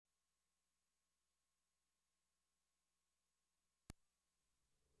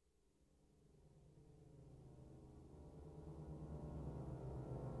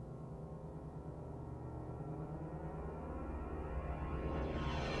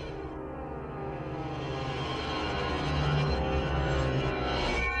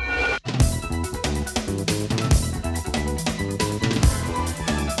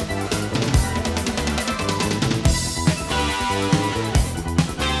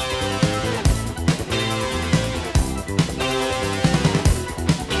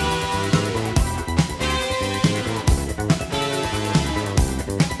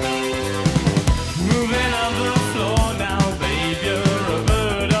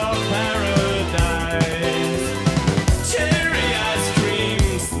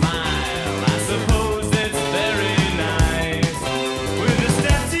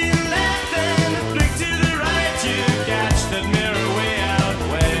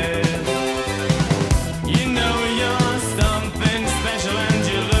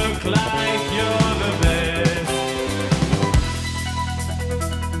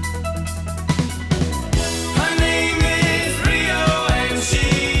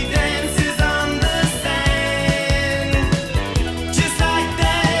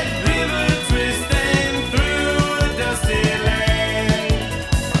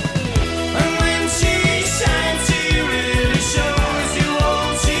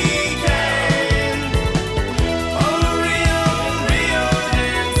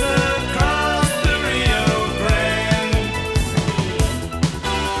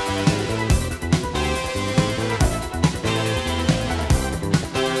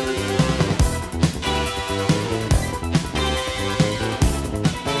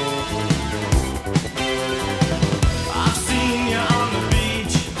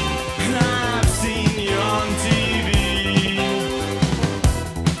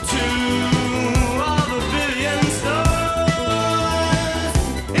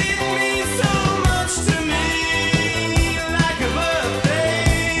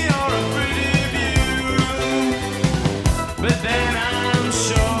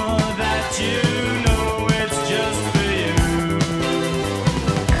Oh,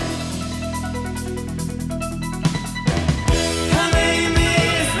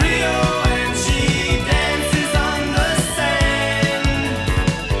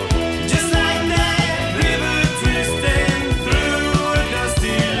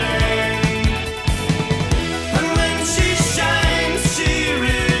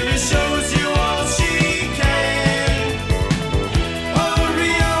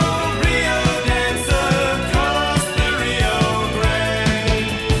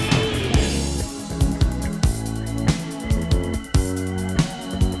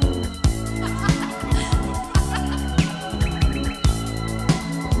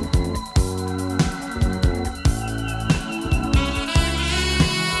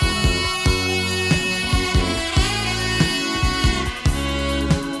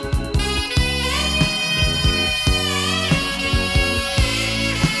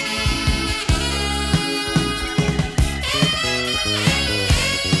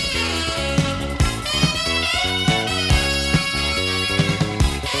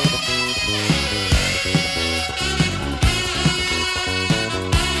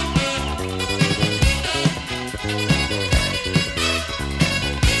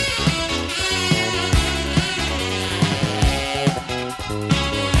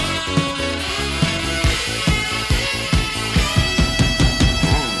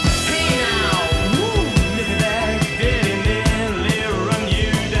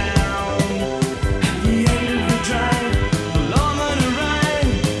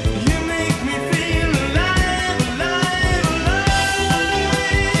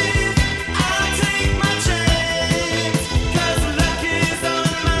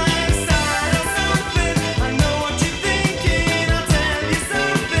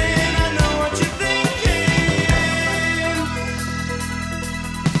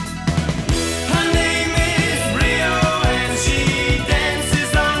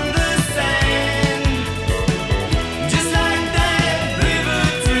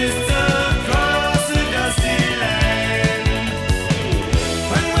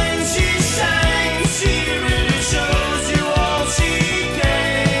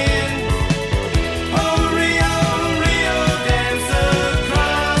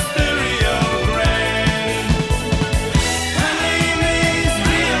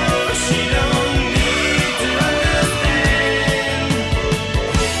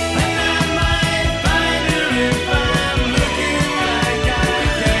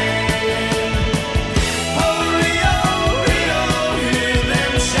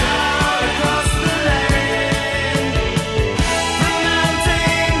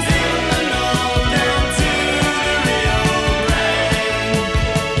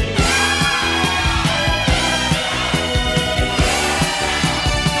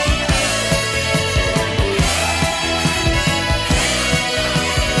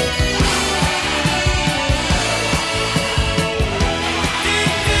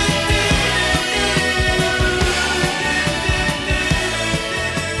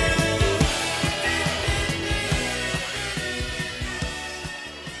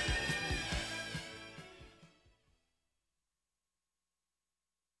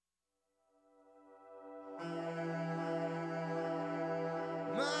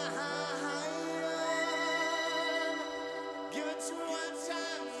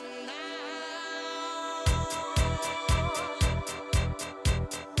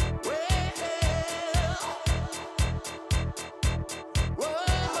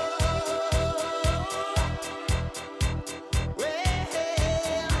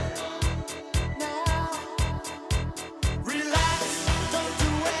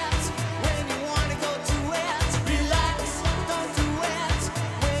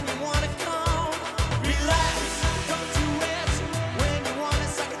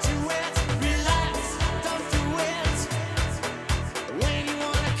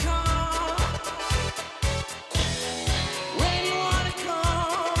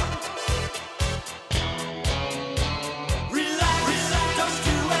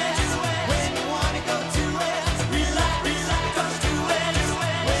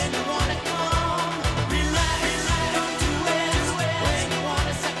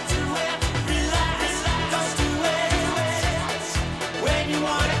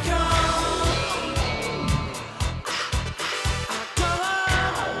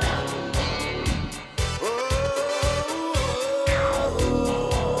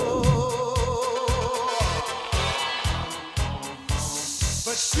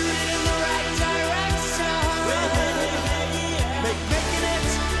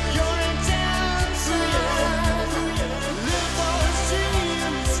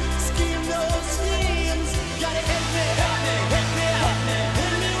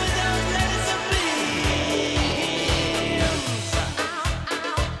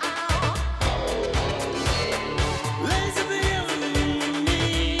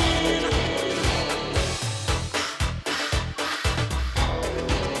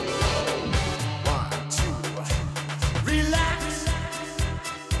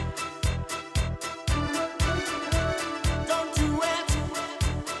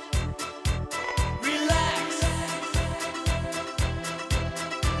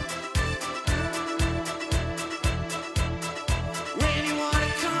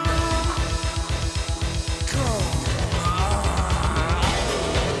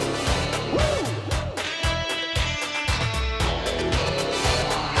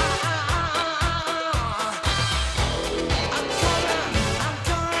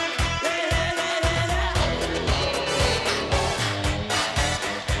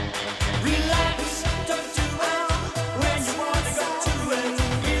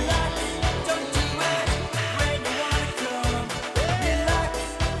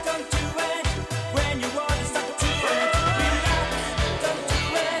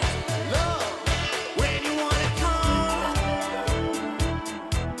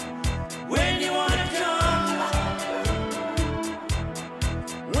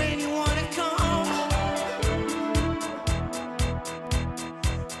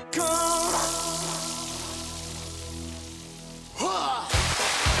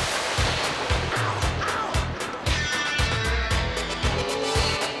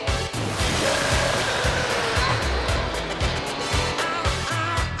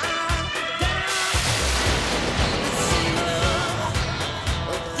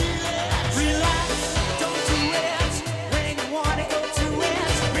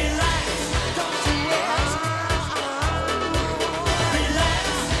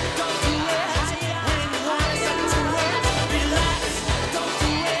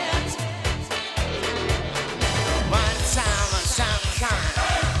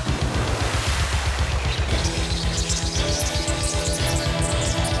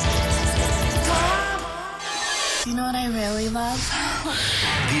 what I really love?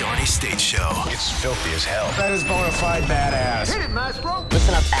 The Arnie State Show. It's filthy as hell. That is bona fide badass. Hit it, Maestro.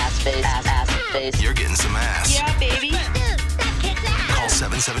 Listen up, ass face. You're getting some ass. Yeah, baby. Call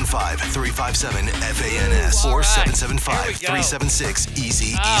 775-357-FANS or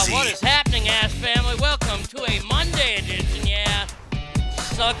 775-376-EASY-EASY. What is happening, ass family? Welcome to a Monday edition. Yeah,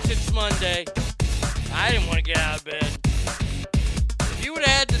 sucks it's Monday. I didn't want to get out of bed. If you would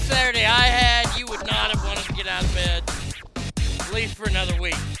have had the Saturday I had, you would not have wanted to get out of bed. At least for another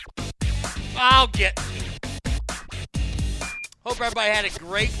week. I'll get to it. Hope everybody had a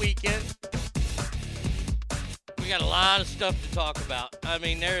great weekend. We got a lot of stuff to talk about. I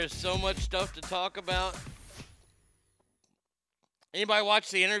mean, there is so much stuff to talk about. Anybody watch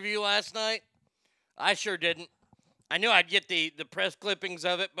the interview last night? I sure didn't. I knew I'd get the press clippings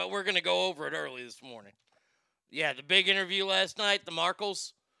of it, but we're going to go over it early this morning. Yeah, the big interview last night, the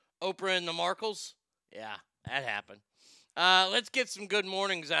Markles, Oprah and the Markles. Yeah, that happened. Let's get some good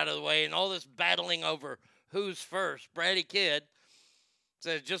mornings out of the way and all this battling over who's first. Bratty Kid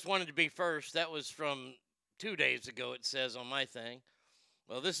says, just wanted to be first. That was from 2 days ago, it says on my thing.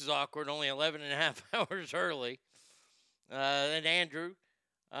 Well, this is awkward, only 11 and a half hours early. And Andrew,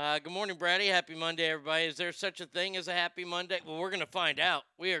 good morning, Bratty. Happy Monday, everybody. Is there such a thing as a happy Monday? Well, we're going to find out.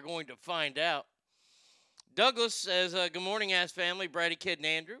 We are going to find out. Douglas says, good morning, ass family, Bratty Kid and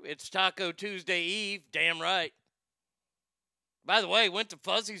Andrew. It's Taco Tuesday Eve. Damn right. By the way, went to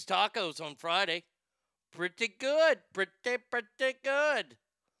Fuzzy's Tacos on Friday. Pretty good. Pretty good.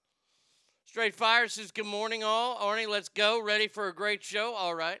 Straight Fire says, good morning, all. Arnie, let's go. Ready for a great show?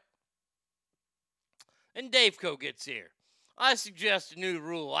 All right. And Daveco gets here. I suggest a new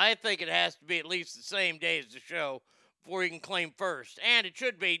rule. I think it has to be at least the same day as the show before you can claim first. And it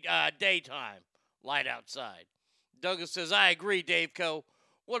should be daytime, light outside. Douglas says, I agree, Daveco.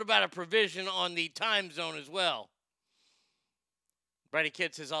 What about a provision on the time zone as well? Brady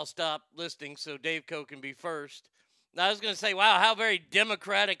Kid says, I'll stop listening so Daveco can be first. Now, I was going to say, wow, how very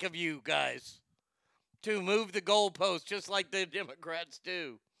democratic of you guys to move the goalpost just like the Democrats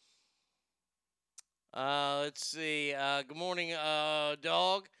do. Let's see. Good morning,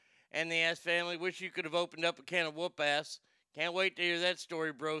 dog, and the ass family. Wish you could have opened up a can of whoop ass. Can't wait to hear that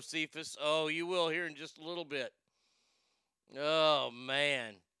story, bro, Cephas. Oh, you will here in just a little bit. Oh,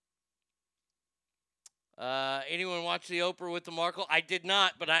 man. Anyone watch the Oprah with the Markle? I did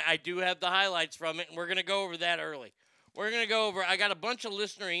not, but I do have the highlights from it, and we're going to go over that early. We're going to go over, I got a bunch of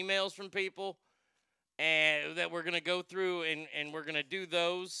listener emails from people and that we're going to go through, and we're going to do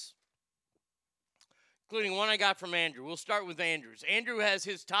those, including one I got from Andrew. We'll start with Andrew's. Andrew has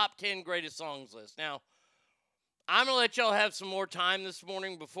his top 10 greatest songs list. Now, I'm going to let y'all have some more time this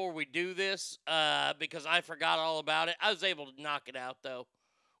morning before we do this because I forgot all about it. I was able to knock it out, though,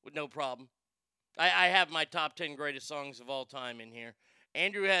 with no problem. I have my top 10 greatest songs of all time in here.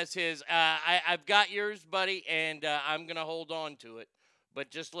 Andrew has his. I've got yours, buddy, and I'm going to hold on to it.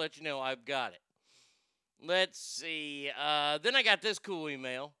 But just to let you know, I've got it. Let's see. Then I got this cool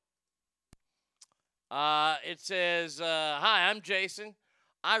email. It says, hi, I'm Jason.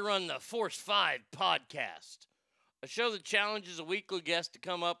 I run the Force 5 podcast, a show that challenges a weekly guest to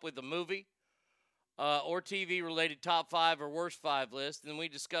come up with a movie or TV-related top 5 or worst 5 list. Then we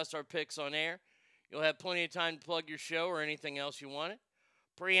discuss our picks on air. You'll have plenty of time to plug your show or anything else you wanted.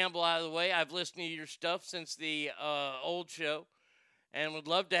 Preamble out of the way, I've listened to your stuff since the old show and would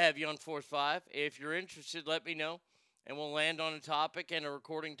love to have you on Force 5. If you're interested, let me know, and we'll land on a topic and a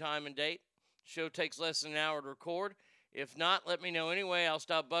recording time and date. Show takes less than an hour to record. If not, let me know anyway. I'll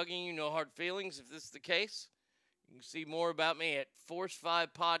stop bugging you. No hard feelings if this is the case. You can see more about me at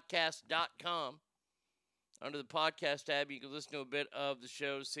force5podcast.com. Under the podcast tab, you can listen to a bit of the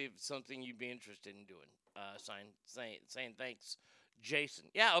show to see if it's something you'd be interested in doing. Saying thanks,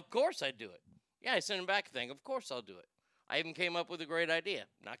 Jason. Yeah, of course I'd do it. Yeah, I sent him back a thing. Of course I'll do it. I even came up with a great idea.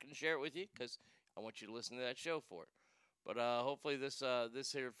 I'm not going to share it with you because I want you to listen to that show for it. But hopefully this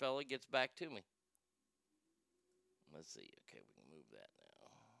here fella gets back to me. Let's see. Okay, we can move that now.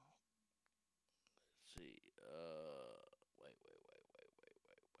 Let's see. Wait.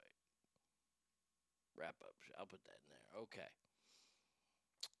 Wrap up. I'll put that in there. Okay.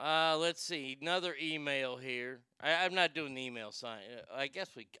 Let's see. Another email here. I'm not doing the email sign. I guess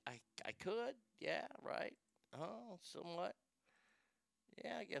I could. Yeah, right. Oh, somewhat.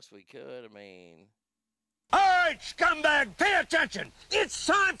 Yeah, I guess we could. I mean. All right, scumbag, pay attention. It's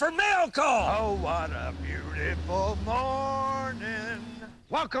time for mail call. Oh, what a beautiful morning.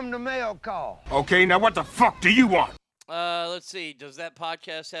 Welcome to Mail Call. Okay, now what the fuck do you want? Let's see. Does that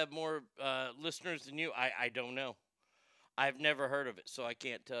podcast have more listeners than you? I don't know. I've never heard of it, so I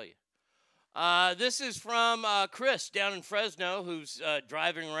can't tell you. This is from Chris down in Fresno, who's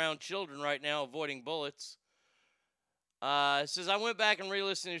driving around children right now, avoiding bullets. It says, I went back and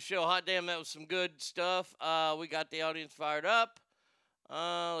re-listened to the show. Hot damn, that was some good stuff. We got the audience fired up.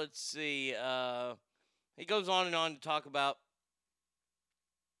 Let's see. He goes on and on to talk about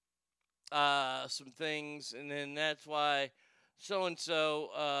some things, and then that's why so-and-so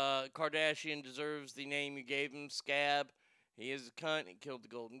Kardashian deserves the name you gave him, Scab. He is a cunt. He killed the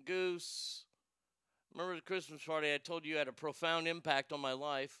golden goose. Remember the Christmas party? I told you had a profound impact on my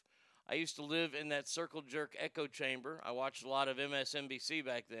life. I used to live in that circle jerk echo chamber. I watched a lot of MSNBC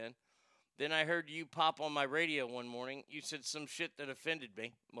back then. Then I heard you pop on my radio one morning. You said some shit that offended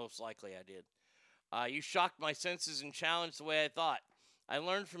me. Most likely I did. You shocked my senses and challenged the way I thought. I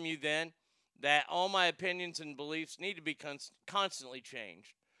learned from you then that all my opinions and beliefs need to be constantly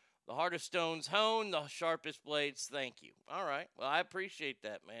changed. The hardest stones hone, the sharpest blades thank you. All right. Well, I appreciate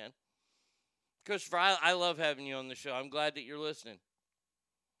that, man. Christopher, I love having you on the show. I'm glad that you're listening.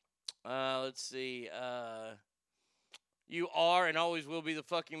 Let's see. You are and always will be the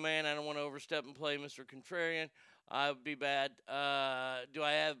fucking man. I don't want to overstep and play Mr. Contrarian. I would be bad. Do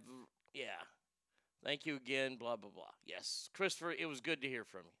I have... Yeah. Thank you again, blah, blah, blah. Yes. Christopher, it was good to hear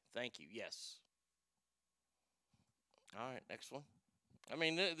from you. Thank you. Yes. All right, next one. I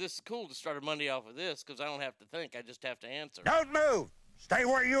mean, this is cool to start a Monday off with this because I don't have to think. I just have to answer. Don't move. Stay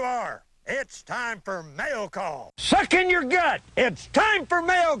where you are. It's time for mail call. Suck in your gut. It's time for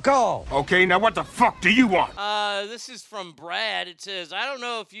mail call. Okay, now what the fuck do you want? This is from Brad. It says, I don't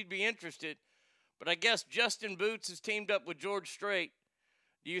know if you'd be interested, but I guess Justin Boots has teamed up with George Strait.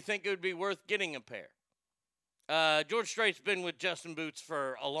 Do you think it would be worth getting a pair? George Strait's been with Justin Boots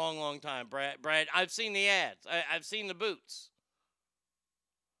for a long, long time, Brad, I've seen the ads. I've seen the boots.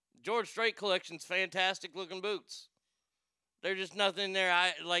 George Strait collection's fantastic looking boots. There's just nothing there.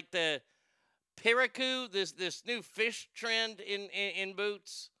 I like the Piraku, this new fish trend in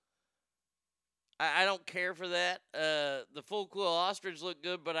boots. I don't care for that. The full quill ostrich look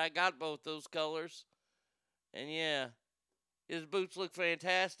good, but I got both those colors. And yeah, his boots look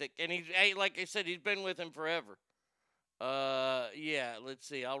fantastic. And he's, like I said, he's been with him forever. Yeah, let's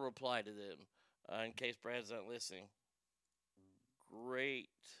see. I'll reply to them in case Brad's not listening. Great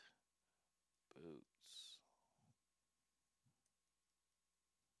boots.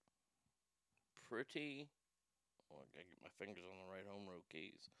 Pretty. Oh, I gotta get my fingers on the right home row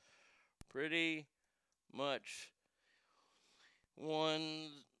keys. Pretty much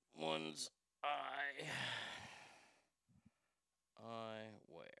ones I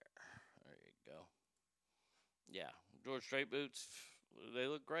wear. There you go. Yeah, George Strait boots, they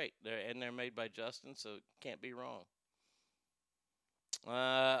look great. They're made by Justin, so it can't be wrong.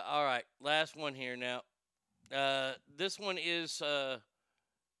 All right, last one here now. This one is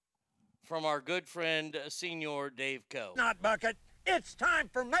from our good friend, Senior Dave Coe. Not bucket. It's time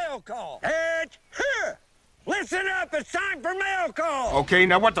for mail call. It's here. Listen up. It's time for mail call. Okay,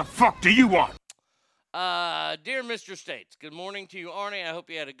 now what the fuck do you want? Dear Mr. States, good morning to you, Arnie. I hope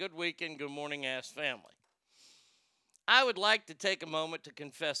you had a good weekend. Good morning, ass family. I would like to take a moment to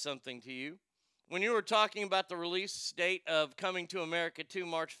confess something to you. When you were talking about the release date of Coming to America 2,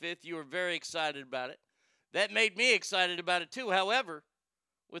 March 5th, you were very excited about it. That made me excited about it too. However,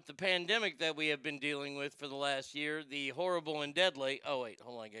 with the pandemic that we have been dealing with for the last year, the horrible and deadly... Oh, wait,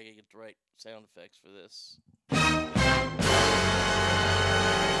 hold on. I got to get the right sound effects for this.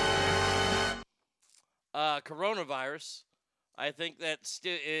 Coronavirus. I think that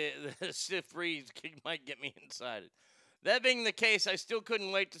stiff breeze might get me excited. That being the case, I still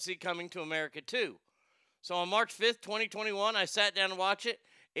couldn't wait to see Coming to America 2. So on March 5th, 2021, I sat down to watch it.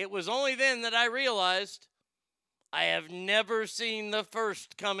 It was only then that I realized I have never seen the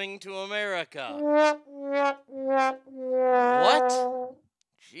first Coming to America. What?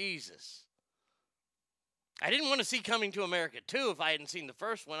 Jesus. I didn't want to see Coming to America 2 if I hadn't seen the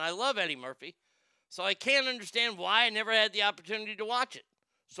first one. I love Eddie Murphy. So I can't understand why I never had the opportunity to watch it.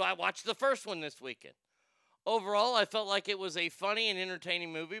 So I watched the first one this weekend. Overall, I felt like it was a funny and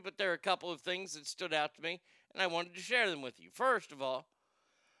entertaining movie, but there are a couple of things that stood out to me, and I wanted to share them with you. First of all,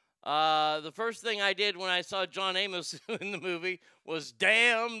 the first thing I did when I saw John Amos in the movie was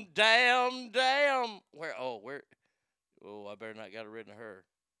damn. Where? Oh, I better not got rid of her.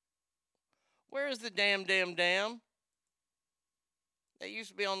 Where is the damn? That used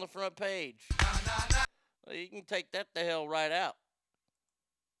to be on the front page. Well, you can take that the hell right out.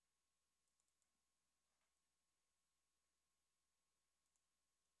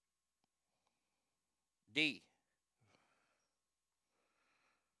 D.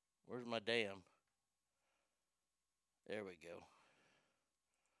 Where's my damn? There we go.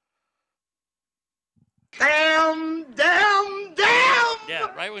 Damn!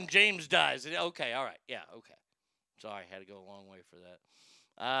 Yeah, right when James dies. Okay, all right. Yeah, okay. Sorry, had to go a long way for that.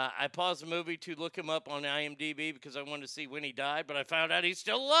 I paused the movie to look him up on IMDb because I wanted to see when he died, but I found out he's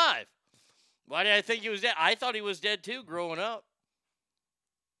still alive. Why did I think he was dead? I thought he was dead too growing up.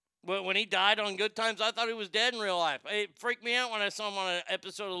 But when he died on Good Times, I thought he was dead in real life. It freaked me out when I saw him on an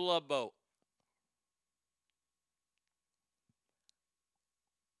episode of The Love Boat.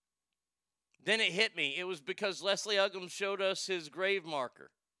 Then it hit me. It was because Leslie Uggams showed us his grave marker.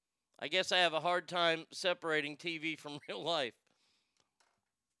 I guess I have a hard time separating TV from real life.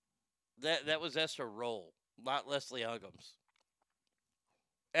 That was Esther Roll, not Leslie Uggams.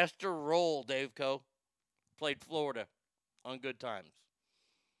 Esther Roll, Dave Coe, played Florida on Good Times.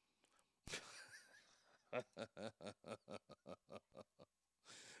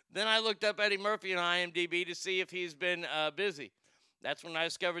 Then I looked up Eddie Murphy on IMDb to see if he's been busy. That's when I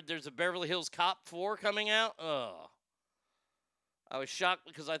discovered there's a Beverly Hills Cop 4 coming out. Ugh. I was shocked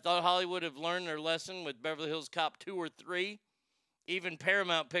because I thought Hollywood have learned their lesson with Beverly Hills Cop 2 or 3. Even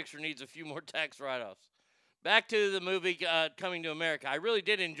Paramount Picture needs a few more tax write-offs. Back to the movie Coming to America. I really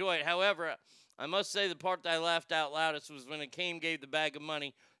did enjoy it. However, I must say the part that I laughed out loudest was when Akeem gave the bag of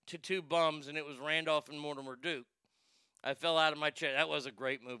money to two bums, and it was Randolph and Mortimer Duke. I fell out of my chair. That was a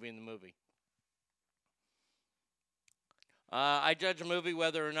great movie in the movie. I judge a movie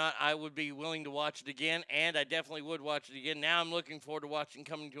whether or not I would be willing to watch it again, and I definitely would watch it again. Now I'm looking forward to watching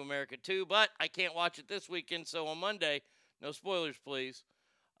Coming to America 2, but I can't watch it this weekend, so on Monday, no spoilers, please.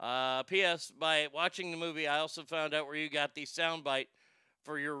 P.S. By watching the movie, I also found out where you got the soundbite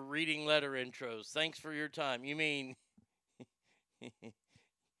for your reading letter intros. Thanks for your time. You mean...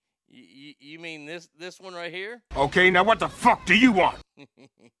 you mean this one right here? Okay, now what the fuck do you want?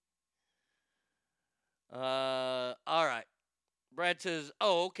 All right. Brad says,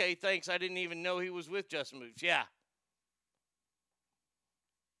 oh, okay, thanks. I didn't even know he was with Justin Moves. Yeah.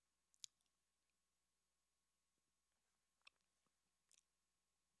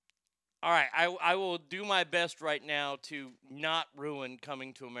 All right, I will do my best right now to not ruin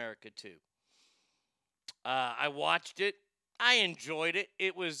Coming to America 2. I watched it. I enjoyed it.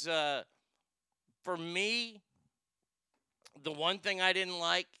 It was, for me, the one thing I didn't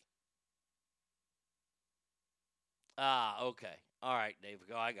like. Okay. All right, Dave.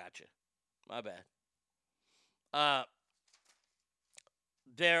 Go. I got you. My bad.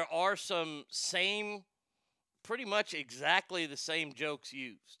 There are some pretty much exactly the same jokes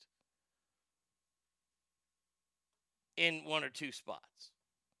used in one or two spots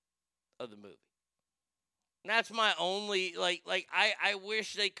of the movie. And that's my only, I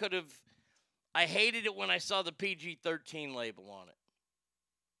wish they could have, I hated it when I saw the PG-13 label on it.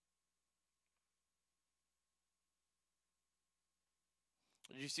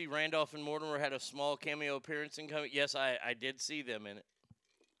 Did you see Randolph and Mortimer had a small cameo appearance in Coming? Yes, I did see them in it.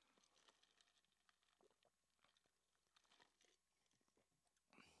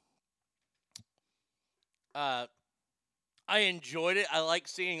 I enjoyed it. I like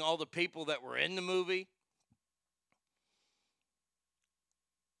seeing all the people that were in the movie.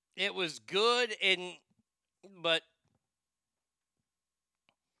 It was good, but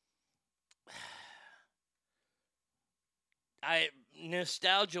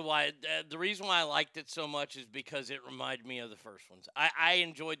nostalgia-wise, the reason why I liked it so much is because it reminded me of the first ones. I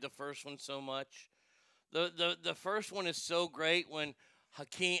enjoyed the first one so much. The first one is so great when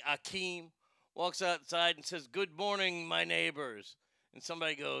Akeem walks outside and says, "Good morning, my neighbors." And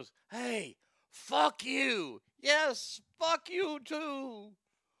somebody goes, "Hey, fuck you." Yes, fuck you too.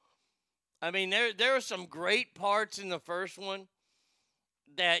 I mean, there are some great parts in the first one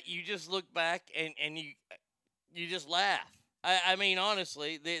that you just look back and you just laugh. I mean,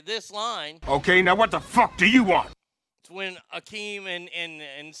 honestly, this line. Okay, now what the fuck do you want? It's when Akeem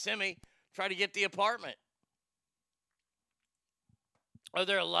and Simi try to get the apartment. Are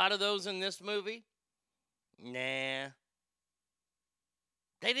there a lot of those in this movie? Nah.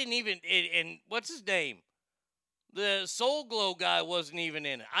 They didn't even. And what's his name? The Soul Glow guy wasn't even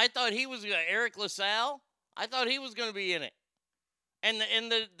in it. I thought he was Eric LaSalle. I thought he was going to be in it. And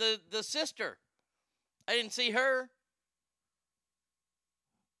the sister. I didn't see her.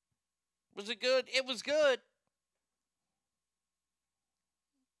 Was it good? It was good.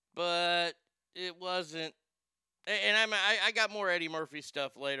 But it wasn't. And I got more Eddie Murphy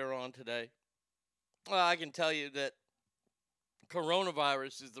stuff later on today. Well, I can tell you that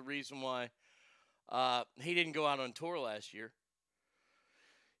coronavirus is the reason why he didn't go out on tour last year.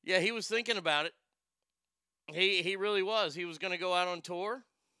 Yeah, he was thinking about it. He really was. He was going to go out on tour,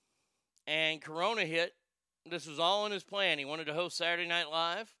 and Corona hit. This was all in his plan. He wanted to host Saturday Night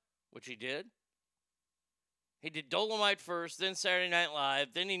Live, which he did. He did Dolomite first, then Saturday Night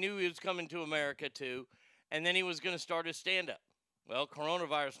Live. Then he knew he was coming to America too. And then he was going to start his stand-up. Well,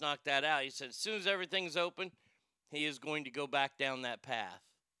 coronavirus knocked that out. He said as soon as everything's open, he is going to go back down that path.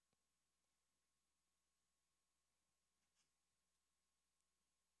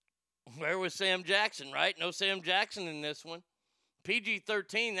 Where was Sam Jackson, right? No Sam Jackson in this one.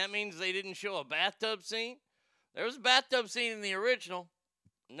 PG-13, that means they didn't show a bathtub scene. There was a bathtub scene in the original,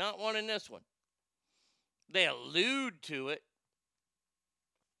 not one in this one. They allude to it.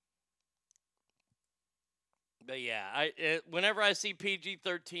 But yeah, whenever I see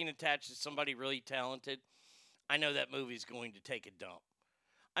PG-13 attached to somebody really talented, I know that movie's going to take a dump.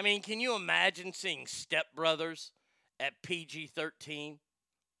 I mean, can you imagine seeing Step Brothers at PG-13?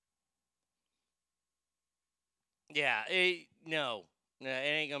 Yeah, no, it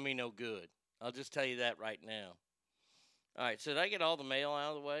ain't going to be no good. I'll just tell you that right now. All right, so did I get all the mail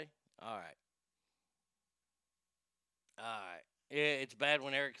out of the way? All right. Yeah, it's bad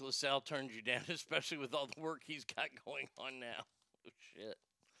when Eric LaSalle turns you down, especially with all the work he's got going on now. Oh, shit.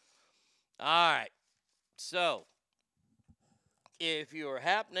 All right. So, if you are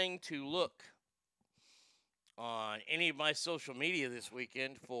happening to look on any of my social media this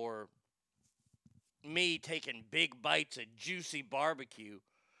weekend for me taking big bites of juicy barbecue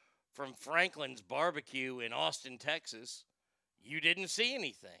from Franklin's Barbecue in Austin, Texas, you didn't see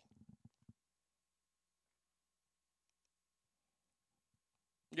anything.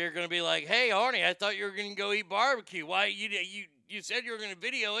 You're going to be like, hey, Arnie, I thought you were going to go eat barbecue. Why? You said you were going to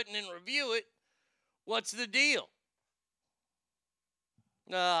video it and then review it. What's the deal?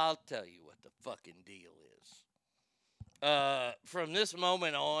 I'll tell you what the fucking deal is. From this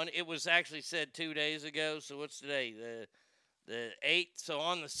moment on, it was actually said 2 days ago. So what's today? The 8th. So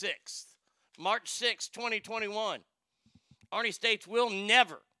on the 6th. March 6th, 2021. Arnie states will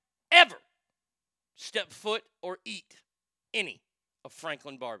never, ever step foot or eat any of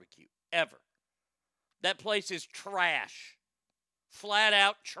Franklin Barbecue, ever. That place is trash. Flat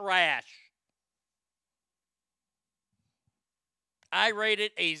out trash. I rate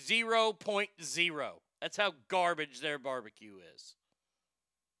it a 0.0. That's how garbage their barbecue is.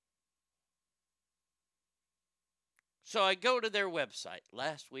 So I go to their website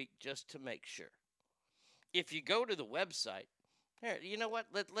last week just to make sure. If you go to the website, here, you know what?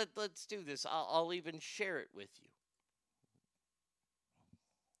 Let's do this. I'll even share it with you.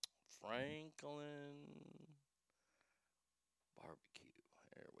 Franklin Barbecue.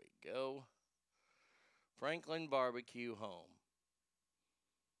 There we go. Franklin Barbecue Home.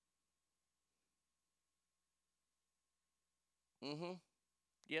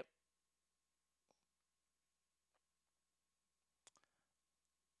 Yep.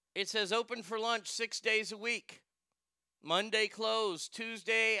 It says open for lunch 6 days a week. Monday closed.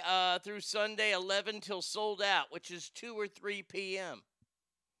 Tuesday through Sunday 11 till sold out, which is 2 or 3 p.m.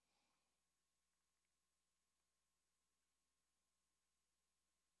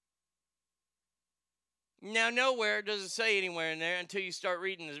 Now, nowhere does it say anywhere in there until you start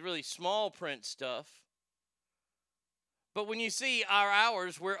reading the really small print stuff. But when you see our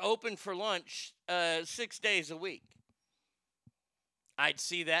hours, we're open for lunch 6 days a week. I'd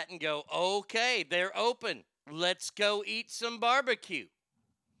see that and go, okay, they're open. Let's go eat some barbecue,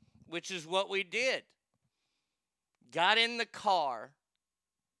 which is what we did. Got in the car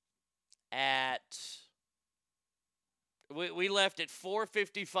at, we left at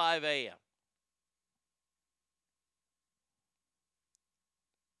 4:55 a.m.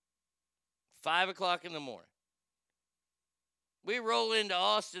 Five o'clock in the morning. We roll into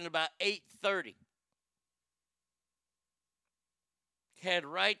Austin about 8:30. Head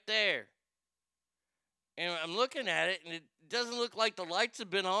right there. And I'm looking at it, and it doesn't look like the lights have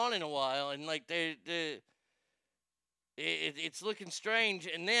been on in a while. And like it's looking strange.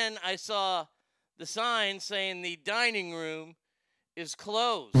 And then I saw the sign saying the dining room is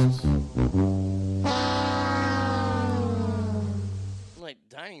closed. Like,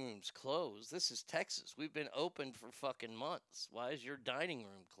 dining room's closed. This is Texas. We've been open for fucking months. Why is your dining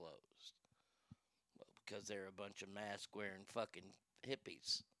room closed? Well, because they're a bunch of mask-wearing fucking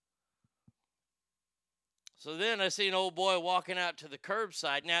hippies. So then I see an old boy walking out to the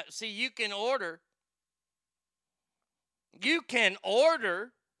curbside. Now, see, you can order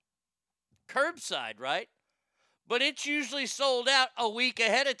curbside, right? But it's usually sold out a week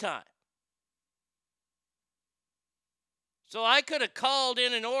ahead of time. So I could have called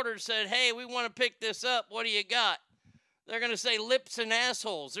in and ordered, said, hey, we want to pick this up. What do you got? They're going to say lips and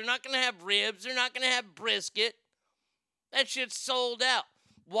assholes. They're not going to have ribs. They're not going to have brisket. That shit's sold out.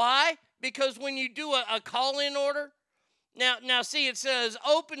 Why? Because when you do a call-in order, now see, it says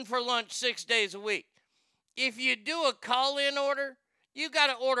open for lunch 6 days a week. if you do a call-in order, you got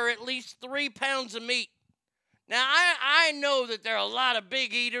to order at least 3 pounds of meat. Now, I know that there are a lot of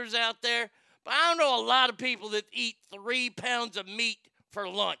big eaters out there, but I don't know a lot of people that eat 3 pounds of meat for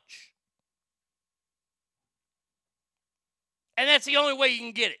lunch. And that's the only way you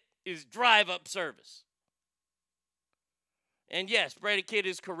can get it, is drive-up service. And yes, Brady Kid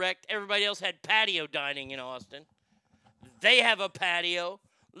is correct. Everybody else had patio dining in Austin. They have a patio.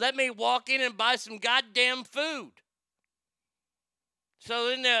 Let me walk in and buy some goddamn food. So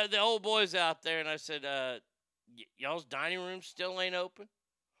then the old boy's out there, and I said, y'all's dining room still ain't open?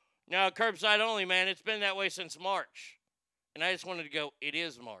 No, curbside only, man. It's been that way since March. And I just wanted to go, it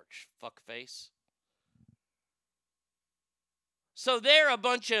is March, fuckface. So they're a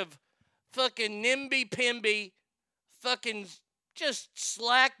bunch of fucking nimby-pimby, fucking just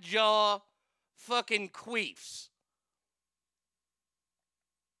slack jaw fucking queefs.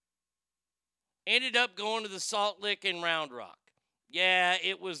 Ended up going to the Salt Lick in Round Rock. Yeah,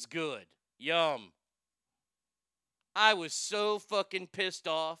 it was good. Yum. I was so fucking pissed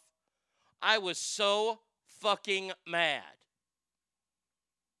off. I was so fucking mad.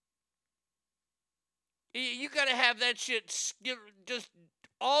 You gotta have that shit just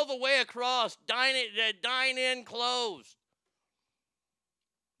all the way across. Dine-in closed.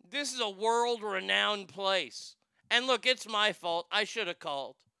 This is a world-renowned place. And look, it's my fault. I should have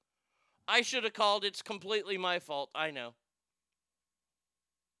called. It's completely my fault. I know.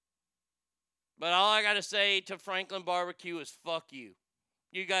 But all I got to say to Franklin Barbecue is fuck you.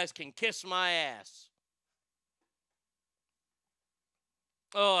 You guys can kiss my ass.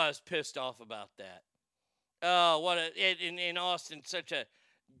 Oh, I was pissed off about that. Oh, in Austin, such a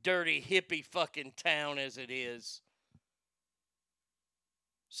dirty, hippie fucking town as it is.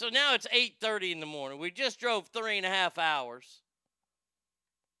 So now it's 8:30 in the morning. We just drove 3.5 hours.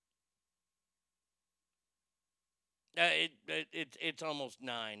 It's almost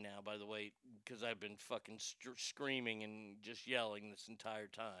 9 now, by the way, because I've been fucking screaming and just yelling this entire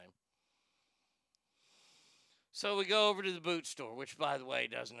time. So we go over to the boot store, which, by the way,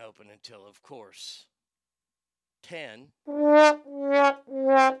 doesn't open until, of course, 10.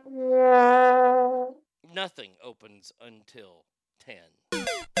 Nothing opens until 10.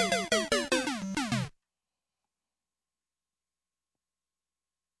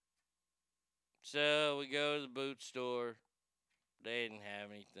 So we go to the boot store. They didn't have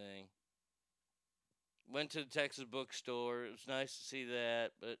anything. Went to the Texas bookstore. It was nice to see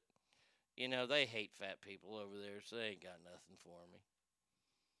that, but, you know, they hate fat people over there, so they ain't got nothing for me.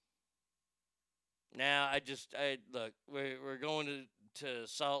 Now, look, we're going to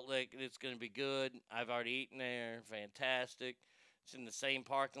Salt Lake, and it's going to be good. I've already eaten there. Fantastic. It's in the same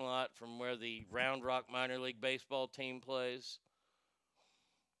parking lot from where the Round Rock Minor League Baseball team plays.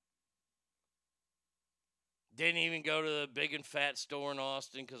 Didn't even go to the big and fat store in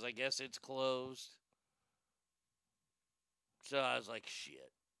Austin because I guess it's closed. So I was like,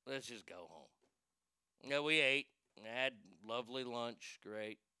 shit, let's just go home. Yeah, we ate. Had lovely lunch.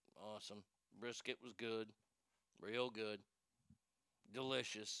 Great. Awesome. Brisket was good. Real good.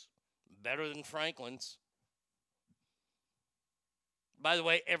 Delicious. Better than Franklin's. By the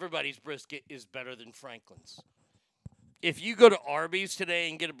way, everybody's brisket is better than Franklin's. If you go to Arby's today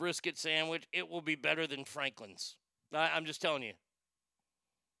and get a brisket sandwich, it will be better than Franklin's. I'm just telling you.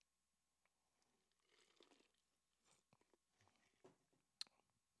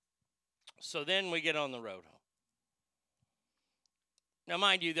 So then we get on the road home. Now,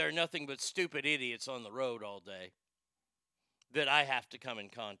 mind you, there are nothing but stupid idiots on the road all day that I have to come in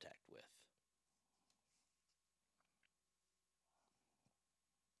contact with.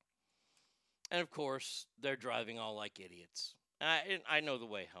 And, of course, they're driving all like idiots. I know the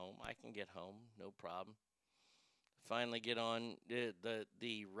way home. I can get home, no problem. Finally get on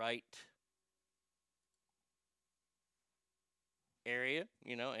the right area,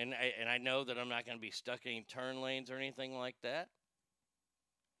 you know, and I know that I'm not going to be stuck in any turn lanes or anything like that.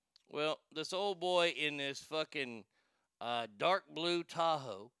 Well, this old boy in this fucking dark blue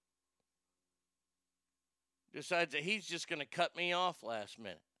Tahoe decides that he's just going to cut me off last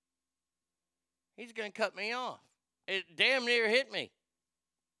minute. He's going to cut me off. It damn near hit me.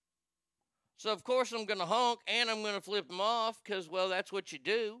 So, of course, I'm going to honk and I'm going to flip him off because, well, that's what you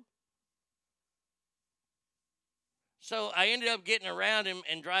do. So I ended up getting around him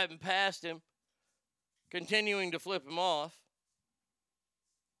and driving past him, continuing to flip him off.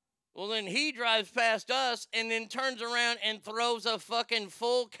 Well, then he drives past us and then turns around and throws a fucking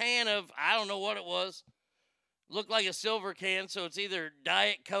full can of, I don't know what it was. Looked like a silver can, so it's either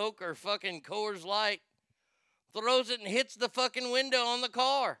Diet Coke or fucking Coors Light. Throws it and hits the fucking window on the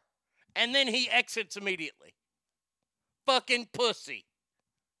car. And then he exits immediately. Fucking pussy.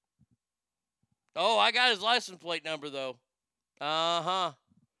 Oh, I got his license plate number, though. Uh-huh.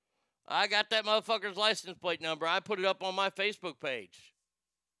 I got that motherfucker's license plate number. I put it up on my Facebook page.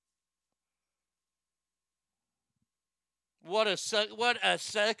 What a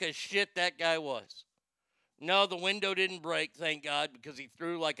sack of shit that guy was. No, the window didn't break, thank God, because he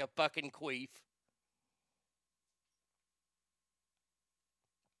threw like a fucking queef.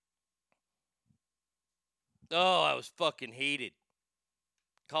 Oh, I was fucking heated.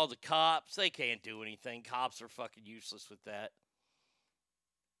 Called the cops. They can't do anything. Cops are fucking useless with that.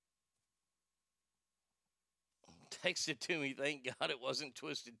 Texted to me, thank God it wasn't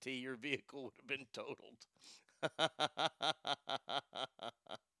Twisted Tea. Your vehicle would have been totaled.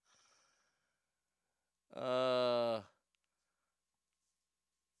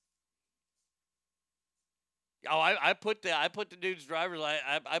 I put the dude's driver's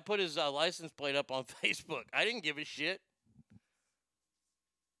I put his license plate up on Facebook. I didn't give a shit.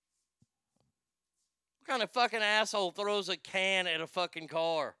 What kind of fucking asshole throws a can at a fucking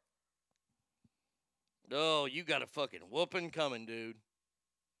car? Oh, you got a fucking whooping coming, dude.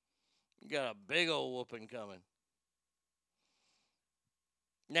 You got a big old whooping coming.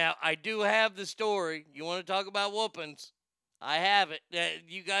 Now, I do have the story. You want to talk about whoopings? I have it.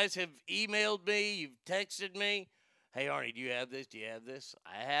 You guys have emailed me. You've texted me. Hey, Arnie, do you have this? Do you have this?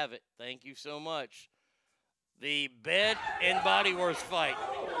 I have it. Thank you so much. The Bed and Body Works fight.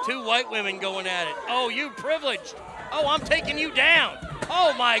 2 white women going at it. Oh, you privileged. Oh, I'm taking you down.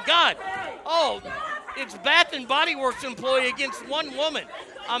 Oh, my God. Oh, it's Bath and Body Works employee against one woman.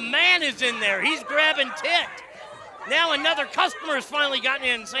 A man is in there. He's grabbing tit. Now another customer has finally gotten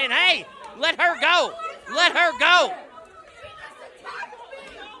in and saying, hey, let her go. Let her go.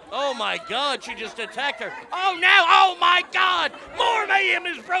 Oh, my God, she just attacked her. Oh, now, oh, my God, more mayhem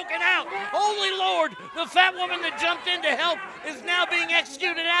is broken out. Holy Lord, the fat woman that jumped in to help is now being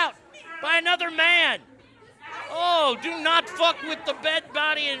executed out by another man. Oh, do not fuck with the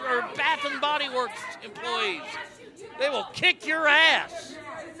or Bath and Body Works employees. They will kick your ass.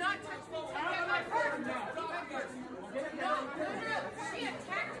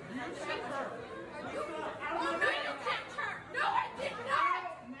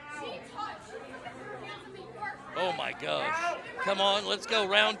 Oh my gosh. Come on, let's go.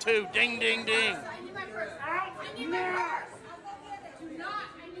 Round 2. Ding, ding, ding.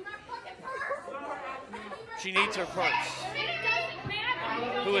 She needs her purse.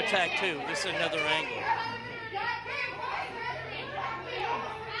 Who attacked who? This is another angle.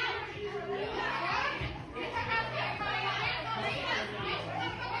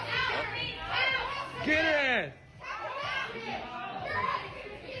 Get in!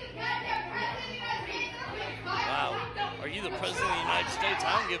 Wow. Are you the President of the United States?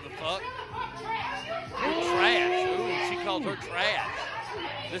 I don't give a fuck. You're trash. Ooh, she called her trash.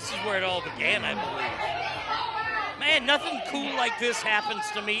 This is where it all began, I believe. Man, nothing cool like this happens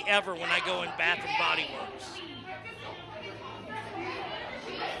to me ever when I go in Bath and Body Works.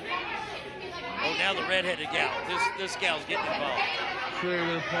 Oh, now the redheaded gal. This gal's getting involved.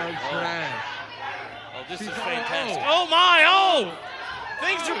 Trailer park trash. Oh, this is fantastic. Oh, my, oh!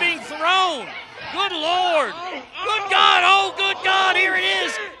 Things are being thrown. Good Lord. Good God. Oh, good God. Here it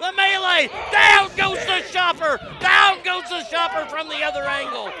is. The melee. Down goes the shopper. Down goes the shopper from the other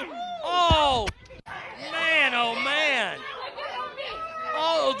angle. Oh, man. Oh, man.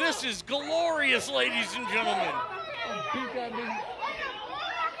 Oh, this is glorious, ladies and gentlemen.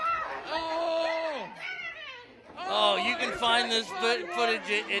 Oh, you can find this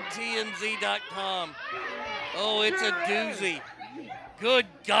footage at TMZ.com. Oh, it's a doozy. Good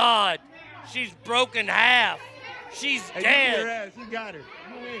God. She's broken half. She's dead. You got her.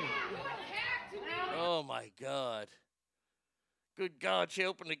 Oh, my God. Good God, she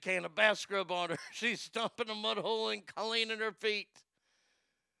opened a can of bath scrub on her. She's stomping a mud hole and cleaning her feet.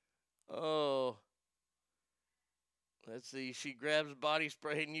 Oh. Let's see. She grabs body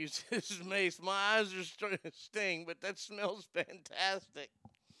spray and uses mace. My eyes are starting to sting, but that smells fantastic.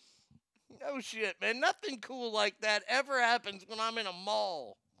 No shit, man. Nothing cool like that ever happens when I'm in a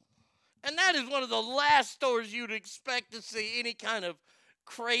mall. And that is one of the last stores you'd expect to see any kind of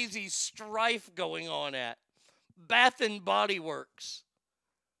crazy strife going on at. Bath and Body Works.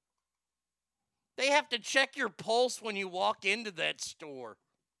 They have to check your pulse when you walk into that store.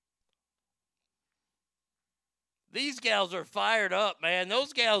 These gals are fired up, man.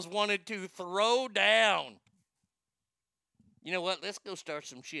 Those gals wanted to throw down. You know what? Let's go start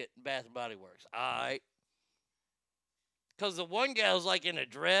some shit in Bath and Body Works. All right. Because the one gal's like in a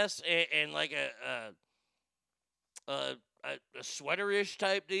dress and like a a sweater-ish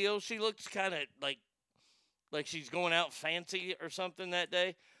type deal. She looks kind of like she's going out fancy or something that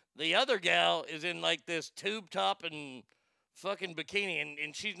day. The other gal is in like this tube top and fucking bikini,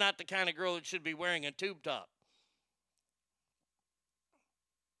 and she's not the kind of girl that should be wearing a tube top.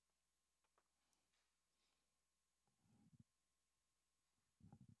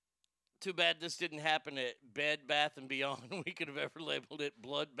 Too bad this didn't happen at Bed Bath & Beyond. We could have ever labeled it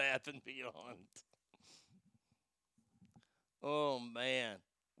Bloodbath & Beyond. Oh, man.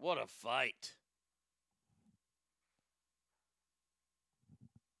 What a fight.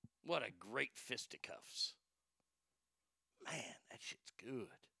 What a great fisticuffs. Man, that shit's good.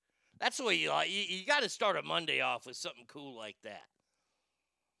 That's the way you like. You got to start a Monday off with something cool like that.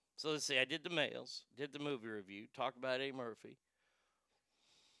 So let's see. I did the mails, did the movie review, talked about Eddie Murphy.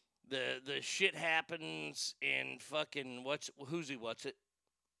 The shit happens in fucking what's it?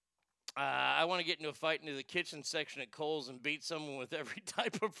 I want to get into a fight into the kitchen section at Kohl's and beat someone with every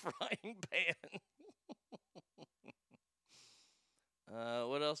type of frying pan.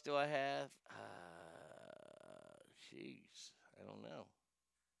 What else do I have? Jeez, I don't know.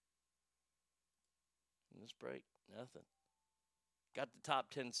 In this break, nothing. Got the top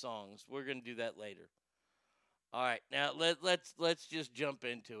 10 songs. We're gonna do that later. All right, now let's just jump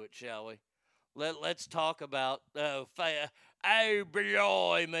into it, shall we? Let's talk about Maze.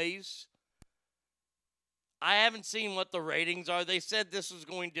 I haven't seen what the ratings are. They said this was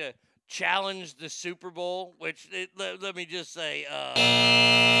going to challenge the Super Bowl, which let me just say,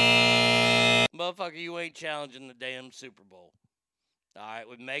 motherfucker, you ain't challenging the damn Super Bowl. All right,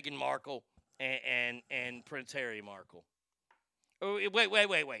 with Meghan Markle and Prince Harry Markle. Oh,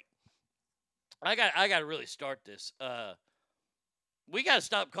 wait. I got to really start this. We got to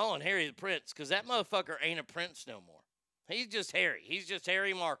stop calling Harry the Prince because that motherfucker ain't a prince no more. He's just Harry. He's just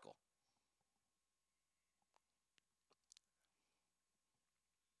Harry Markle.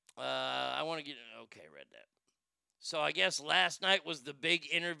 I want to get... Okay, read that. So I guess last night was the big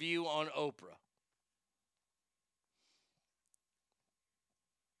interview on Oprah.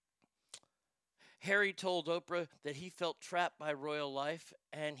 Harry told Oprah that he felt trapped by royal life,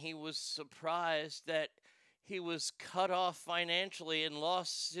 and he was surprised that he was cut off financially and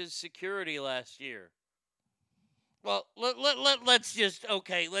lost his security last year. Well, let's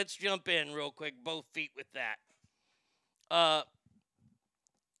jump in real quick, both feet with that.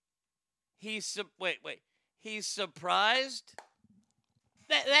 He's surprised?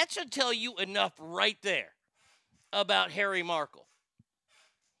 That should tell you enough right there about Harry Markle.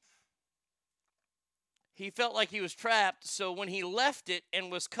 He felt like he was trapped, so when he left it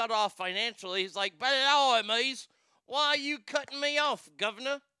and was cut off financially, he's like, "But Maze, why are you cutting me off,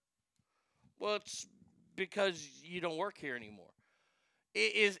 Governor?" Well, it's because you don't work here anymore.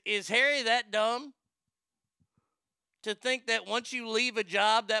 Is Harry that dumb to think that once you leave a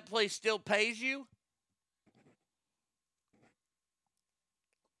job, that place still pays you?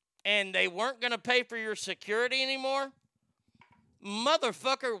 And they weren't going to pay for your security anymore?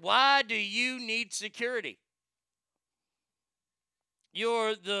 Motherfucker, why do you need security?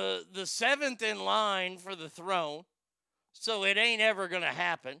 You're the seventh in line for the throne, so it ain't ever going to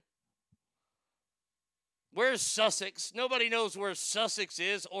happen. Where's Sussex? Nobody knows where Sussex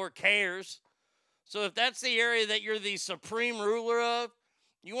is or cares. So if that's the area that you're the supreme ruler of,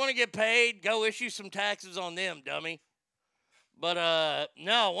 you want to get paid, go issue some taxes on them, dummy. But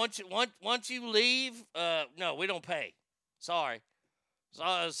no, once you leave, no, we don't pay. Sorry.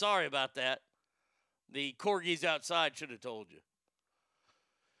 Sorry about that. The corgis outside should have told you.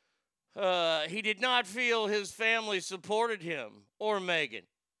 He did not feel his family supported him or Meghan.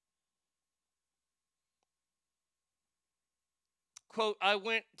 Quote, I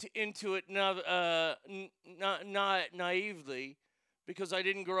went into it naively because I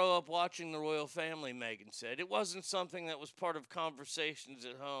didn't grow up watching the royal family, Meghan said. It wasn't something that was part of conversations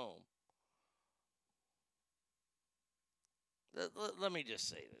at home. Let me just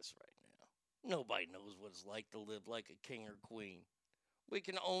say this right now. Nobody knows what it's like to live like a king or queen. We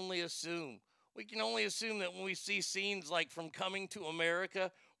can only assume. We can only assume that when we see scenes like from Coming to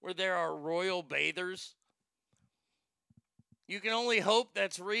America where there are royal bathers, you can only hope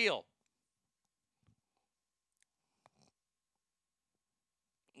that's real.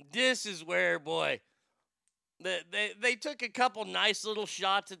 This is where, boy, they took a couple nice little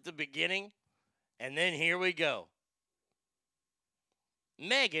shots at the beginning, and then here we go.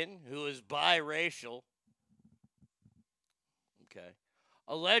 Meghan, who is biracial,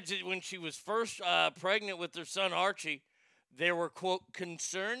 alleged when she was first pregnant with their son Archie, there were, quote,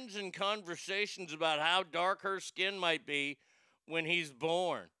 concerns and conversations about how dark her skin might be when he's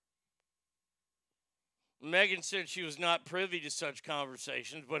born. Meghan said she was not privy to such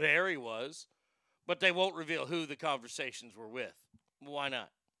conversations, but Harry was. But they won't reveal who the conversations were with. Why not?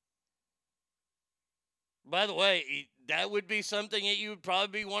 By the way, that would be something that you would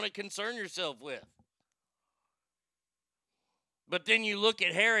probably want to concern yourself with. But then you look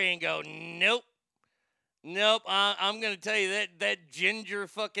at Harry and go, nope. I'm going to tell you that ginger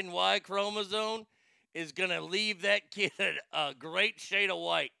fucking Y chromosome is going to leave that kid a great shade of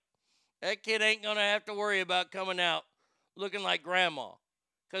white. That kid ain't going to have to worry about coming out looking like grandma.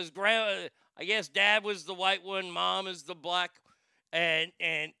 Because I guess dad was the white one, mom is the black, and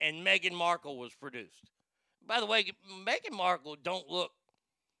Meghan Markle was produced. By the way, Meghan Markle don't look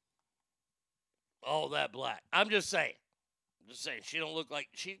all that black. I'm just saying. She don't look like,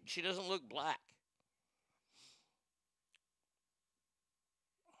 she doesn't look black.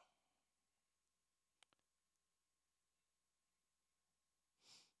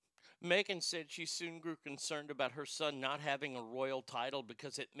 Meghan said she soon grew concerned about her son not having a royal title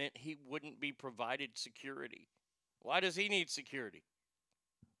because it meant he wouldn't be provided security. Why does he need security?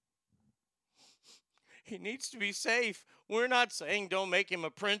 He needs to be safe. We're not saying don't make him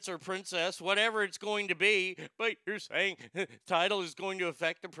a prince or princess, whatever it's going to be, but you're saying title is going to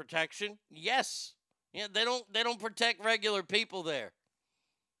affect the protection? Yes. Yeah, they don't protect regular people there.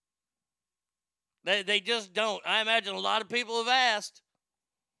 They just don't. I imagine a lot of people have asked.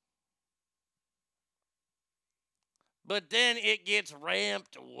 But then it gets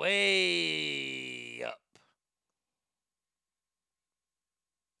ramped way up.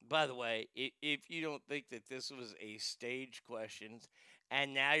 By the way, if you don't think that this was a stage question,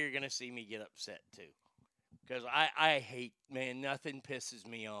 and now you're going to see me get upset too. Because I hate, man, nothing pisses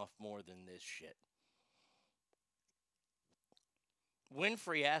me off more than this shit.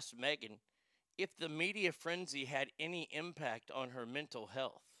 Winfrey asked Meghan if the media frenzy had any impact on her mental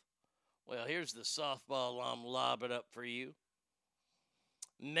health. Well, here's the softball I'm lobbing up for you.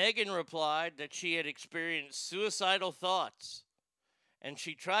 Meghan replied that she had experienced suicidal thoughts, and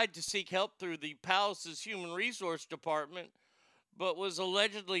she tried to seek help through the palace's human resource department, but was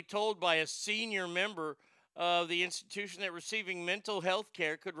allegedly told by a senior member of the institution that receiving mental health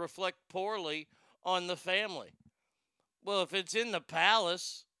care could reflect poorly on the family. Well, if it's in the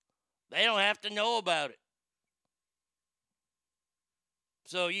palace, they don't have to know about it.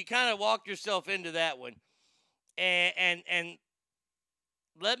 So you kind of walked yourself into that one. And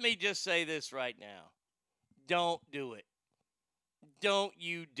let me just say this right now. Don't do it. Don't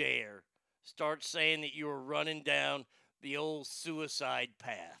you dare start saying that you are running down the old suicide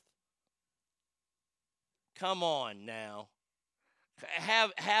path. Come on now.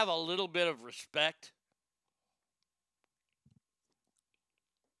 Have a little bit of respect.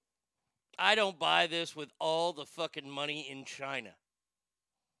 I don't buy this with all the fucking money in China.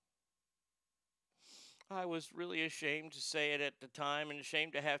 I was really ashamed to say it at the time and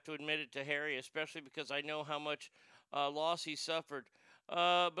ashamed to have to admit it to Harry, especially because I know how much loss he suffered.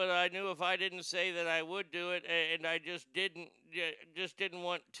 But I knew if I didn't say that I would do it, and I just didn't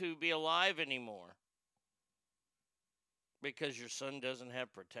want to be alive anymore. Because your son doesn't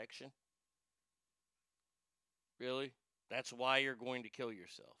have protection? Really? That's why you're going to kill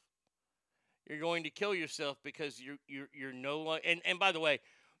yourself. You're going to kill yourself because you're no longer. And by the way,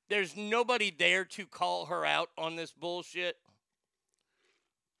 there's nobody there to call her out on this bullshit.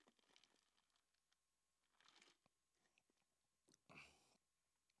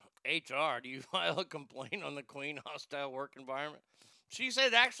 HR, do you file a complaint on the Queen hostile work environment? She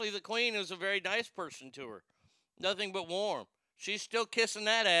said actually the Queen is a very nice person to her. Nothing but warm. She's still kissing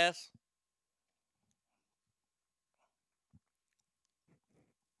that ass.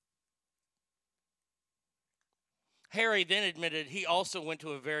 Harry then admitted he also went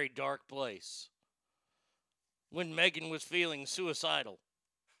to a very dark place when Meghan was feeling suicidal.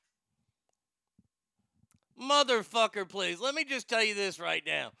 Motherfucker, please. Let me just tell you this right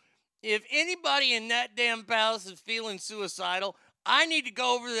now. If anybody in that damn palace is feeling suicidal, I need to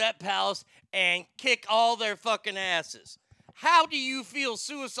go over to that palace and kick all their fucking asses. How do you feel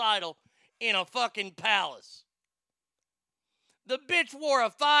suicidal in a fucking palace? The bitch wore a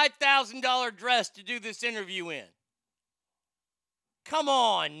 $5,000 dress to do this interview in. Come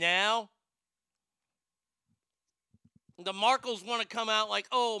on now. The Markles want to come out like,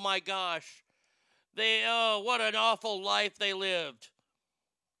 oh my gosh, what an awful life they lived,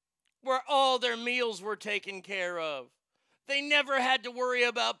 where all their meals were taken care of. They never had to worry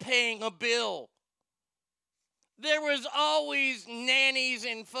about paying a bill. There was always nannies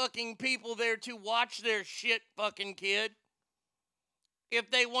and fucking people there to watch their shit fucking kid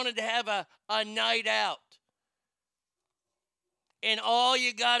if they wanted to have a night out. And all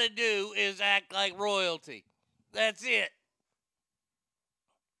you got to do is act like royalty. That's it.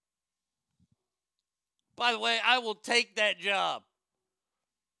 By the way, I will take that job.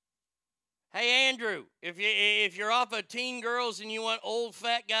 Hey, Andrew, if you're off of teen girls and you want old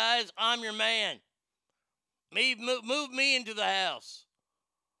fat guys, I'm your man. Move me into the house.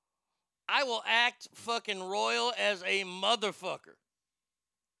 I will act fucking royal as a motherfucker.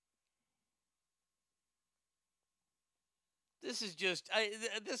 This is just,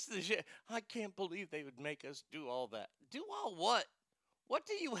 this is the shit. I can't believe they would make us do all that. Do all what? What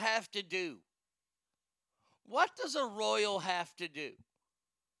do you have to do? What does a royal have to do?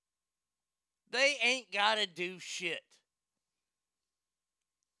 They ain't got to do shit.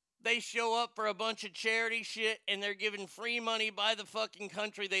 They show up for a bunch of charity shit and they're given free money by the fucking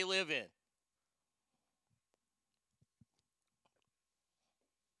country they live in.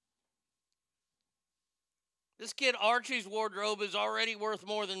 This kid Archie's wardrobe is already worth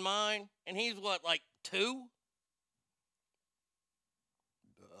more than mine, and he's what, like 2?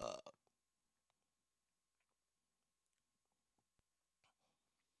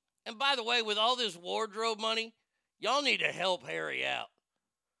 And by the way, with all this wardrobe money, y'all need to help Harry out.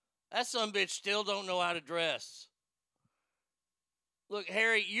 That sumbitch still don't know how to dress. Look,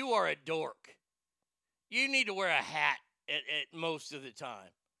 Harry, you are a dork. You need to wear a hat at most of the time.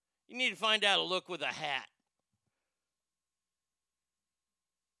 You need to find out a look with a hat.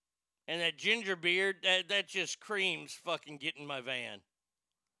 And that ginger beard, that just creams fucking get in my van.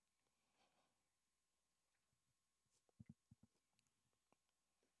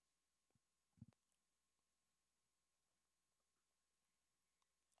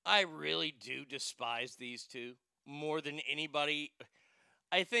 I really do despise these two more than anybody.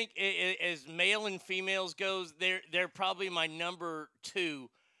 I think as male and females goes, they're probably my number 2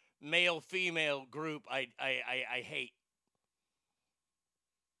 male-female group I hate.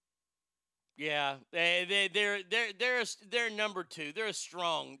 Yeah, they're number 2. They're a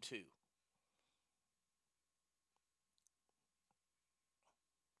strong 2.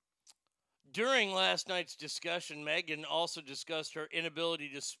 During last night's discussion, Meghan also discussed her inability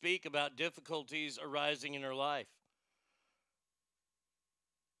to speak about difficulties arising in her life,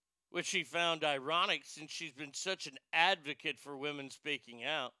 which she found ironic since she's been such an advocate for women speaking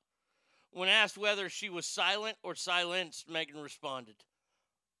out. When asked whether she was silent or silenced, Meghan responded,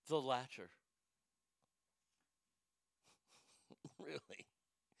 "The latter." Really?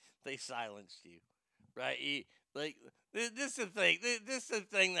 They silenced you, right? This is the thing. This is the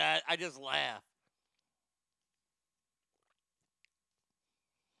thing that I just laugh.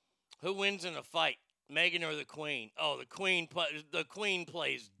 Who wins in a fight, Meghan or the Queen? Oh, the Queen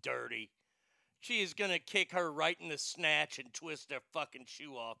plays dirty. She is gonna kick her right in the snatch and twist their fucking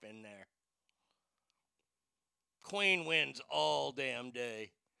shoe off in there. Queen wins all damn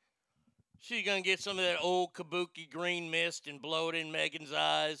day. She's gonna get some of that old kabuki green mist and blow it in Meghan's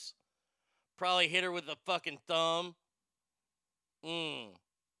eyes. Probably hit her with a fucking thumb.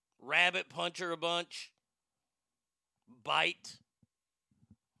 Rabbit punch her a bunch. Bite.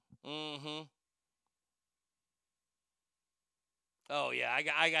 Oh yeah,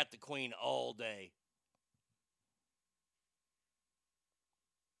 I got the Queen all day.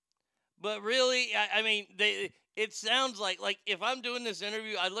 But really, I mean, it sounds like if I'm doing this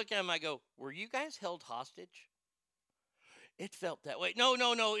interview, I look at them, I go, "Were you guys held hostage?" It felt that way. No.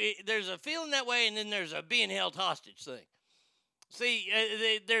 There's a feeling that way, and then there's a being held hostage thing. See,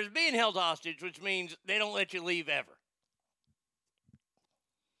 there's being held hostage, which means they don't let you leave ever.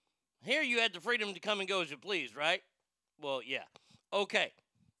 Here you had the freedom to come and go as you please, right? Well, yeah. Okay.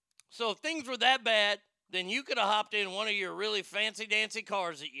 So if things were that bad, then you could have hopped in one of your really fancy-dancy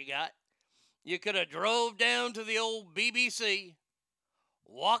cars that you got. You could have drove down to the old BBC,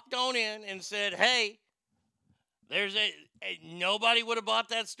 walked on in, and said, "Hey, nobody would have bought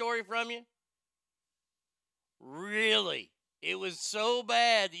that story from you." Really? It was so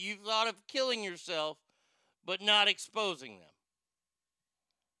bad that you thought of killing yourself, but not exposing them.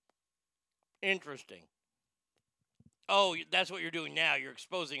 Interesting. Oh, that's what you're doing now. You're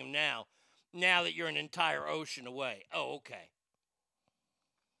exposing them now that you're an entire ocean away. Oh, okay.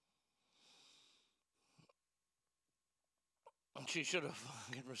 And she should have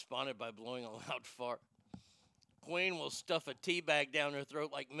responded by blowing a loud fart. Queen will stuff a tea bag down her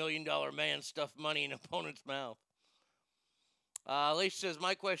throat like $1 Million Man stuffed money in opponent's mouth. Alicia says,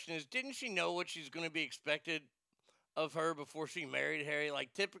 "My question is, didn't she know what she's going to be expected of her before she married Harry?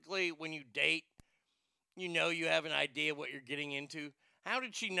 Like, typically when you date, you know you have an idea what you're getting into. How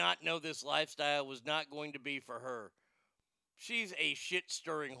did she not know this lifestyle was not going to be for her? She's a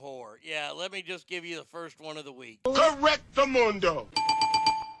shit-stirring whore. Yeah, let me just give you the first one of the week. Correcto mundo.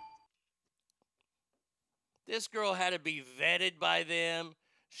 This girl had to be vetted by them.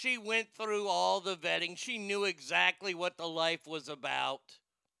 She went through all the vetting. She knew exactly what the life was about.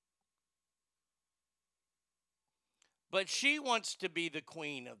 But she wants to be the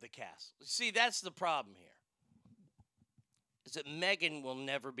queen of the castle. See, that's the problem here. Is that Meghan will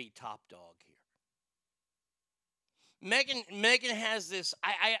never be top dog here. Meghan has this,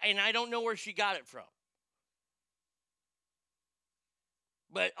 I don't know where she got it from.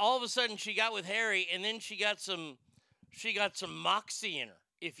 But all of a sudden she got with Harry, and then she got some moxie in her,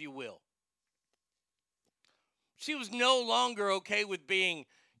 if you will. She was no longer okay with being,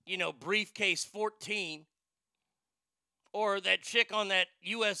 briefcase 14, or that chick on that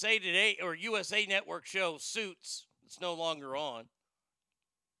USA Today or USA Network show, Suits. It's no longer on.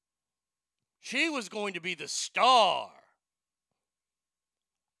 She was going to be the star.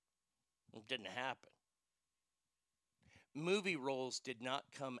 It didn't happen. Movie roles did not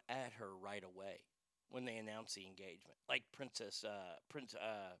come at her right away when they announced the engagement, like Princess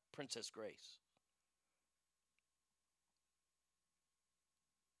Grace.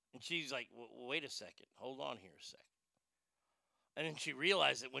 And she's like, wait a second. Hold on here a second. And then she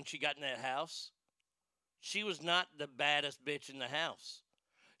realized that when she got in that house, she was not the baddest bitch in the house.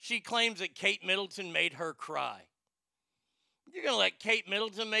 She claims that Kate Middleton made her cry. You're going to let Kate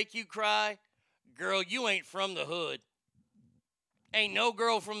Middleton make you cry? Girl, you ain't from the hood. Ain't no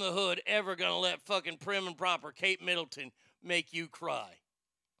girl from the hood ever going to let fucking prim and proper Kate Middleton make you cry.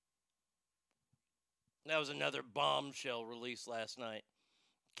 That was another bombshell released last night.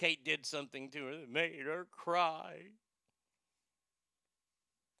 Kate did something to her that made her cry.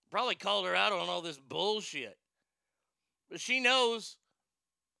 Probably called her out on all this bullshit. But she knows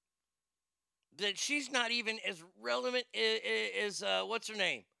that she's not even as relevant as what's her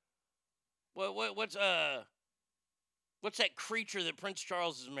name? What's that creature that Prince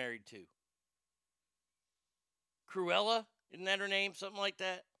Charles is married to? Cruella? Isn't that her name? Something like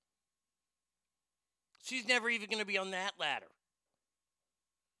that? She's never even going to be on that ladder.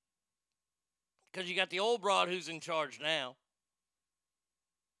 Because you got the old broad who's in charge now.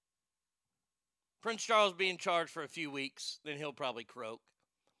 Prince Charles be in charge for a few weeks, then he'll probably croak.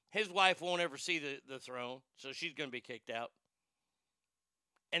 His wife won't ever see the throne, so she's going to be kicked out.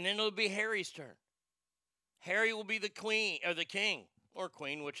 And then it'll be Harry's turn. Harry will be the queen, or the king, or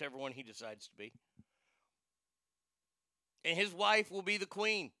queen, whichever one he decides to be. And his wife will be the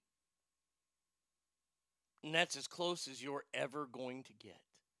queen. And that's as close as you're ever going to get.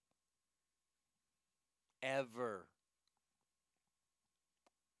 Ever.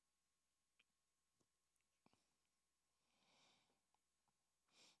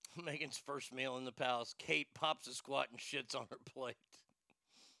 Meghan's first meal in the palace. Kate pops a squat and shits on her plate.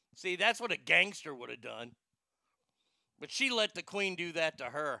 See, that's what a gangster would have done. But she let the queen do that to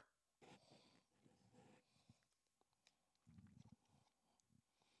her.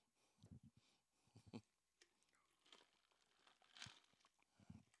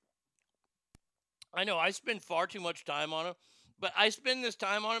 I know I spend far too much time on him, but I spend this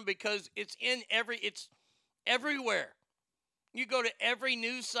time on him because it's everywhere. You go to every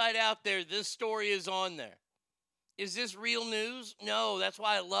news site out there, this story is on there. Is this real news? No, that's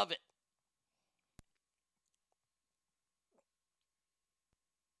why I love it.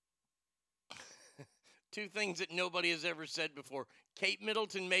 Two things that nobody has ever said before. Kate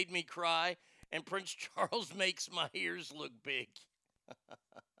Middleton made me cry, and Prince Charles makes my ears look big.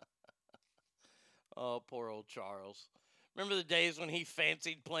 Oh, poor old Charles. Remember the days when he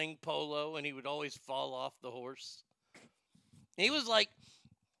fancied playing polo and he would always fall off the horse? He was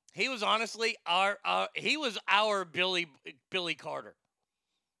honestly our Billy Carter.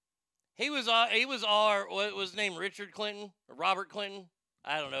 He was our, what was his name, Richard Clinton or Robert Clinton?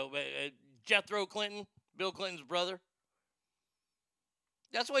 I don't know, but Jethro Clinton, Bill Clinton's brother.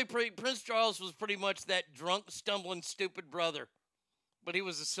 That's why Prince Charles was pretty much that drunk, stumbling, stupid brother, but he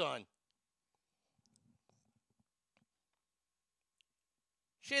was a son.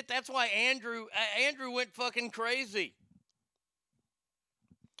 Shit, that's why Andrew went fucking crazy.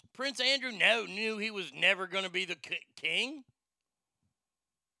 Prince Andrew knew he was never going to be the king.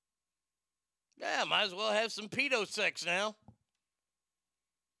 Yeah, might as well have some pedo sex now.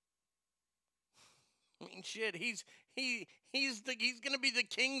 I mean, shit, he's going to be the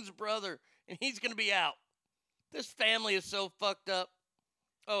king's brother, and he's going to be out. This family is so fucked up.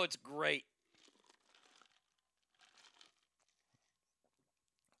 Oh, it's great.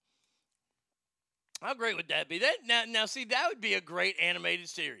 How great would that be? Now, see, that would be a great animated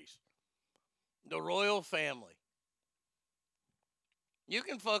series. The Royal Family. You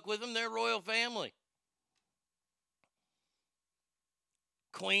can fuck with them. They're royal family.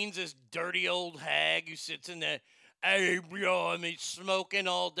 Queen's this dirty old hag who sits in the smoking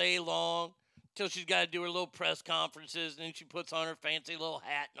all day long till she's got to do her little press conferences, and then she puts on her fancy little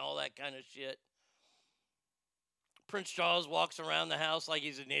hat and all that kind of shit. Prince Charles walks around the house like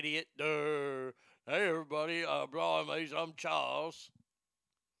he's an idiot. Hey, everybody, I'm Charles.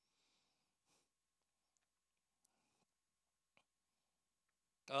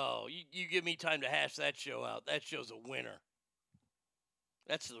 Oh, you give me time to hash that show out. That show's a winner.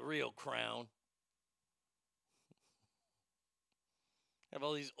 That's the real Crown. Have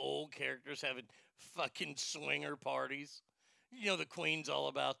all these old characters having fucking swinger parties. You know the Queen's all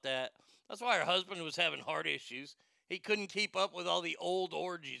about that. That's why her husband was having heart issues. He couldn't keep up with all the old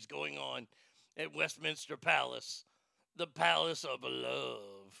orgies going on at Westminster Palace. The Palace of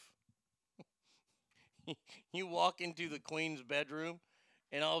Love. You walk into the Queen's bedroom,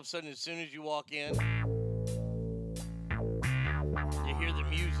 and all of a sudden, as soon as you walk in, you hear the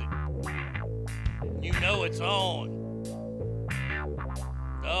music. You know it's on.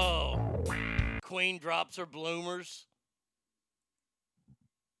 Oh, Queen drops her bloomers.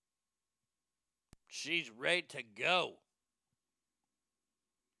 She's ready to go.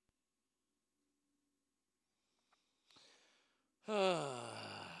 Let's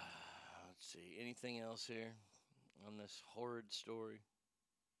see. Anything else here on this horrid story?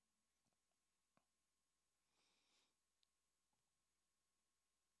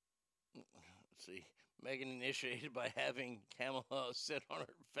 Let's see. Meghan initiated by having Kamala sit on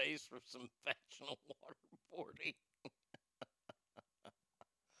her face for some vaginal waterboarding.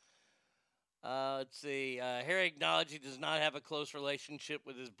 Let's see. Harry acknowledged he does not have a close relationship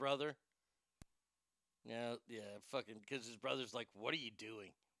with his brother. Yeah, fucking, because his brother's like, what are you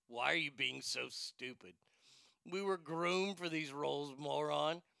doing? Why are you being so stupid? We were groomed for these roles,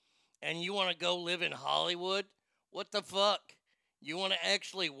 moron. And you want to go live in Hollywood? What the fuck? You want to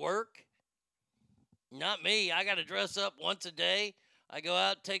actually work? Not me. I got to dress up once a day. I go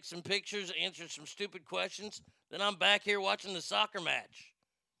out, take some pictures, answer some stupid questions. Then I'm back here watching the soccer match.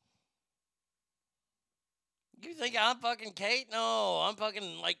 You think I'm fucking Kate? No, I'm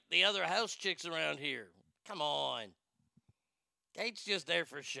fucking like the other house chicks around here. Come on. Kate's just there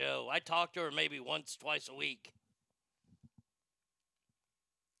for show. I talk to her maybe once, twice a week.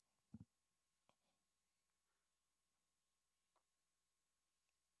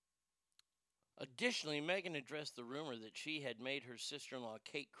 Additionally, Meghan addressed the rumor that she had made her sister-in-law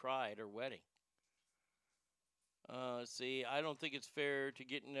Kate cry at her wedding. See, I don't think it's fair to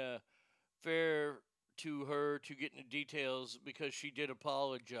get into details because she did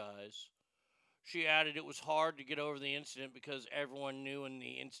apologize. She added it was hard to get over the incident because everyone knew in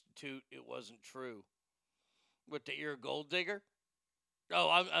the institute it wasn't true. With the ear gold digger?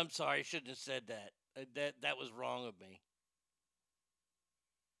 Oh, I'm sorry. I shouldn't have said that. That was wrong of me.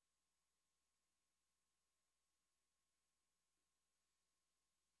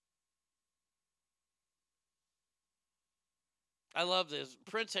 I love this.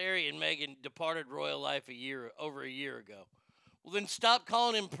 Prince Harry and Meghan departed royal life over a year ago. Well, then stop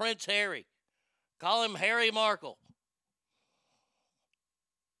calling him Prince Harry. Call him Harry Markle.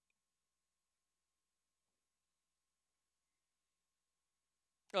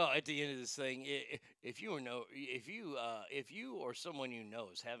 Oh, at the end of this thing, if you or someone you know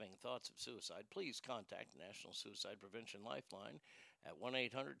is having thoughts of suicide, please contact the National Suicide Prevention Lifeline at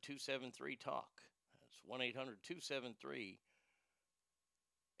 1-800-273-TALK. That's 1-800-273-8255.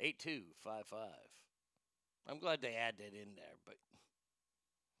 I'm glad they add that in there, but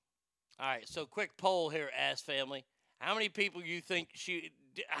all right. So, quick poll here, ass family. How many of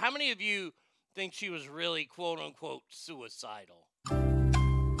you think she was really quote unquote suicidal?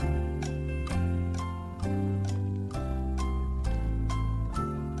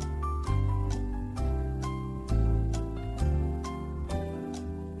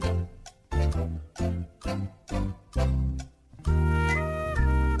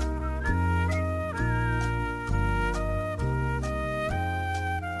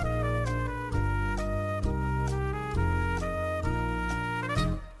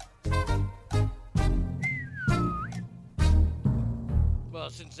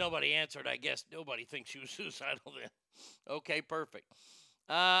 Since nobody answered, I guess nobody thinks she was suicidal then. Okay, perfect.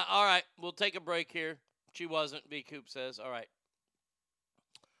 All right, we'll take a break here. She wasn't, B. Coop says. All right.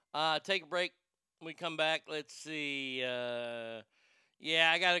 Take a break. When we come back, let's see. Yeah,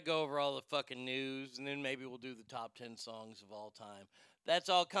 I got to go over all the fucking news, and then maybe we'll do the top 10 songs of all time. That's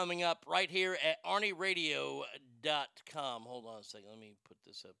all coming up right here at ArnieRadio.com. Hold on a second. Let me put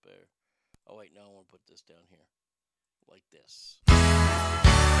this up there. Oh, wait, no, I want to put this down here. Like this.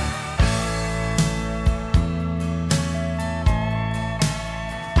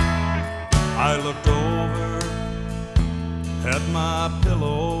 I looked over at my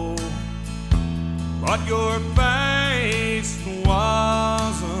pillow, but your face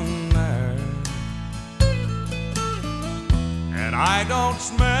wasn't there, and I don't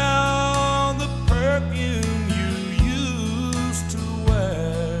smell the perfume you used to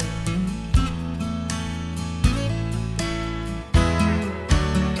wear.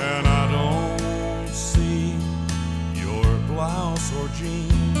 And I don't see your blouse or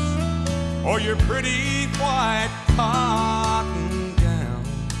jeans or your pretty white cotton gown.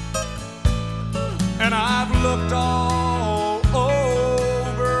 And I've looked all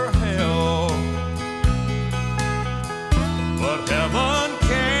over hell, but heaven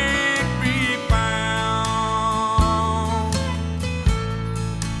can't be found.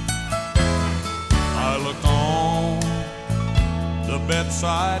 I looked on the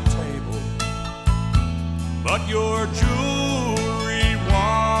bedside table, but your jewelry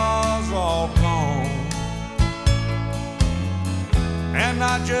was all gone. And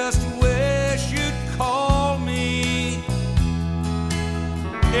I just wish you'd call me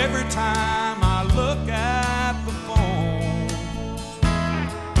every time I look at the phone.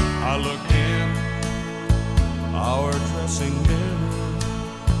 I looked in our dressing mirror,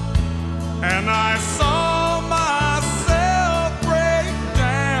 and I saw myself break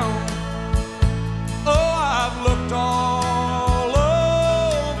down. Oh, I've looked all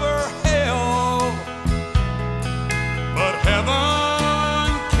over hell, but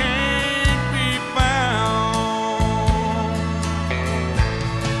heaven can't be found.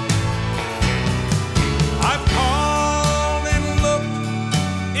 I've called and looked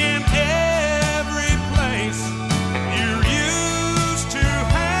in every place you used to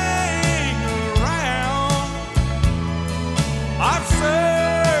hang around. I've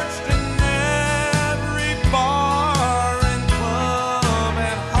searched in every bar and club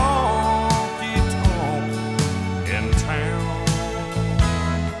and honky-tonk in town,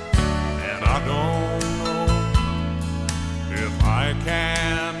 and I don't know if I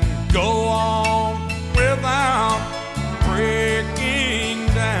can go on without breaking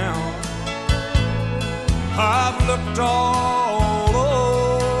down. I've looked all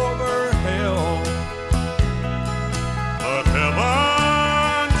over hell, but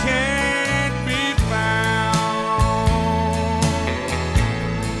heaven can't be found.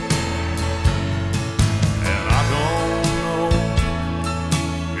 And I don't know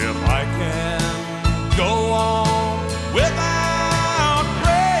if I can go on without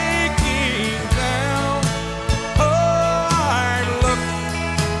breaking down. Oh, I looked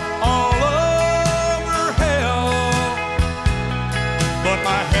all over hell, but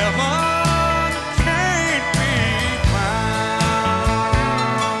my heaven can't be found.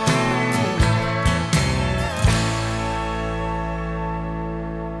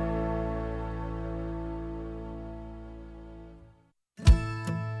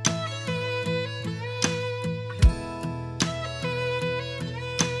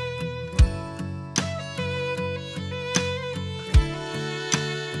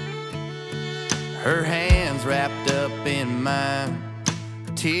 Her hands wrapped up in mine,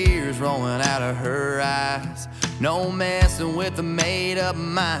 tears rolling out of her eyes. No messing with a made-up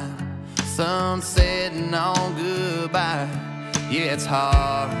mind, sun setting on goodbye. Yeah, it's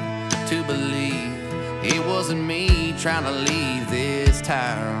hard to believe it wasn't me trying to leave this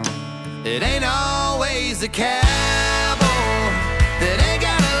town. It ain't always the cowboy that ain't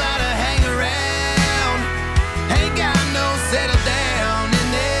got a lot of hang around, ain't got no settle down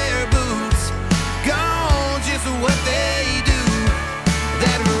in their boots, gone just what they do.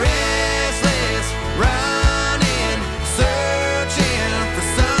 That restless running, searching for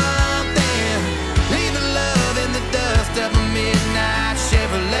something, leaving love in the dust of a midnight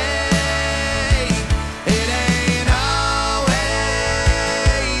Chevrolet. It ain't always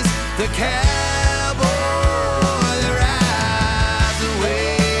the cowboy that rides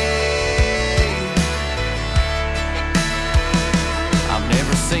away. I've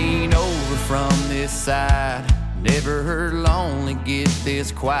never seen over from this side, never heard lonely get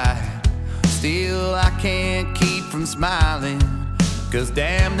this quiet. Still I can't keep from smiling, 'cause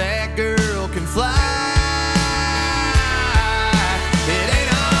damn, that girl can fly. It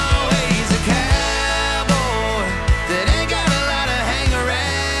ain't always a cowboy that ain't got a lot of hang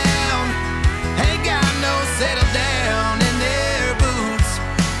around, ain't got no settle down in their boots,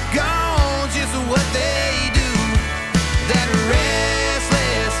 gone just what they do. That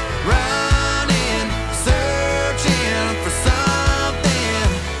restless running, searching for something,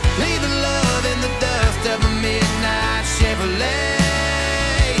 leaving love in the dust of a midnight Chevrolet.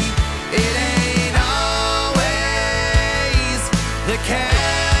 It ain't all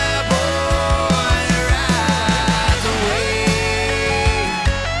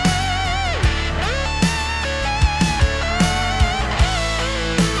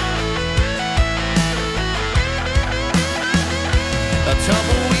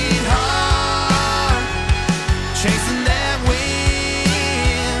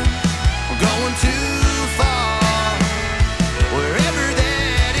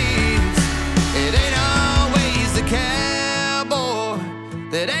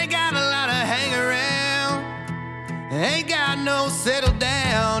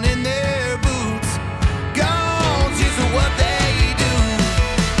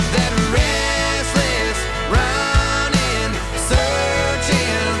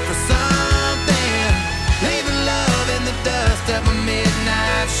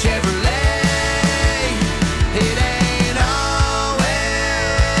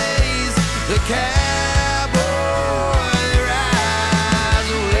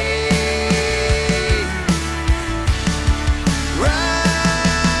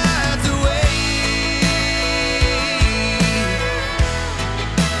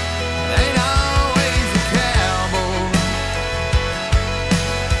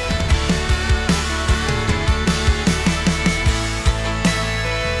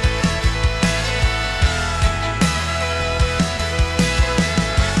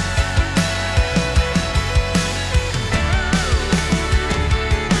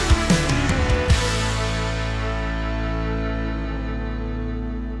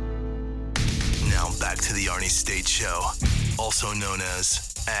to the Arnie State Show, also known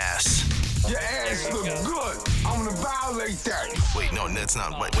as Ass. Your ass look good. I'm gonna violate that. Wait, no, that's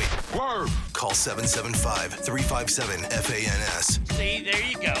not. Wait. Word. Call 775-357-FANS. See, there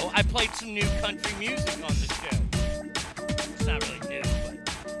you go. I played some new country music on the show. It's not really new, but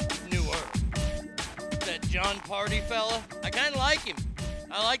newer. That John Party fella, I kind of like him.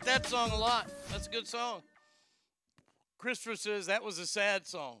 I like that song a lot. That's a good song. Christopher says that was a sad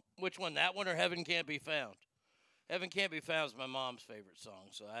song. Which one, that one or Heaven Can't Be Found? Heaven Can't Be Found is my mom's favorite song,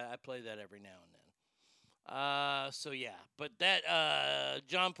 so I play that every now and then. So yeah, but that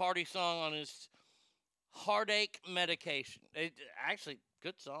John Party song on his Heartache Medication. Actually,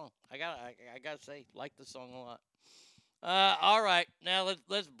 good song. I gotta say, like the song a lot. All right, now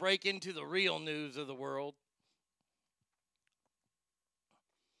let's break into the real news of the world.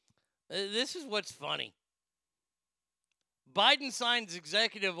 This is what's funny. Biden signs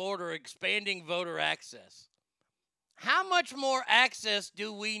executive order expanding voter access. How much more access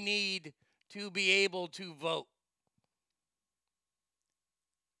do we need to be able to vote?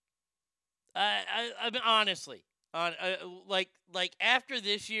 I mean, honestly, like after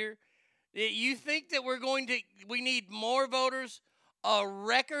this year, you think that we need more voters, a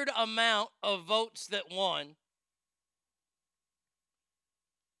record amount of votes that won,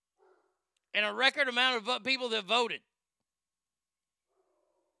 and a record amount of people that voted.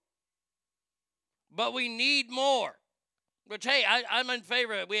 But we need more. Which, hey, I'm in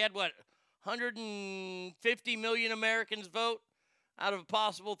favor. We had, 150 million Americans vote out of a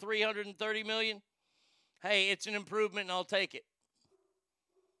possible 330 million? Hey, it's an improvement, and I'll take it.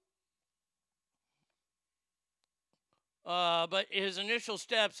 But his initial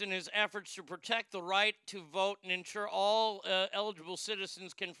steps in his efforts to protect the right to vote and ensure all eligible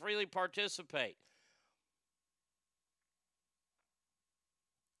citizens can freely participate.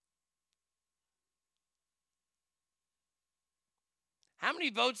 How many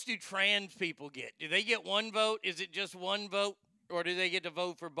votes do trans people get? Do they get one vote? Is it just one vote? Or do they get to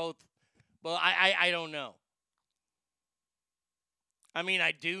vote for both? Well, I don't know. I mean,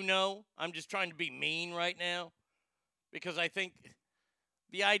 I do know. I'm just trying to be mean right now. Because I think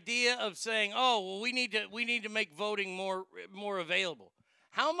the idea of saying, oh, well, we need to make voting more available.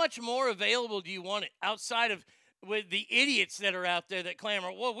 How much more available do you want it outside of with the idiots that are out there that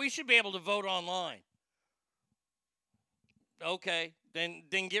clamor, well, we should be able to vote online. Okay, then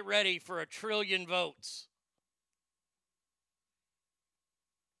get ready for 1 trillion votes.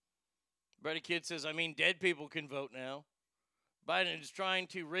 Brady Kid says, I mean, dead people can vote now. Biden is trying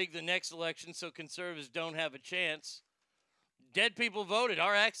to rig the next election so conservatives don't have a chance. Dead people voted.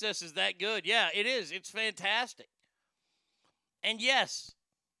 Our access is that good. Yeah, it is. It's fantastic. And yes,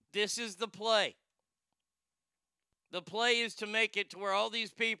 this is the play. The play is to make it to where all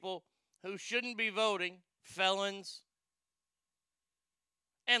these people who shouldn't be voting, felons,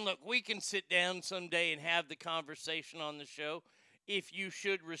 and look, we can sit down someday and have the conversation on the show if you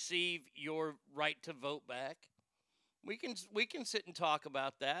should receive your right to vote back. We can sit and talk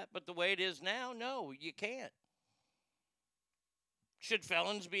about that, but the way it is now, no, you can't. Should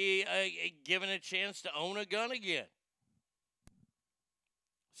felons be given a chance to own a gun again?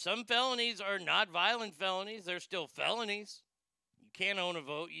 Some felonies are not violent felonies. They're still felonies. You can't own a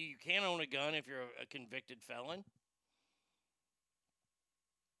vote. You can't own a gun if you're a convicted felon.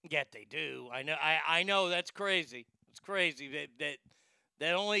 Yet they do. I know that's crazy. It's crazy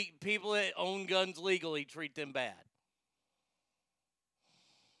that only people that own guns legally treat them bad.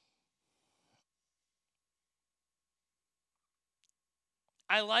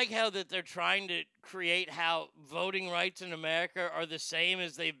 I like how that they're trying to create how voting rights in America are the same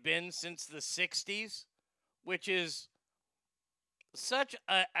as they've been since the 60s, which is such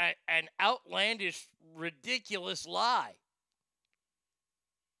an outlandish, ridiculous lie.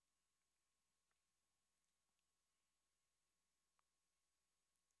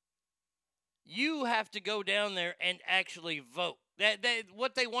 You have to go down there and actually vote.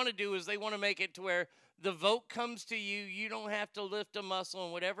 What they want to do is they want to make it to where the vote comes to you. You don't have to lift a muscle,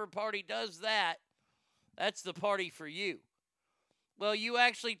 and whatever party does that, that's the party for you. Well, you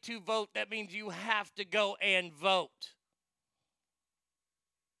actually, to vote, that means you have to go and vote.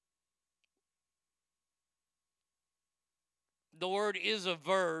 The word is a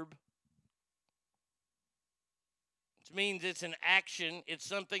verb. Which means it's an action. It's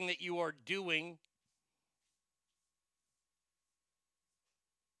something that you are doing.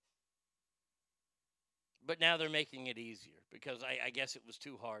 But now they're making it easier because I guess it was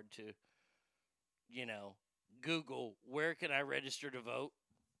too hard to, Google where can I register to vote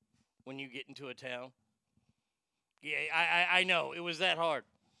when you get into a town. Yeah, I know. It was that hard.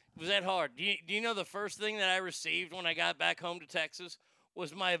 Was that hard? Do you know the first thing that I received when I got back home to Texas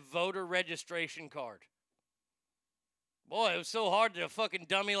was my voter registration card? Boy, it was so hard that a fucking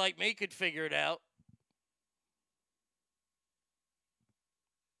dummy like me could figure it out.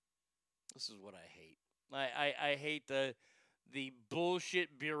 This is what I hate. I hate the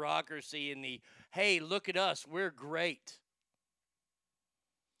bullshit bureaucracy and the, hey, look at us, we're great.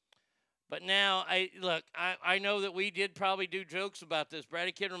 But now, I know that we did probably do jokes about this.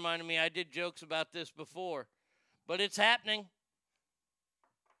 Brady Kid reminded me I did jokes about this before. But it's happening.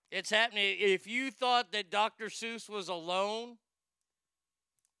 It's happening. If you thought that Dr. Seuss was alone,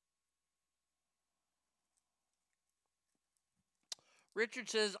 Richard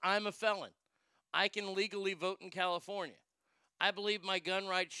says, I'm a felon. I can legally vote in California. I believe my gun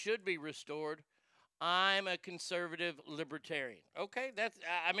rights should be restored. I'm a conservative libertarian. Okay,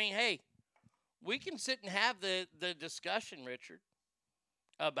 hey, we can sit and have the discussion, Richard,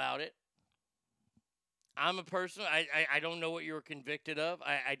 about it. I'm a person, I don't know what you were convicted of.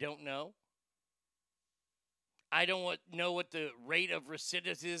 I don't know. I don't know what the rate of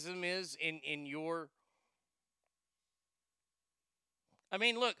recidivism is in your... I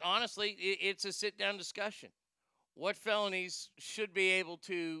mean, look, honestly, it's a sit-down discussion. What felonies should be able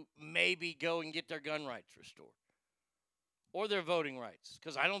to maybe go and get their gun rights restored? Or their voting rights?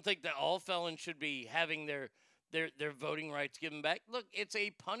 Because I don't think that all felons should be having their voting rights given back. Look, it's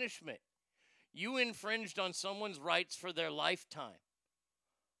a punishment. You infringed on someone's rights for their lifetime.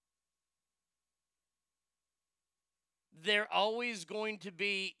 They're always going to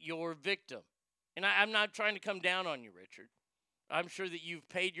be your victim. And I'm not trying to come down on you, Richard. I'm sure that you've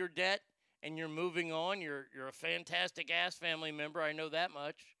paid your debt and you're moving on. You're a fantastic ass family member. I know that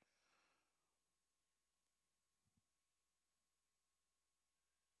much.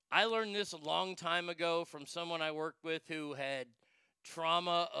 I learned this a long time ago from someone I worked with who had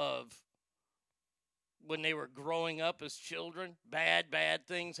trauma of when they were growing up as children. Bad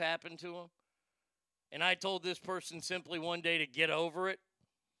things happened to them. And I told this person simply one day to get over it.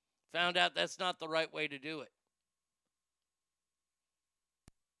 Found out that's not the right way to do it.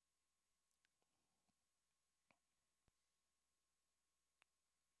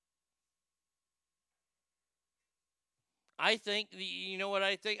 I think, you know what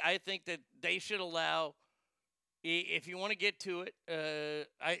I think? I think that they should allow, if you want to get to it,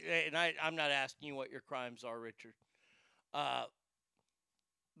 I'm not asking you what your crimes are, Richard.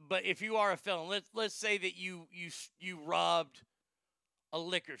 But if you are a felon, let's say that you robbed a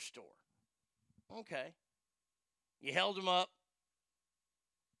liquor store. Okay. You held them up.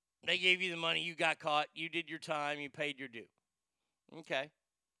 They gave you the money. You got caught. You did your time. You paid your due. Okay.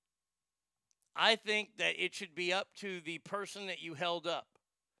 I think that it should be up to the person that you held up.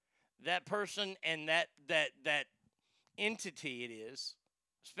 That person and that entity it is,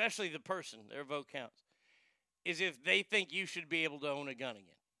 especially the person, their vote counts, is if they think you should be able to own a gun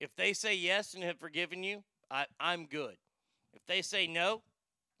again. If they say yes and have forgiven you, I'm good. If they say no,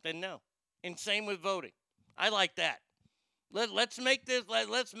 then no. And same with voting. I like that. Let's make this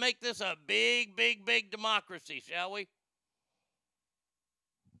a big democracy, shall we?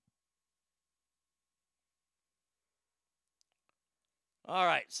 All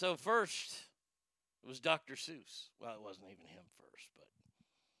right, so first it was Dr. Seuss. Well, it wasn't even him first, but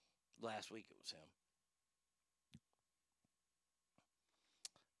last week it was him.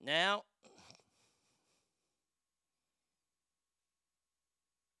 Now,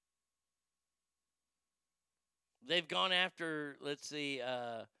 they've gone after, let's see,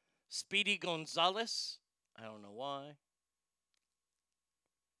 Speedy Gonzalez. I don't know why.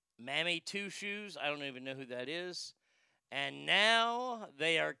 Mammy Two Shoes. I don't even know who that is. And now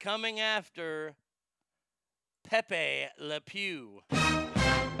they are coming after Pepe Le Pew.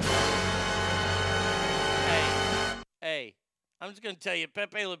 Hey, I'm just going to tell you,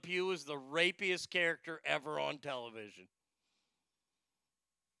 Pepe Le Pew was the rapiest character ever on television.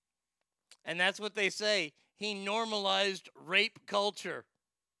 And that's what they say. He normalized rape culture.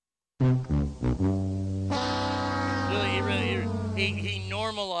 He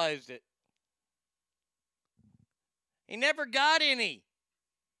normalized it. He never got any.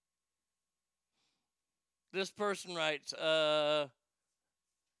 This person writes, RW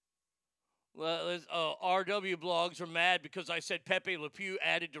blogs are mad because I said Pepe Le Pew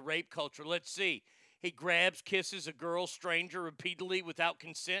added to rape culture. Let's see. He grabs, kisses a girl stranger repeatedly without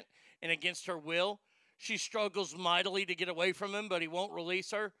consent and against her will. She struggles mightily to get away from him, but he won't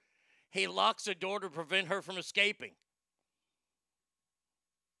release her. He locks the door to prevent her from escaping.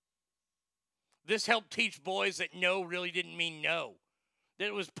 This helped teach boys that no really didn't mean no, that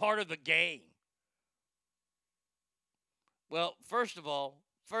it was part of the game. Well, first of all,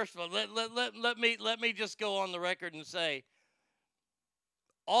 first of all, let me just go on the record and say,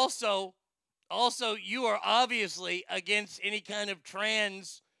 also, you are obviously against any kind of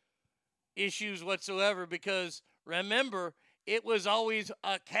trans issues whatsoever, because remember, it was always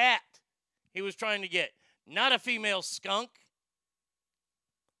a cat he was trying to get, not a female skunk.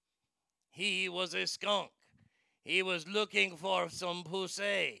 He was a skunk. He was looking for some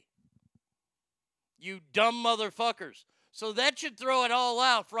pussy. You dumb motherfuckers. So that should throw it all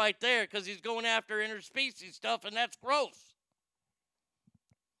out right there, because he's going after interspecies stuff, and that's gross.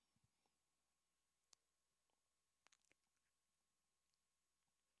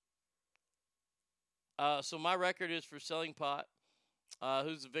 So my record is for selling pot.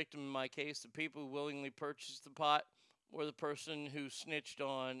 Who's the victim in my case? The people who willingly purchased the pot, or the person who snitched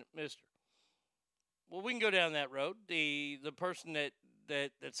on Mr. Well, we can go down that road. The person that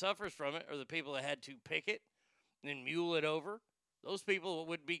suffers from it, or the people that had to pick it and then mule it over, those people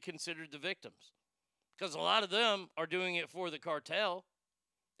would be considered the victims. Because a lot of them are doing it for the cartel,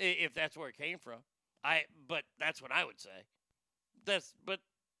 if that's where it came from. But that's what I would say. That's what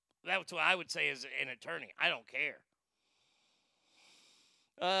I would say as an attorney. I don't care.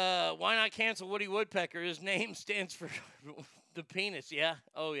 Why not cancel Woody Woodpecker? His name stands for the penis. Yeah.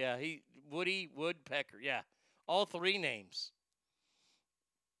 Oh yeah. Woody Woodpecker. Yeah. All three names.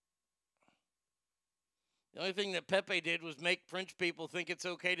 The only thing that Pepe did was make French people think it's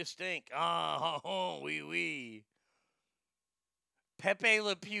okay to stink. Oui, oui. Pepe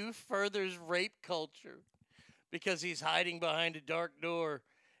Le Pew furthers rape culture because he's hiding behind a dark door,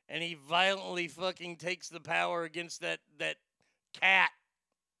 and he violently fucking takes the power against that cat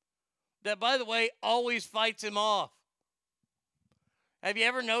that, by the way, always fights him off. Have you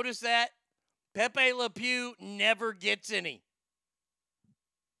ever noticed that? Pepe Le Pew never gets any.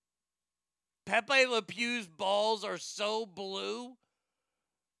 Pepe Le Pew's balls are so blue.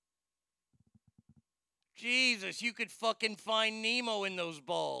 Jesus, you could fucking find Nemo in those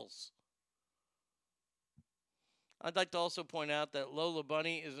balls. I'd like to also point out that Lola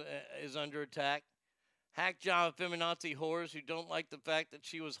Bunny is under attack. Hack job feminazi whores who don't like the fact that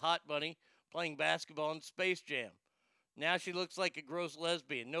she was Hot Bunny playing basketball in Space Jam. Now she looks like a gross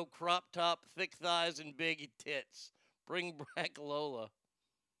lesbian. No crop top, thick thighs, and big tits. Bring back Lola.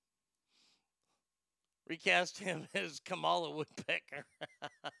 Recast him as Kamala Woodpecker.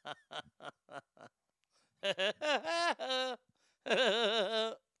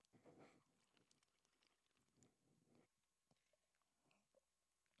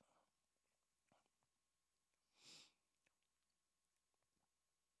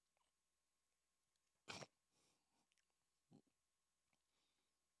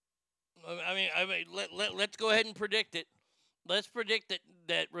 I mean, let's go ahead and predict it. Let's predict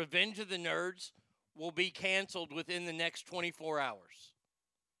that Revenge of the Nerds will be canceled within the next 24 hours.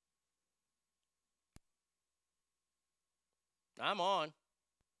 I'm on.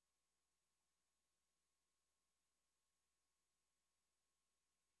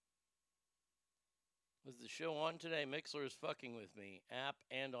 Was the show on today? Mixler is fucking with me, app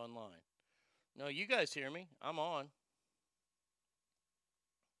and online. No, you guys hear me. I'm on.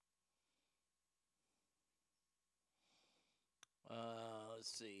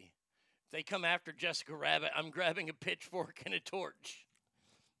 Let's see. If they come after Jessica Rabbit, I'm grabbing a pitchfork and a torch.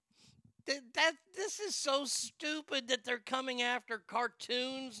 This is so stupid that they're coming after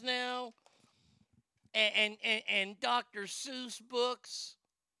cartoons now and Dr. Seuss books.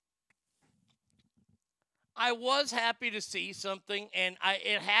 I was happy to see something, and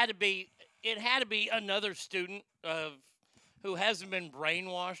it had to be another student who hasn't been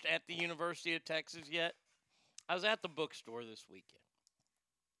brainwashed at the University of Texas yet. I was at the bookstore this weekend,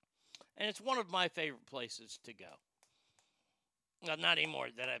 and it's one of my favorite places to go. Well, not anymore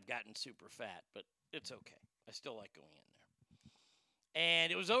that I've gotten super fat, but it's okay. I still like going in there.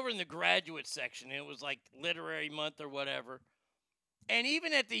 And it was over in the graduate section. It was like literary month or whatever. And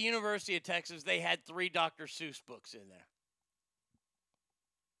even at the University of Texas, they had 3 Dr. Seuss books in there.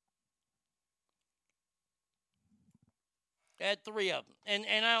 They had 3 of them.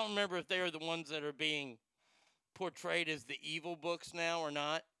 And I don't remember if they are the ones that are being portrayed as the evil books now or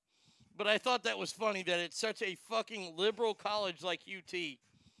not. But I thought that was funny that it's such a fucking liberal college like UT. They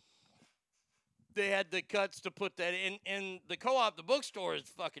had the guts to put that in. And the co-op, the bookstore, is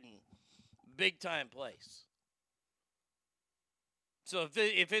fucking big time place. So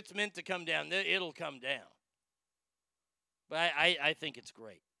if it's meant to come down, it'll come down. But I think it's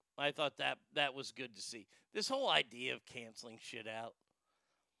great. I thought that was good to see. This whole idea of canceling shit out.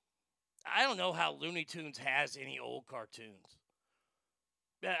 I don't know how Looney Tunes has any old cartoons.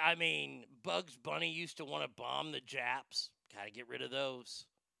 I mean, Bugs Bunny used to want to bomb the Japs. Got to get rid of those.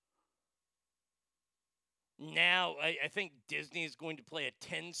 Now, I think Disney is going to play a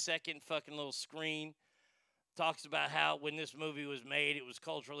 10-second fucking little screen. Talks about how when this movie was made, it was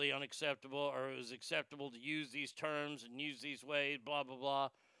culturally unacceptable, or it was acceptable to use these terms and use these ways, blah, blah, blah.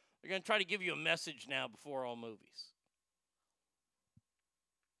 They're going to try to give you a message now before all movies.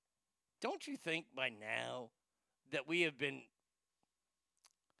 Don't you think by now that we have been,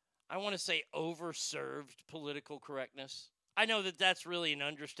 I want to say, overserved political correctness? I know that that's really an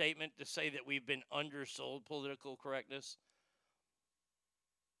understatement to say that we've been undersold political correctness.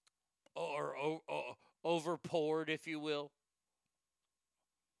 Or overpoured, if you will.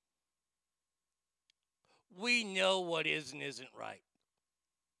 We know what is and isn't right.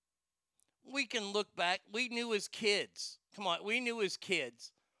 We can look back. We knew as kids, we knew as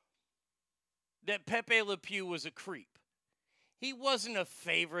kids that Pepe Le Pew was a creep. He wasn't a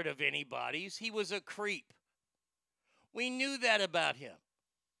favorite of anybody's. He was a creep. We knew that about him.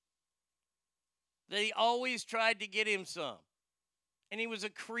 That he always tried to get him some. And he was a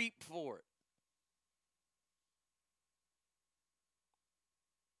creep for it.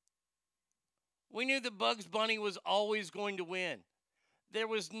 We knew that Bugs Bunny was always going to win. There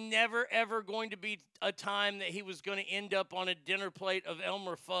was never, ever going to be a time that he was going to end up on a dinner plate of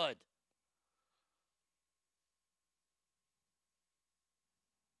Elmer Fudd.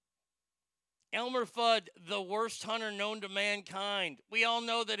 Elmer Fudd, the worst hunter known to mankind. We all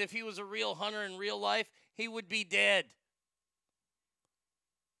know that if he was a real hunter in real life, he would be dead.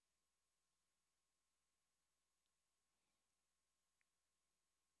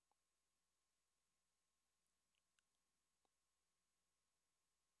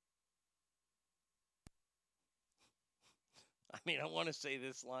 I mean, I want to say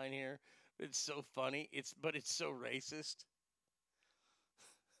this line here. It's so funny. But it's so racist.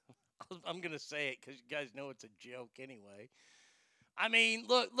 I'm going to say it because you guys know it's a joke anyway. I mean,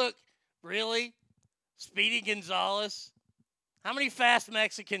 look, really? Speedy Gonzalez? How many fast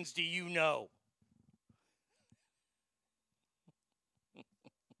Mexicans do you know?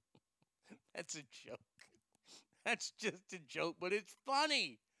 That's a joke. That's just a joke, but it's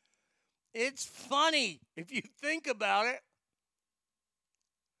funny. It's funny if you think about it.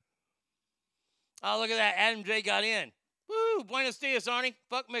 Oh, look at that. Adam J got in. Woo, buenos dias, Arnie.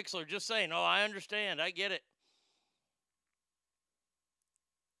 Fuck Mixler. Just saying. Oh, I understand. I get it.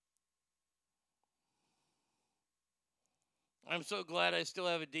 I'm so glad I still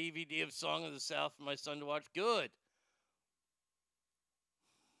have a DVD of Song of the South for my son to watch. Good.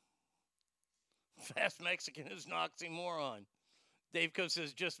 Fast Mexican is an oxymoron. Dave Co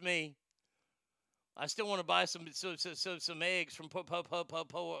says, just me. I still want to buy some eggs from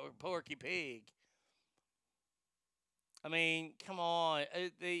Porky Pig. I mean, come on.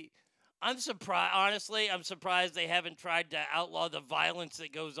 I'm surprised. Honestly, I'm surprised they haven't tried to outlaw the violence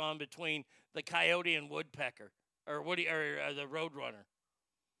that goes on between the coyote and woodpecker, or the roadrunner.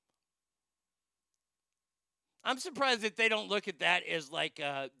 I'm surprised that they don't look at that as like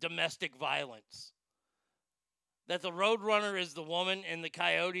domestic violence. That the roadrunner is the woman and the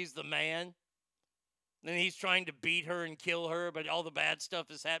coyote's the man. And he's trying to beat her and kill her, but all the bad stuff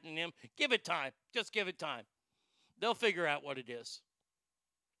is happening to him. Give it time. Just give it time. They'll figure out what it is.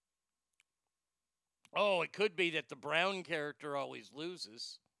 Oh, it could be that the brown character always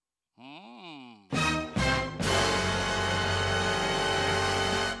loses.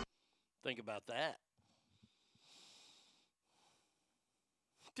 Think about that.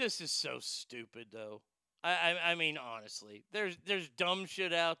 This is so stupid, though. I mean, honestly. There's dumb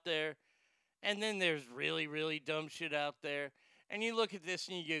shit out there. And then there's really, really dumb shit out there. And you look at this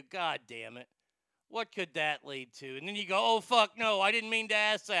and you go, God damn it. What could that lead to? And then you go, oh, fuck, no, I didn't mean to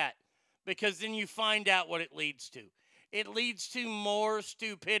ask that. Because then you find out what it leads to. It leads to more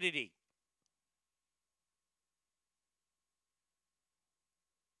stupidity.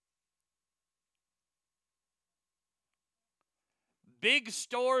 Big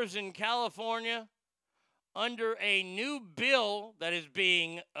stores in California, under a new bill that is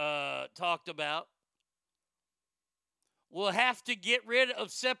being talked about, will have to get rid of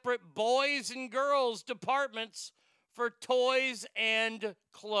separate boys and girls departments for toys and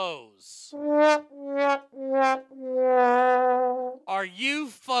clothes. Are you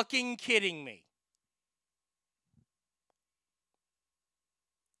fucking kidding me?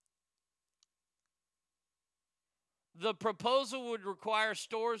 The proposal would require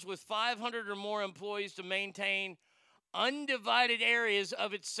stores with 500 or more employees to maintain undivided areas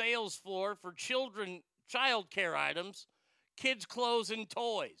of its sales floor for child care items, kids' clothes, and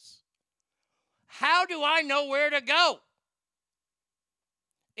toys. How do I know where to go?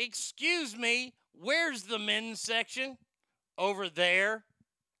 Excuse me, where's the men's section? Over there.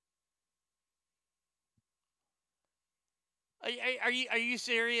 Are you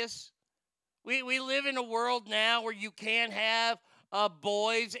serious? We live in a world now where you can't have a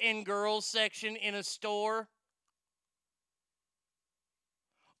boys and girls section in a store.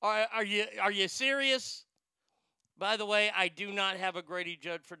 Are you serious? By the way, I do not have a Grady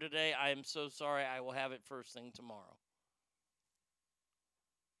Judd for today. I am so sorry. I will have it first thing tomorrow.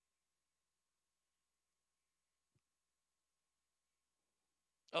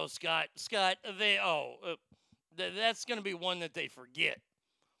 Oh, Scott, that's going to be one that they forget.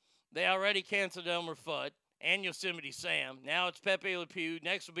 They already canceled Elmer Fudd and Yosemite Sam. Now it's Pepe Le Pew.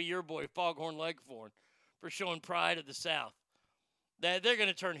 Next will be your boy, Foghorn Leghorn, for showing pride of the South. They're going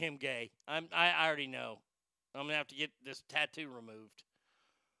to turn him gay. I already know. I'm going to have to get this tattoo removed.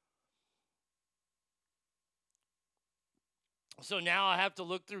 So now I have to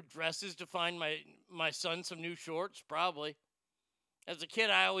look through dresses to find my son some new shorts, probably. As a kid,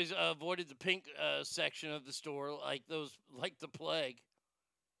 I always avoided the pink section of the store, like the plague.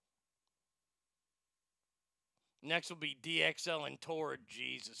 Next will be DXL and Torrid.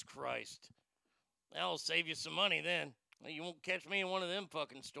 Jesus Christ. That'll save you some money then. You won't catch me in one of them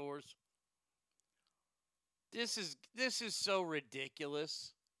fucking stores. This is so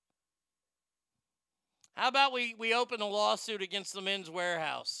ridiculous. How about we open a lawsuit against the Men's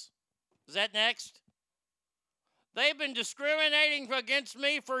Warehouse? Is that next? They've been discriminating against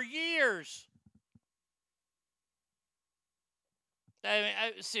me for years. I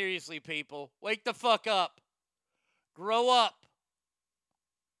mean, seriously, people, wake the fuck up. Grow up.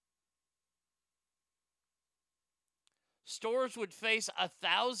 Stores would face a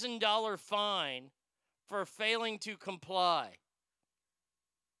 $1,000 fine for failing to comply.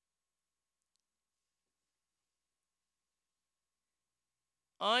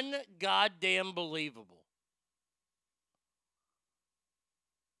 Ungoddamn believable.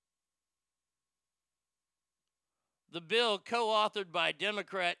 The bill, co-authored by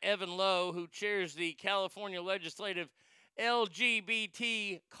Democrat Evan Lowe, who chairs the California Legislative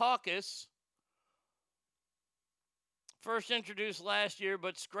LGBT Caucus, first introduced last year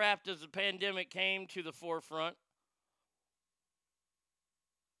but scrapped as the pandemic came to the forefront.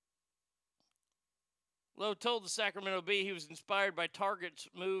 Lowe told the Sacramento Bee he was inspired by Target's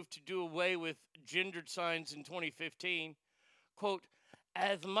move to do away with gendered signs in 2015. Quote,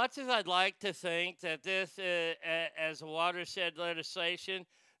 as much as I'd like to think that this, as a watershed legislation,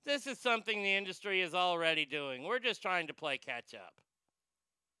 this is something the industry is already doing. We're just trying to play catch up.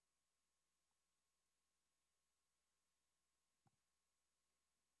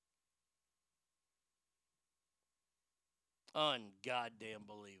 Ungoddamn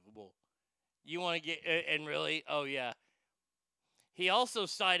believable. You want to get, and really, oh yeah. He also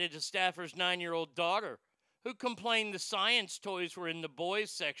cited a staffer's 9-year-old daughter who complained the science toys were in the boys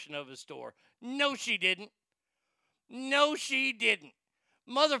section of his store. No, she didn't. No, she didn't.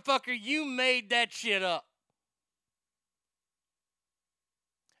 Motherfucker, you made that shit up.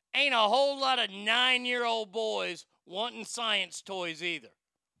 Ain't a whole lot of 9-year-old boys wanting science toys either.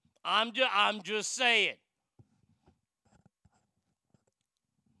 I'm just saying.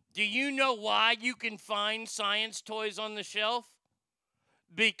 Do you know why you can find science toys on the shelf?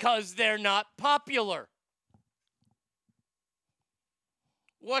 Because they're not popular.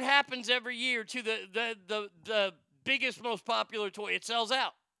 What happens every year to the biggest, most popular toy? It sells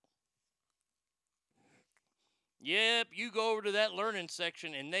out. Yep, you go over to that learning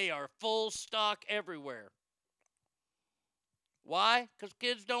section and they are full stock everywhere. Why? Because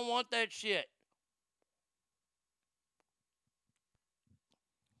kids don't want that shit.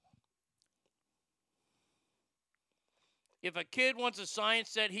 If a kid wants a science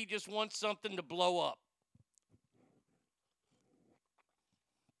set, he just wants something to blow up.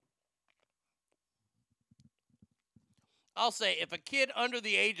 I'll say, if a kid under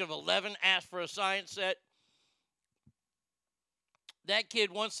the age of 11 asks for a science set, that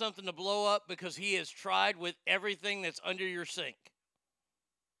kid wants something to blow up because he has tried with everything that's under your sink.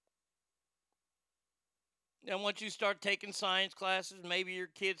 And once you start taking science classes, maybe your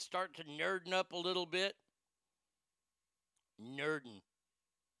kids start to nerding up a little bit. Nerdin'.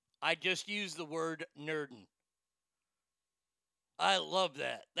 I just used the word nerdin'. I love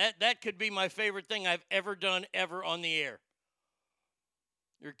that. That could be my favorite thing I've ever done ever on the air.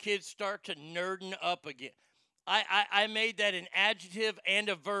 Your kids start to nerdin' up again. I made that an adjective and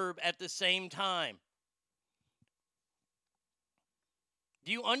a verb at the same time.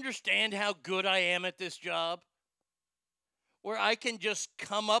 Do you understand how good I am at this job? Where I can just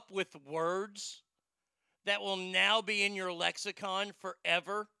come up with words that will now be in your lexicon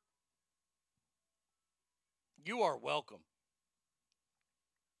forever? You are welcome.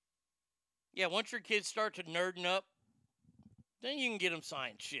 Yeah, once your kids start to nerding up, then you can get them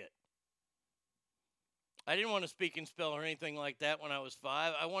signed shit. I didn't want to speak and spell or anything like that when I was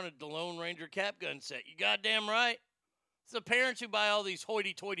 5. I wanted the Lone Ranger cap gun set. You goddamn right. It's the parents who buy all these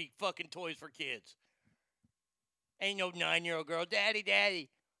hoity-toity fucking toys for kids. Ain't no 9-year-old girl. Daddy, daddy.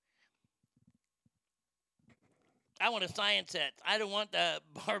 I want a science set. I don't want the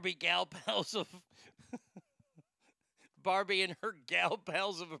Barbie gal pals of... Barbie and her gal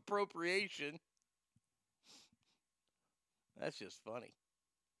pals of appropriation. That's just funny.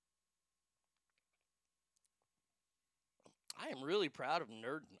 I am really proud of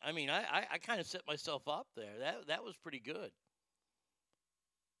Nerdin. I mean, I kind of set myself up there. That was pretty good.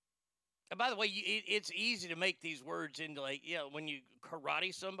 And by the way, it's easy to make these words into like, when you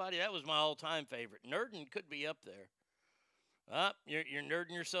karate somebody, that was my all-time favorite. Nerdin could be up there. You're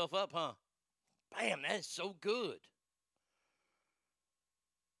nerding yourself up, huh? Bam, that is so good.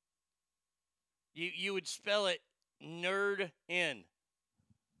 You would spell it nerd in.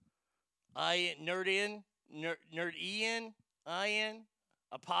 Nerd in, nerd en, in,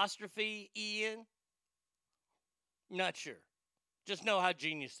 apostrophe en. Not sure. Just know how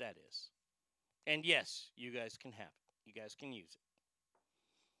genius that is. And yes, you guys can have it. You guys can use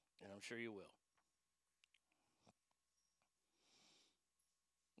it. And I'm sure you will.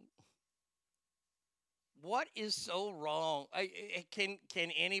 What is so wrong? Can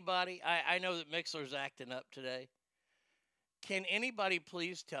anybody? I know that Mixler's acting up today. Can anybody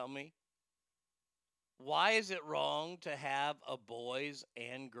please tell me why is it wrong to have a boys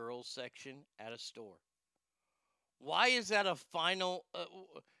and girls section at a store? Why is that a final?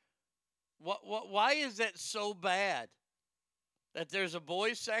 Why is that so bad that there's a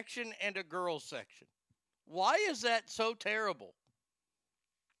boys section and a girls section? Why is that so terrible?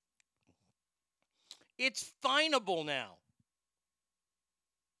 It's finable now.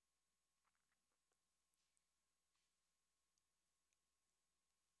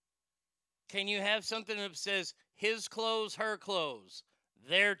 Can you have something that says his clothes, her clothes,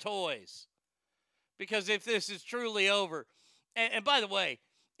 their toys? Because if this is truly over, and by the way,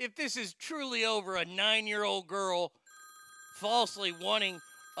 if this is truly over a 9-year-old girl falsely wanting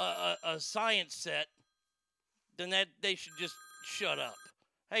a science set, then that they should just shut up.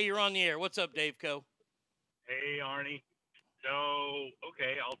 Hey, you're on the air. What's up, Dave Co? Hey, Arnie. So,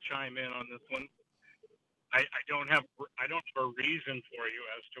 okay, I'll chime in on this one. I don't have a reason for you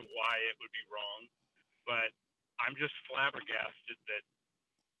as to why it would be wrong, but I'm just flabbergasted that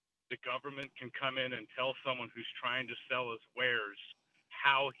the government can come in and tell someone who's trying to sell his wares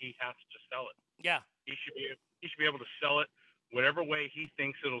how he has to sell it. Yeah. He should be able to sell it whatever way he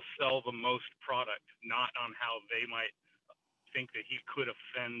thinks it'll sell the most product, not on how they might think that he could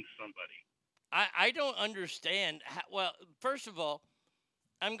offend somebody. I don't understand. Well, first of all,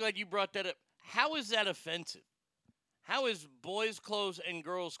 I'm glad you brought that up. How is that offensive? How is boys' clothes and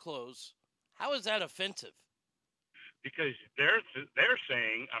girls' clothes? How is that offensive? Because they're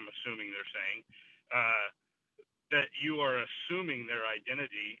saying, I'm assuming they're saying, that you are assuming their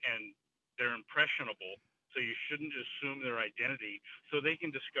identity and they're impressionable, so you shouldn't assume their identity so they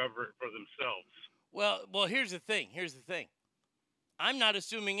can discover it for themselves. Well, here's the thing. I'm not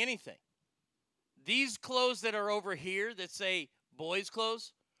assuming anything. These clothes that are over here that say boys'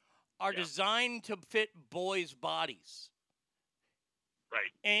 clothes are designed to fit boys' bodies.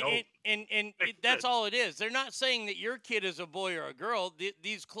 Right. And that's all it is. They're not saying that your kid is a boy or a girl.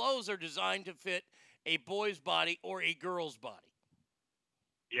 These clothes are designed to fit a boy's body or a girl's body.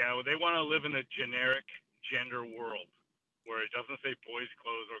 Yeah, well, they want to live in a generic gender world where it doesn't say boys'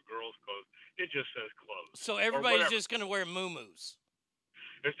 clothes or girls' clothes. It just says clothes. So everybody's just going to wear muumuus.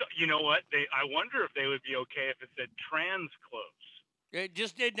 You know what? I wonder if they would be okay if it said trans clothes. It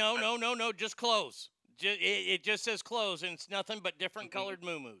just did. No, just clothes. It just says clothes, and it's nothing but different colored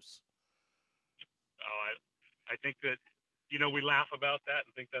muumuus. Oh, I think that, we laugh about that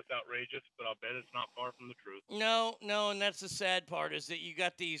and think that's outrageous, but I'll bet it's not far from the truth. No, and that's the sad part is that you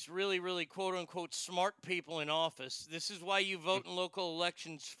got these really, really quote-unquote smart people in office. This is why you vote in local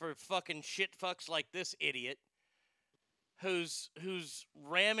elections for fucking shit fucks like this idiot who's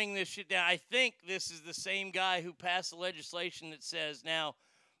ramming this shit down. I think this is the same guy who passed the legislation that says now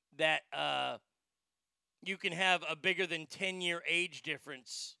that you can have a bigger than 10-year age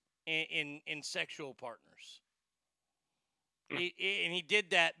difference in sexual partners. And he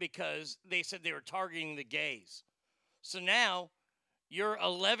did that because they said they were targeting the gays. So now your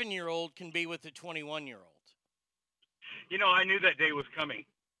 11-year-old can be with a 21-year-old. I knew that day was coming.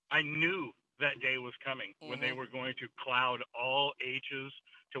 I knew that day was coming when they were going to cloud all ages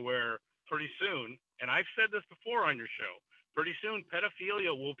to where pretty soon, and I've said this before on your show, pretty soon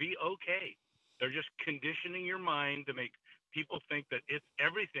pedophilia will be okay. They're just conditioning your mind to make people think that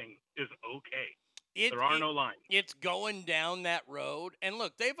everything is okay. There are no lines. It's going down that road. And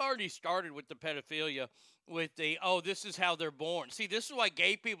look, they've already started with the pedophilia, with the, this is how they're born. See, this is why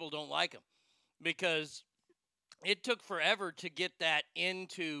gay people don't like them, because it took forever to get that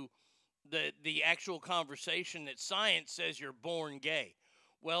into the actual conversation that science says you're born gay.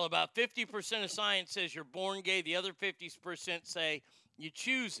 Well, about 50% of science says you're born gay. The other 50% say you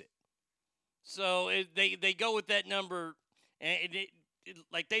choose it. So they go with that number, and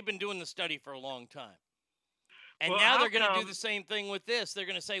like they've been doing the study for a long time. And now they're going to do the same thing with this. They're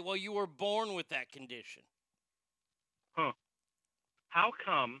going to say, well, you were born with that condition. Huh. How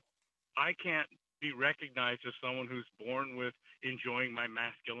come I can't be recognized as someone who's born with enjoying my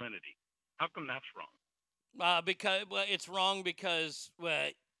masculinity? How come that's wrong? Because it's wrong because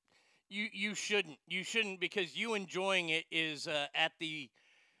you shouldn't because you enjoying it is at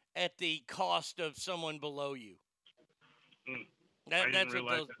the cost of someone below you. That's what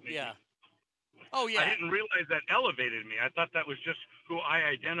those, yeah. Oh yeah. I didn't realize that elevated me. I thought that was just who I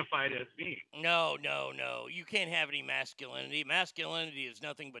identified as being. No. You can't have any masculinity. Masculinity is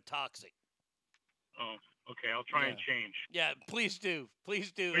nothing but toxic. Oh, okay. I'll try and change. Yeah, please do.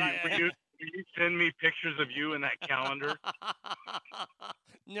 Please do. Will you send me pictures of you in that calendar?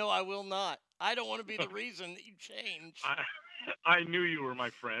 No, I will not. I don't want to be the reason that you change. I knew you were my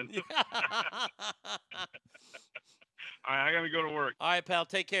friend. All right, I got to go to work. All right, pal.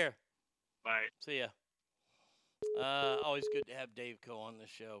 Take care. Bye. See ya. Always good to have Dave Coe on the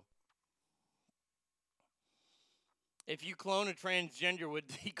show. If you clone a transgender, would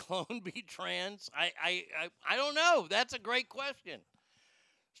the clone be trans? I don't know. That's a great question.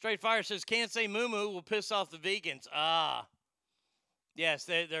 Straight Fire says, can't say moo will piss off the vegans. Yes,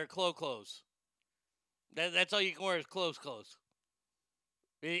 they're clothes. That's all you can wear is clothes.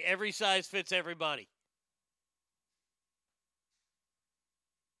 Every size fits everybody.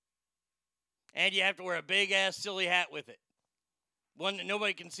 And you have to wear a big-ass silly hat with it. One that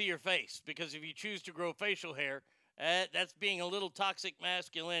nobody can see your face. Because if you choose to grow facial hair, that's being a little toxic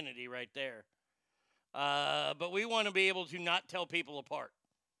masculinity right there. But we want to be able to not tell people apart.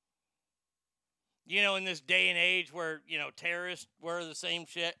 You know, in this day and age where, terrorists wear the same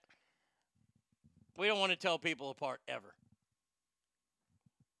shit, we don't want to tell people apart ever.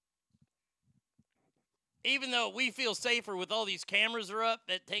 Even though we feel safer with all these cameras are up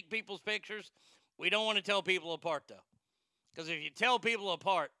that take people's pictures, we don't want to tell people apart, though. Because if you tell people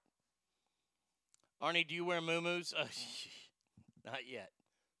apart, Arnie, do you wear muumuus? Not yet.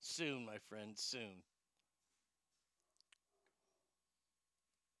 Soon, my friend, soon.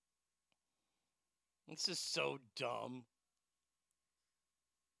 This is so dumb.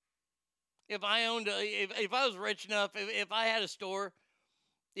 If I owned, if I was rich enough, if I had a store,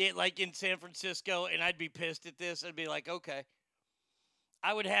 like in San Francisco, and I'd be pissed at this, I'd be like, okay.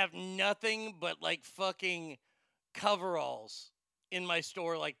 I would have nothing but like fucking coveralls in my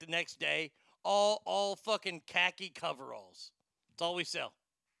store like the next day. All fucking khaki coveralls. That's all we sell.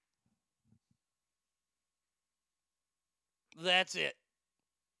 That's it.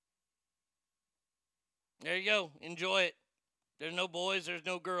 There you go. Enjoy it. There's no boys, there's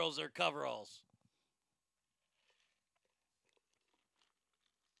no girls, they're coveralls.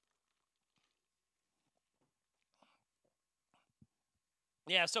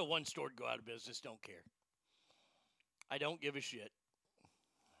 Yeah, so one store would go out of business, don't care. I don't give a shit.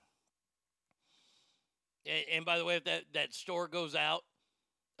 And by the way, if that store goes out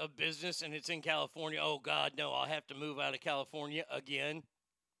of business and it's in California, oh God, no, I'll have to move out of California again.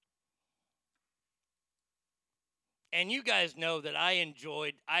 And you guys know that I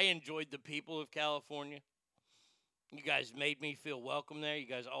enjoyed the people of California. You guys made me feel welcome there. You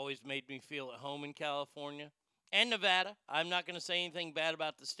guys always made me feel at home in California. And Nevada. I'm not going to say anything bad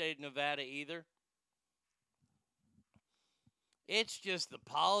about the state of Nevada either. It's just the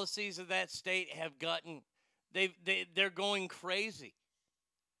policies of that state have gotten, they're going crazy.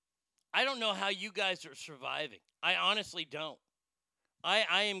 I don't know how you guys are surviving. I honestly don't.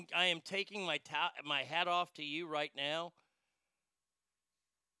 I am taking my hat off to you right now.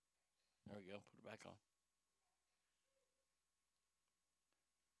 There we go. Put it back on.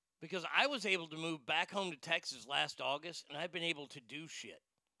 Because I was able to move back home to Texas last August, and I've been able to do shit.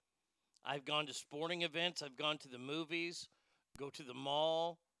 I've gone to sporting events. I've gone to the movies, go to the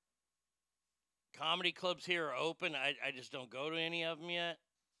mall. Comedy clubs here are open. I just don't go to any of them yet.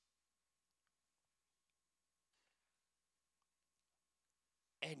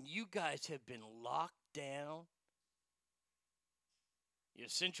 And you guys have been locked down. The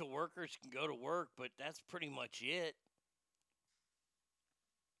essential workers can go to work, but that's pretty much it.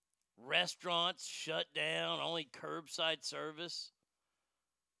 Restaurants shut down, only curbside service.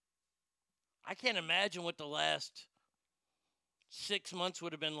 I can't imagine what the last 6 months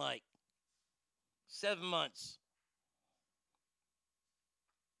would have been like. 7 months.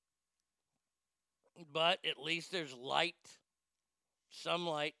 But at least there's light, some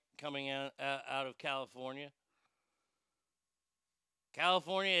light coming out of California.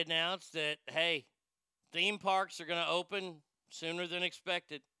 California announced that, hey, theme parks are going to open sooner than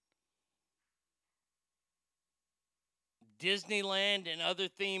expected. Disneyland and other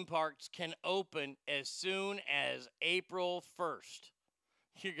theme parks can open as soon as April 1st.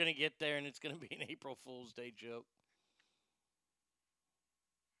 You're going to get there and it's going to be an April Fool's Day joke.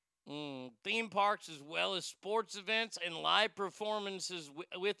 Theme parks as well as sports events and live performances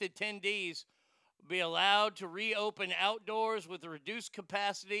with attendees will be allowed to reopen outdoors with a reduced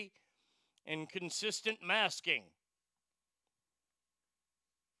capacity and consistent masking.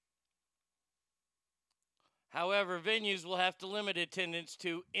 However, venues will have to limit attendance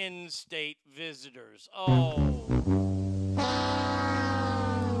to in-state visitors. Oh.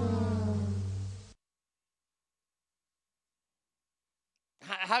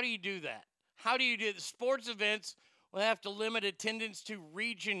 How do you do that? How do you do it? Sports events will have to limit attendance to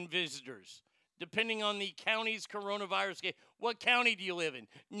region visitors, depending on the county's coronavirus game. What county do you live in?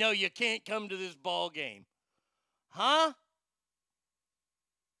 No, you can't come to this ball game. Huh?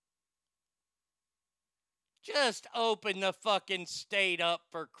 Just open the fucking state up,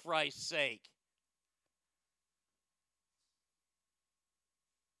 for Christ's sake.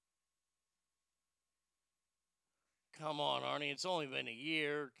 Come on, Arnie. It's only been a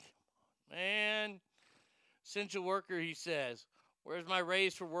year. Man. Essential worker, he says. Where's my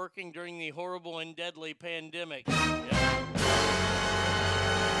raise for working during the horrible and deadly pandemic? Yeah.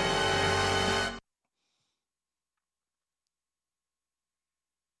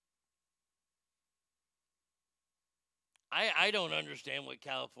 I don't understand what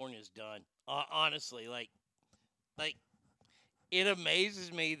California's done. Honestly, like it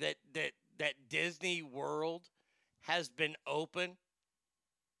amazes me that Disney World has been open.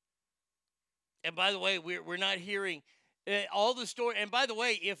 And by the way, we're not hearing all the story. And by the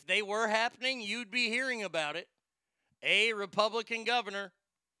way, if they were happening, you'd be hearing about it. A, Republican governor,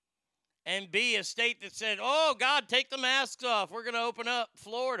 and B, a state that said, "Oh God, take the masks off. We're going to open up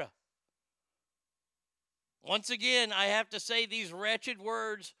Florida." Once again, I have to say these wretched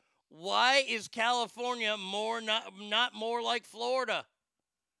words. Why is California not more like Florida?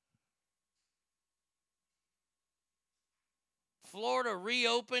 Florida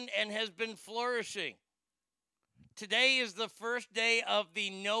reopened and has been flourishing. Today is the first day of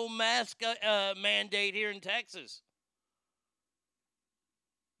the no mask mandate here in Texas.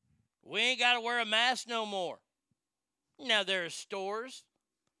 We ain't got to wear a mask no more. Now, there are stores,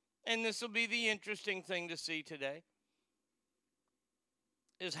 and this will be the interesting thing to see today,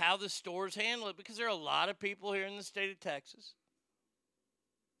 is how the stores handle it, because there are a lot of people here in the state of Texas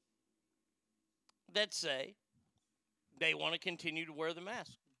that say they want to continue to wear the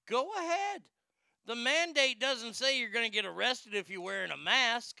mask. Go ahead. The mandate doesn't say you're going to get arrested if you're wearing a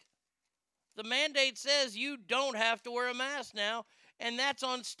mask. The mandate says you don't have to wear a mask now, and that's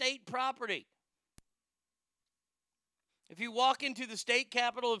on state property. If you walk into the state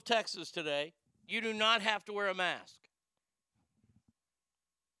capital of Texas today, you do not have to wear a mask.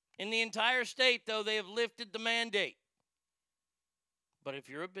 In the entire state, though, they have lifted the mandate. But if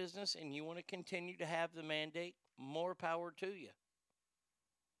you're a business and you want to continue to have the mandate, more power to you.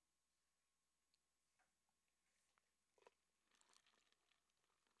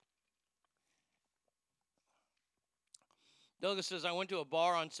 Douglas says, I went to a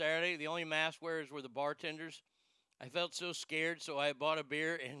bar on Saturday. The only mask wearers were the bartenders. I felt so scared, so I bought a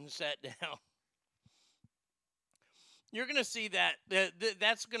beer and sat down. You're going to see that.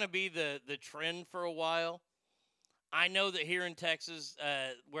 That's going to be the trend for a while. I know that here in Texas,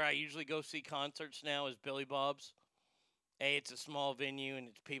 where I usually go see concerts now is Billy Bob's. It's a small venue, and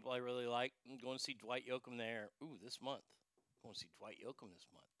it's people I really like. I'm going to see Dwight Yoakam there. This month. I'm going to see Dwight Yoakam this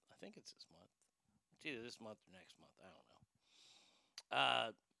month. I think it's this month. It's either this month or next month. I don't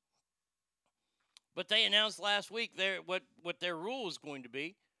know. But they announced last week what their rule is going to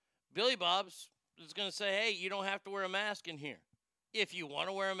be. Billy Bob's is going to say, hey, you don't have to wear a mask in here. If you want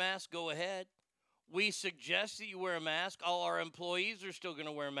to wear a mask, go ahead. We suggest that you wear a mask. All our employees are still going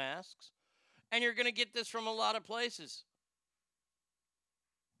to wear masks. And you're going to get this from a lot of places.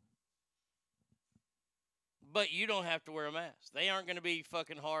 But you don't have to wear a mask. They aren't going to be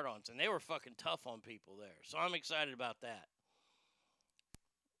fucking hard-ons. And they were fucking tough on people there. So I'm excited about that.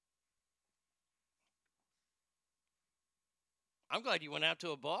 I'm glad you went out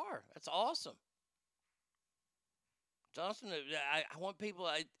to a bar. That's awesome. It's awesome. I want people,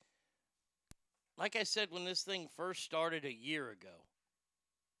 like I said when this thing first started a year ago,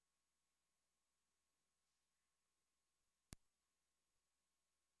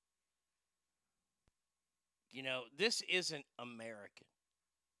 you know, this isn't American.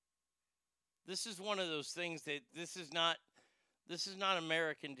 This is one of those things that this is not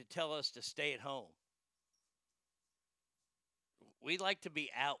American to tell us to stay at home. We like to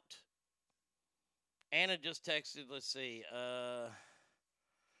be out. Anna just texted, let's see,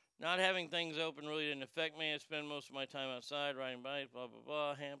 not having things open really didn't affect me. I spend most of my time outside riding bikes, blah, blah,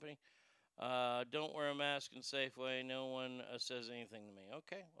 blah, happy. Don't wear a mask in Safeway. No one says anything to me.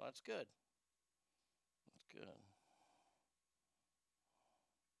 Okay, well, that's good. That's good.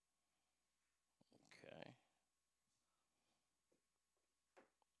 Okay.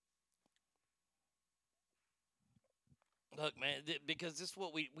 Look, man, because this is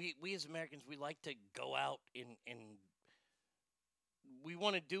what we as Americans, we like to go out and we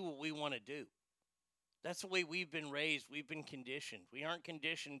want to do what we want to do. That's the way we've been raised. We've been conditioned. We aren't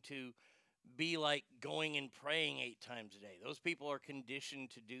conditioned to be like going and praying 8 times a day. Those people are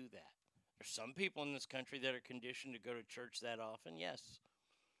conditioned to do that. There's some people in this country that are conditioned to go to church that often, yes.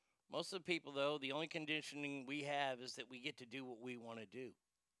 Most of the people, though, the only conditioning we have is that we get to do what we want to do.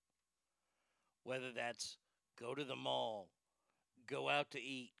 Whether that's go to the mall, go out to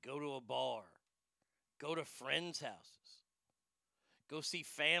eat, go to a bar, go to friends' houses, go see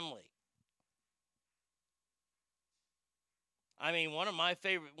family. I mean, one of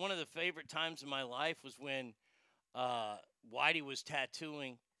the favorite times in my life was when Whitey was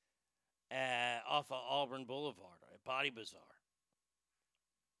tattooing off of Auburn Boulevard at Body Bazaar.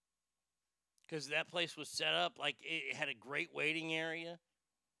 Because that place was set up, like it had a great waiting area.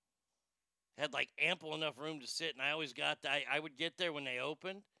 Had like ample enough room to sit, and I always I would get there when they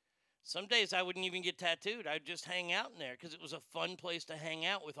opened. Some days I wouldn't even get tattooed. I'd just hang out in there because it was a fun place to hang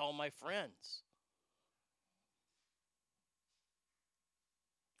out with all my friends.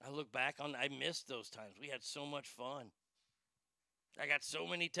 I look back I missed those times. We had so much fun. I got so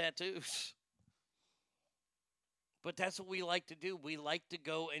many tattoos. But that's what we like to do. We like to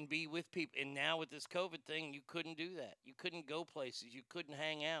go and be with people. And now with this COVID thing, you couldn't do that. You couldn't go places. You couldn't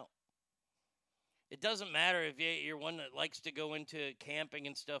hang out. It doesn't matter if you're one that likes to go into camping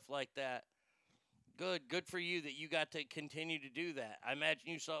and stuff like that. Good for you that you got to continue to do that. I imagine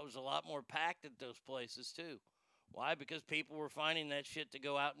you saw it was a lot more packed at those places too. Why? Because people were finding that shit to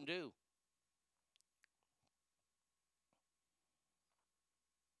go out and do.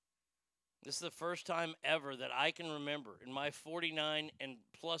 This is the first time ever that I can remember in my 49 and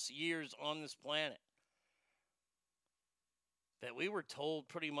plus years on this planet that we were told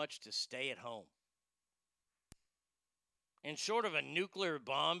pretty much to stay at home. And short of a nuclear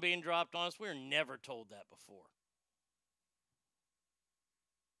bomb being dropped on us, we were never told that before.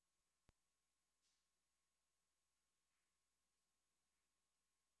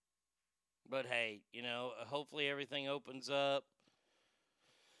 But hey, hopefully everything opens up.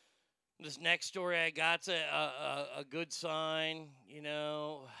 This next story I got's a good sign,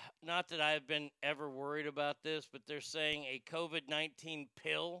 Not that I've been ever worried about this, but they're saying a COVID-19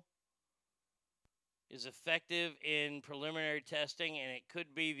 pill is effective in preliminary testing, and it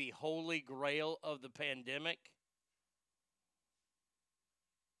could be the holy grail of the pandemic.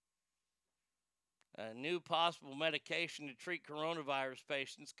 A new possible medication to treat coronavirus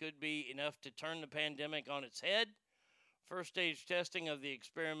patients could be enough to turn the pandemic on its head. First stage testing of the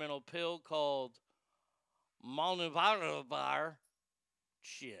experimental pill called Molnupiravir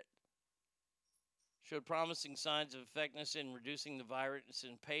showed promising signs of effectiveness in reducing the virus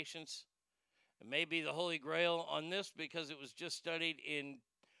in patients. It may be the holy grail on this because it was just studied in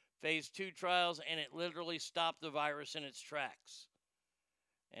phase 2 trials and it literally stopped the virus in its tracks.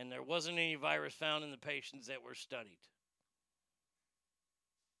 And there wasn't any virus found in the patients that were studied.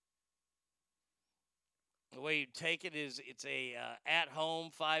 The way you take it is it's a at-home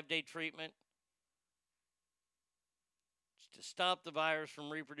 5-day treatment to stop the virus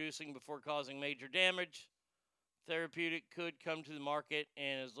from reproducing before causing major damage. Therapeutic could come to the market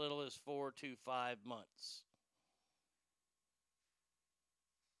in as little as 4 to 5 months.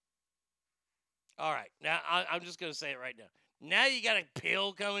 All right, now I'm just going to say it right now. Now you got a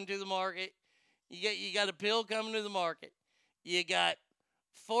pill coming to the market. You got a pill coming to the market. You got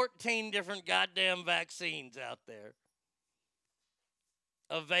 14 different goddamn vaccines out there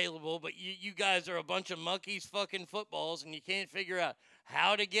available, but you guys are a bunch of monkeys fucking footballs and you can't figure out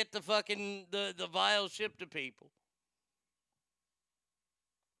how to get the fucking the vials shipped to people.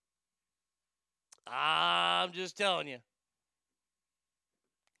 I'm just telling you.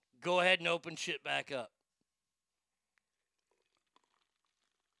 go ahead and open shit back up.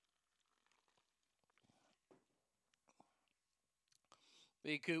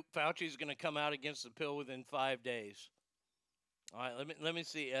 Coop, Fauci's going to come out against the pill within 5 days. All right, let me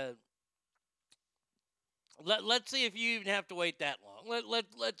see. Let's see if you even have to wait that long.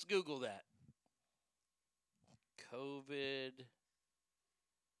 Let's Google that. COVID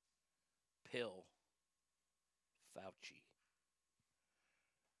pill. Fauci.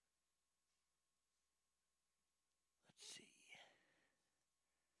 Let's see.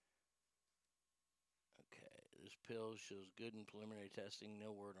 Okay, this pill shows good in preliminary testing.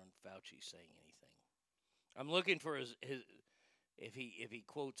 No word on Fauci saying anything. I'm looking for his if he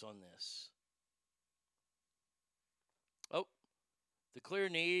quotes on this. Oh, the clear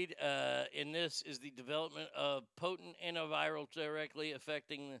need in this is the development of potent antivirals directly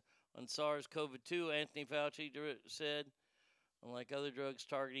affecting on SARS-CoV-2, Anthony Fauci said, unlike other drugs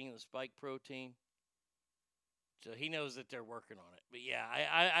targeting the spike protein. So he knows that they're working on it. But yeah,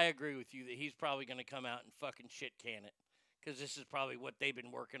 I agree with you that he's probably going to come out and fucking shit can it. Because this is probably what they've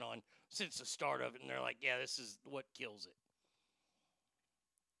been working on since the start of it. And they're like, yeah, this is what kills it.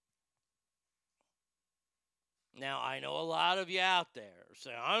 Now, I know a lot of you out there are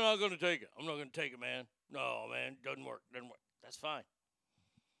saying, I'm not going to take it. I'm not going to take it, man. No, man, doesn't work. That's fine.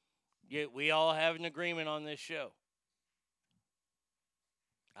 Yet we all have an agreement on this show.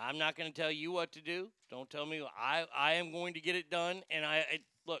 I'm not going to tell you what to do. Don't tell me. I am going to get it done. And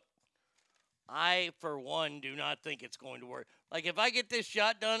look, I, for one, do not think it's going to work. Like, if I get this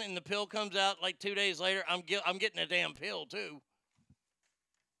shot done and the pill comes out like 2 days later, I'm getting a damn pill, too.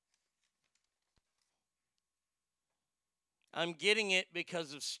 I'm getting it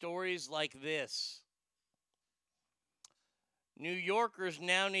because of stories like this. New Yorkers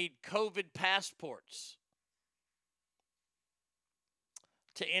now need COVID passports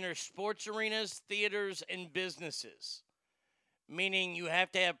to enter sports arenas, theaters, and businesses, meaning you have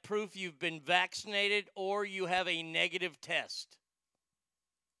to have proof you've been vaccinated or you have a negative test.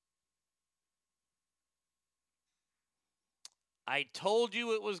 I told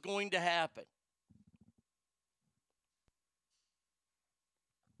you it was going to happen.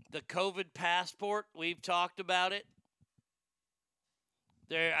 The COVID passport, we've talked about it.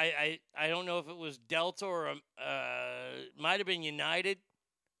 There, I don't know if it was Delta or might have been United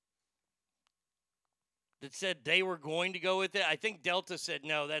that said they were going to go with it. I think Delta said,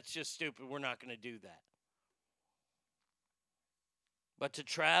 no, that's just stupid. We're not going to do that. But to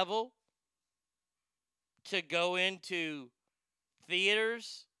travel, to go into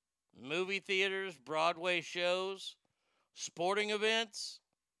theaters, movie theaters, Broadway shows, sporting events,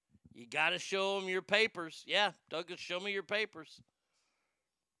 you got to show them your papers. Yeah, Douglas, show me your papers.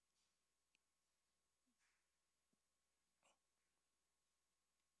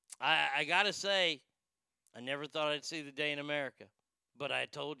 I got to say, I never thought I'd see the day in America, but I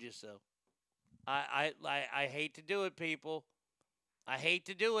told you so. I hate to do it, people. I hate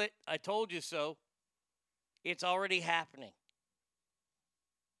to do it. I told you so. It's already happening.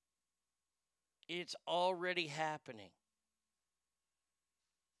 It's already happening.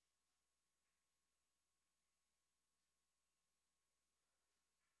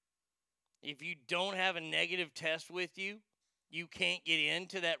 If you don't have a negative test with you, you can't get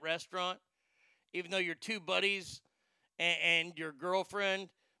into that restaurant. Even though your two buddies and your girlfriend,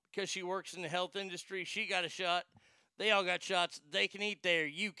 because she works in the health industry, she got a shot. They all got shots. They can eat there.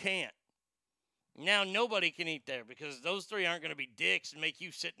 You can't. Now nobody can eat there because those three aren't going to be dicks and make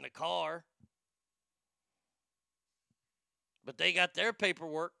you sit in the car. But they got their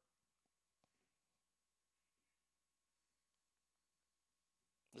paperwork.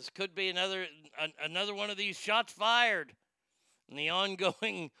 This could be another one of these shots fired in the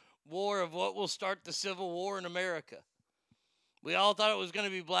ongoing war of what will start the Civil War in America. We all thought it was going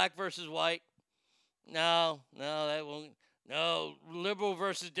to be black versus white. No, that won't. No, liberal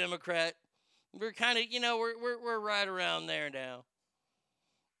versus Democrat. We're kind of, we're right around there now.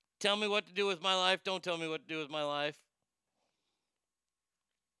 Tell me what to do with my life. Don't tell me what to do with my life.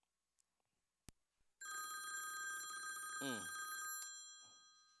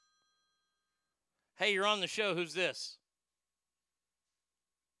 Hey, you're on the show. Who's this?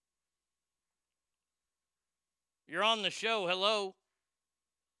 You're on the show. Hello.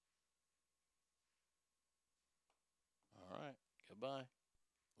 All right. Goodbye.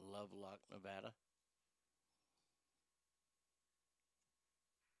 Lovelock, Nevada.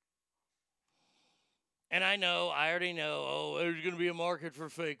 And I already know, there's going to be a market for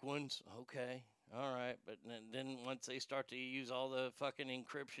fake ones. Okay. All right. But then once they start to use all the fucking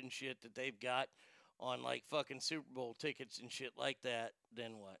encryption shit that they've got on like fucking Super Bowl tickets and shit like that,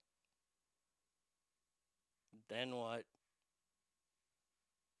 then what? Then what?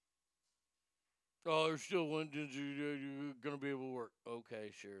 Oh, there's still one you're going to be able to work.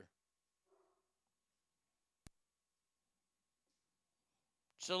 Okay, sure.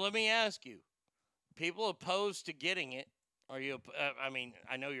 So let me ask you. People opposed to getting it. Are you? I mean,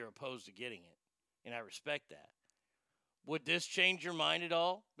 I know you're opposed to getting it, and I respect that. Would this change your mind at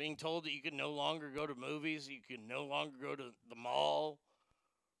all? Being told that you can no longer go to movies, you can no longer go to the mall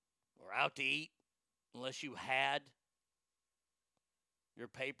or out to eat unless you had your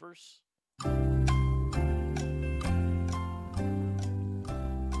papers?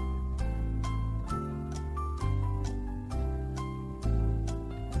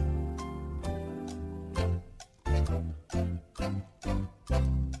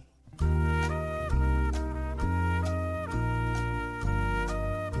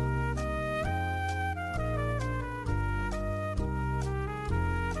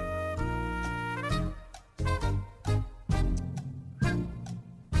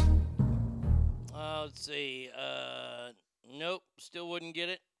 Let's see. Nope, still wouldn't get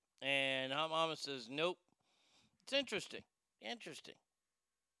it. And Hot Mama says nope. It's interesting. Interesting.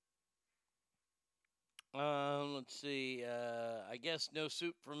 Let's see. I guess no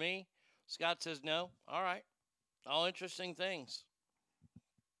soup for me. Scott says no. All right. All interesting things.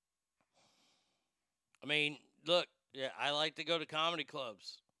 I mean, look, yeah, I like to go to comedy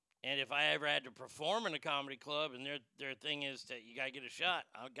clubs. And if I ever had to perform in a comedy club and their thing is that you got to get a shot,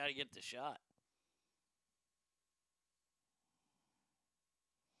 I've got to get the shot.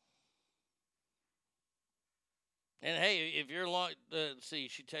 And hey, if you're long, see,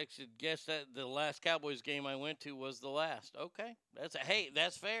 she texted, guess that the last Cowboys game I went to was the last. Okay,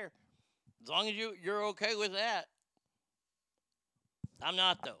 that's fair. As long as you're okay with that. I'm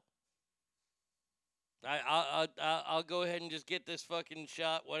not though. I'll go ahead and just get this fucking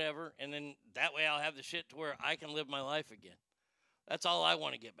shot, whatever, and then that way I'll have the shit to where I can live my life again. That's all I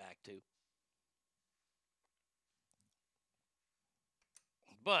want to get back to.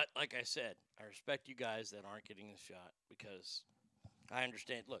 But like I said, I respect you guys that aren't getting the shot because I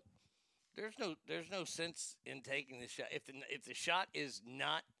understand. Look, there's no sense in taking the shot if the shot is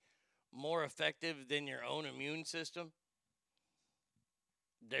not more effective than your own immune system.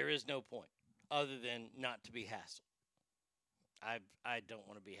 There is no point other than not to be hassled. I don't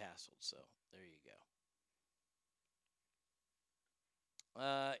want to be hassled, so there you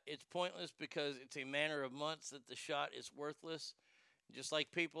go. It's pointless because it's a matter of months that the shot is worthless. Just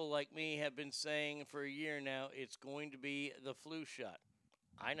like people like me have been saying for a year now, it's going to be the flu shot.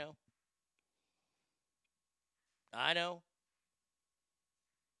 I know.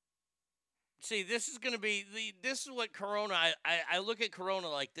 See, this is going to be this is what Corona. I look at Corona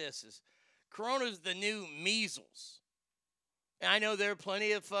like this: is Corona's the new measles. And I know there are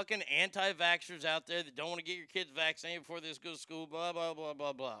plenty of fucking anti-vaxxers out there that don't want to get your kids vaccinated before they go to school. Blah blah blah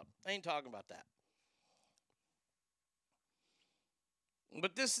blah blah. I ain't talking about that.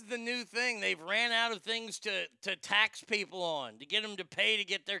 But this is the new thing. They've ran out of things to tax people on, to get them to pay to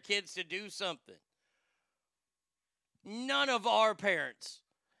get their kids to do something. None of our parents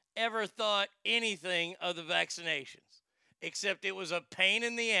ever thought anything of the vaccinations, except it was a pain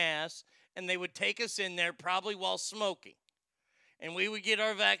in the ass, and they would take us in there probably while smoking. And we would get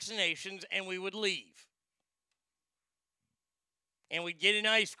our vaccinations, and we would leave. And we'd get an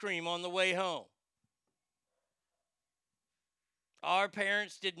ice cream on the way home. Our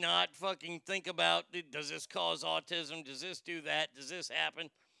parents did not fucking think about, does this cause autism? Does this do that? Does this happen?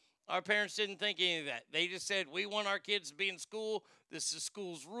 Our parents didn't think any of that. They just said, we want our kids to be in school. This is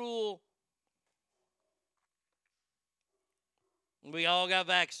school's rule. We all got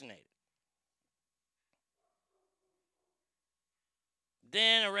vaccinated.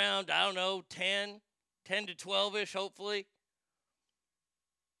 Then around, 10 to 12-ish, hopefully,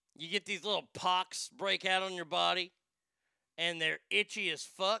 you get these little pox break out on your body. And they're itchy as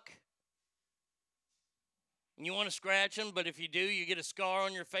fuck. And you want to scratch them, but if you do, you get a scar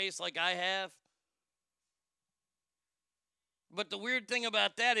on your face like I have. But the weird thing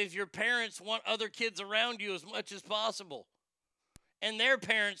about that is your parents want other kids around you as much as possible. And their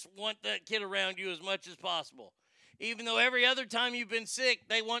parents want that kid around you as much as possible. Even though every other time you've been sick,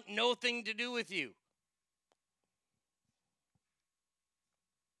 they want nothing to do with you.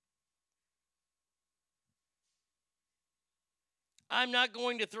 I'm not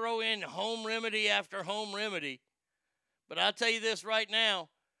going to throw in home remedy after home remedy, but I'll tell you this right now.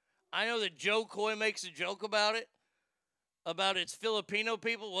 I know that Joe Coy makes a joke about it, about it's Filipino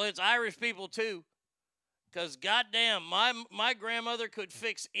people. Well, it's Irish people too, because goddamn, my grandmother could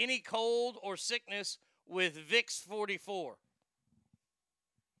fix any cold or sickness with Vicks 44.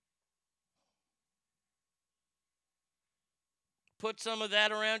 put some of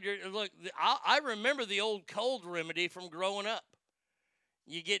that around your. Look, I remember the old cold remedy from growing up.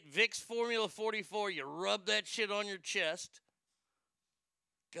 You get Vicks Formula 44, you rub that shit on your chest.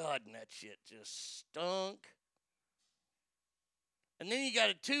 God, and that shit just stunk. And then you got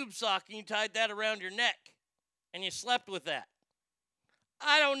a tube sock and you tied that around your neck. And you slept with that.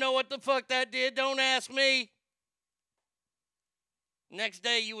 I don't know what the fuck that did. Don't ask me. Next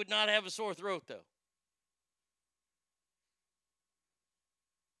day, you would not have a sore throat, though.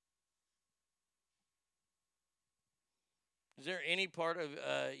 Is there any part of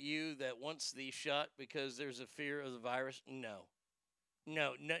you that wants the shot because there's a fear of the virus? No.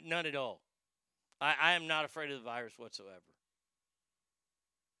 No, none at all. I am not afraid of the virus whatsoever.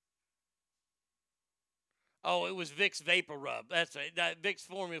 Oh, it was Vicks Vapor Rub. That's right. That Vicks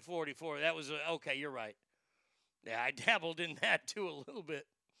Formula 44. That was, okay, you're right. Yeah, I dabbled in that too a little bit.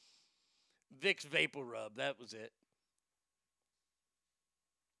 Vicks Vapor Rub. That was it.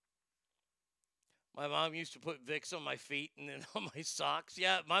 My mom used to put Vicks on my feet and then on my socks.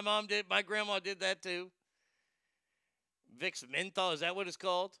 Yeah, my mom did. My grandma did that too. Vicks Menthol, is that what it's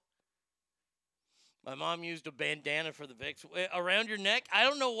called? My mom used a bandana for the Vicks. Around your neck? I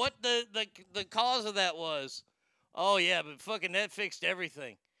don't know what the cause of that was. Oh, yeah, but fucking that fixed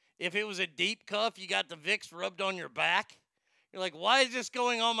everything. If it was a deep cuff, you got the Vicks rubbed on your back. You're like, why is this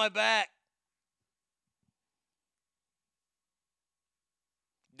going on my back?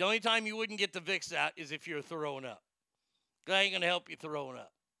 The only time you wouldn't get the Vicks out is if you're throwing up. That ain't going to help you throwing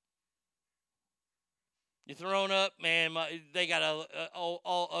up. You're throwing up, man, they got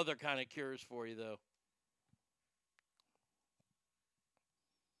all other kind of cures for you, though.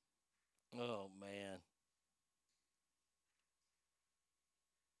 Oh, man.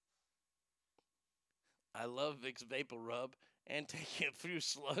 I love Vicks Vapor Rub and taking a few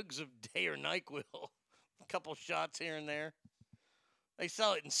slugs of Day or NyQuil. A couple shots here and there. They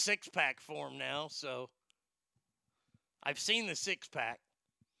sell it in six-pack form now, so I've seen the six-pack.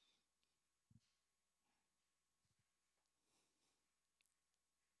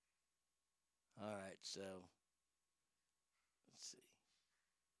 All right, so let's see.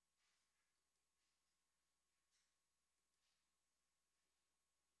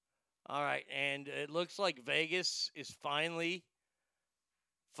 All right, and it looks like Vegas is finally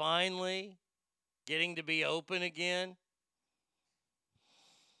getting to be open again.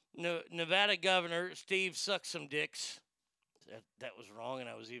 Nevada Governor Steve Suck Some Dicks. That was wrong, and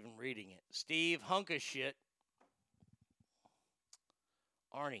I was even reading it. Steve Hunk of Shit.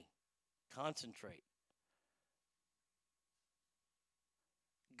 Arnie, concentrate.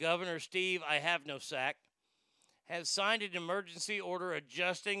 Governor Steve I Have No Sack has signed an emergency order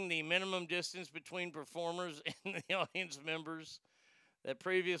adjusting the minimum distance between performers and the audience members that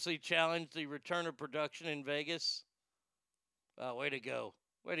previously challenged the return of production in Vegas. Way to go.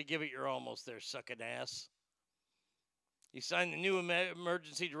 Way to give it your almost there, sucking ass. He signed the new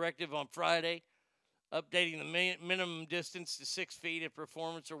emergency directive on Friday, updating the minimum distance to 6 feet if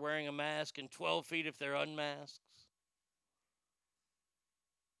performers are wearing a mask and 12 feet if they're unmasked.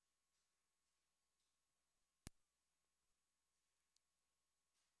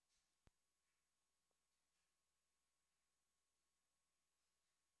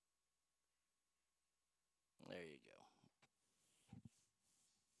 There you go.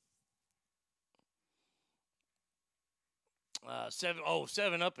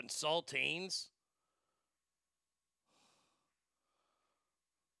 7 Up and Saltines.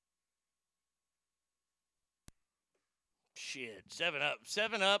 Shit, 7 Up.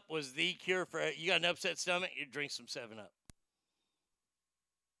 7 Up was the cure for you got an upset stomach, you drink some 7 Up.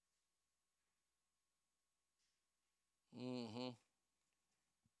 Mm-hmm.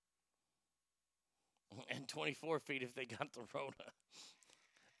 And 24 feet if they got the Rona.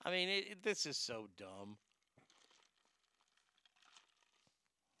 I mean, this is so dumb.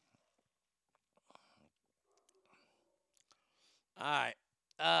 All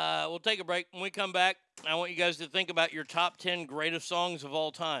right. We'll take a break. When we come back, I want you guys to think about your top 10 greatest songs of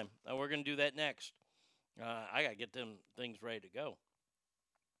all time. And we're going to do that next. I got to get them things ready to go.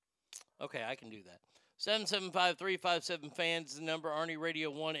 Okay, I can do that. 775-357-FANS, the number,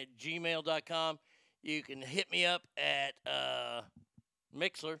 ArnieRadio1@gmail.com. You can hit me up at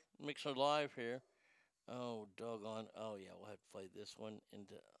Mixler Live here. Oh, doggone. Oh, yeah, we'll have to play this one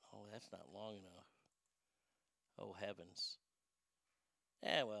into. Oh, that's not long enough. Oh, heavens.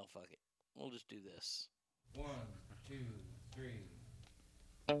 Yeah, well, fuck it. We'll just do this. 1, 2, 3.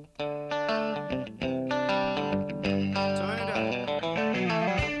 Turn it up.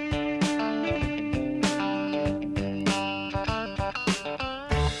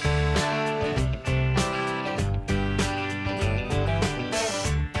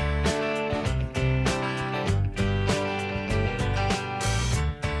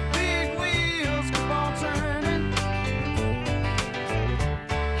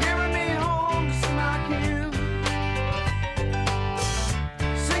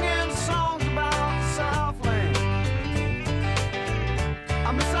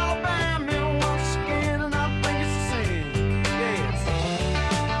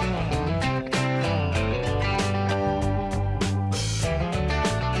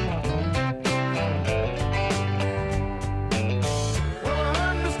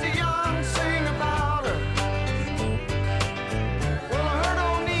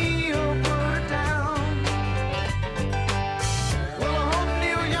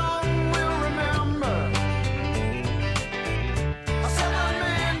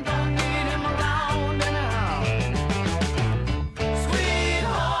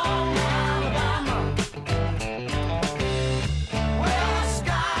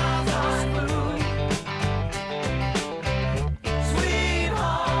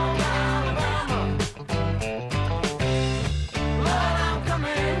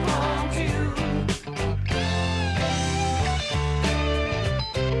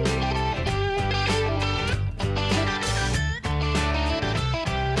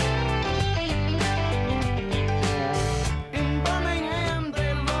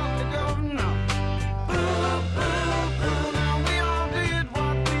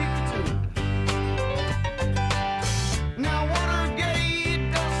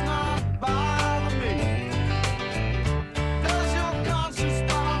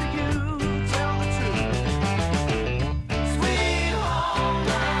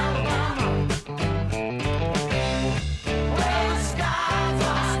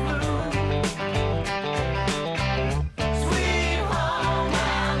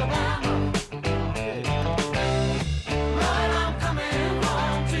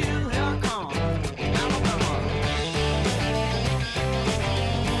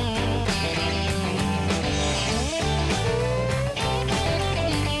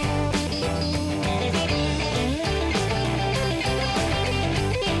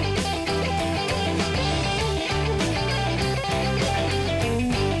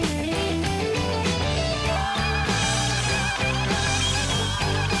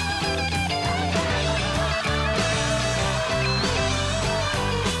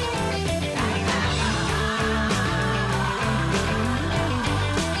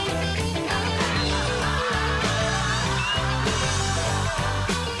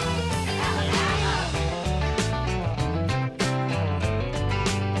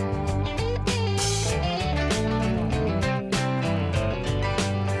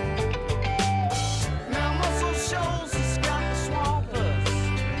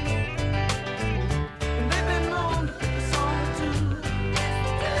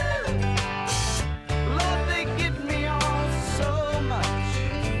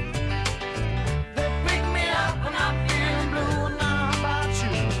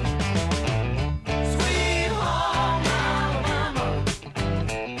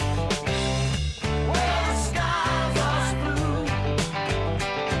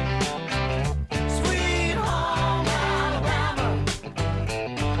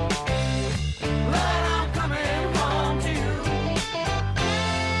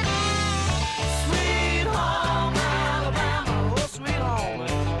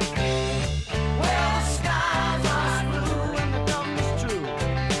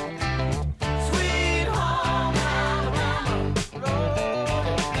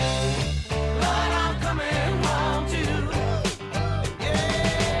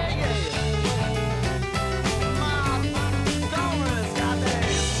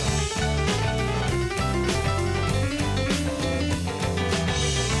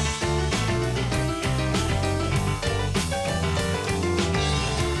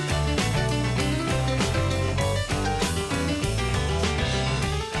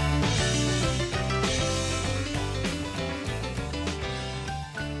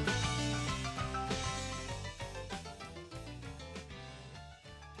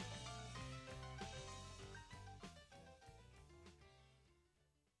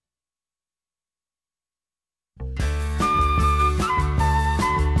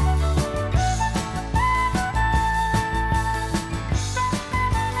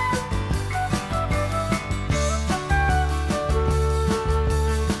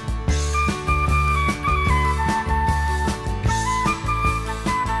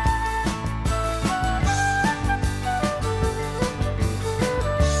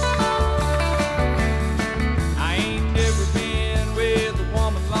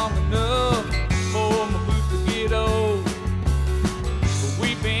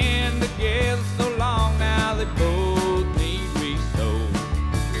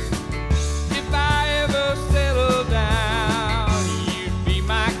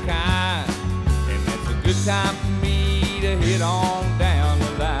 time for me to head on down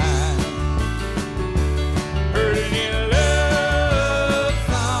the line. Heard it in a love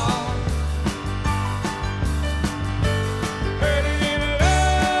song. Heard it in a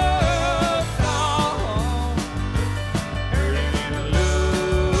love song. Heard it in a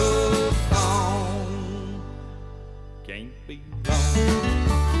love song. Can't be wrong.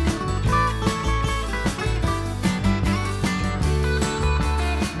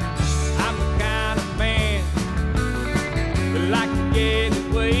 I'm the kind of man that like to get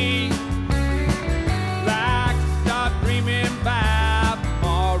away, like to start dreaming about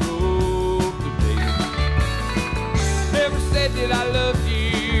tomorrow today. Never said that I loved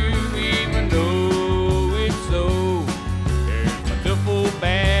you, even though it's so. There's my duffel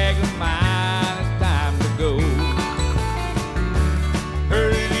bag of mine, it's time to go.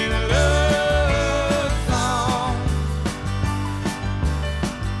 Heard it in a love song.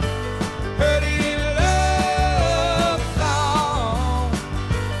 Heard it in a love song.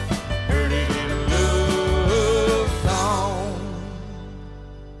 Heard it in a love song.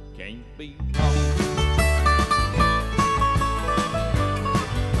 Can't be wrong.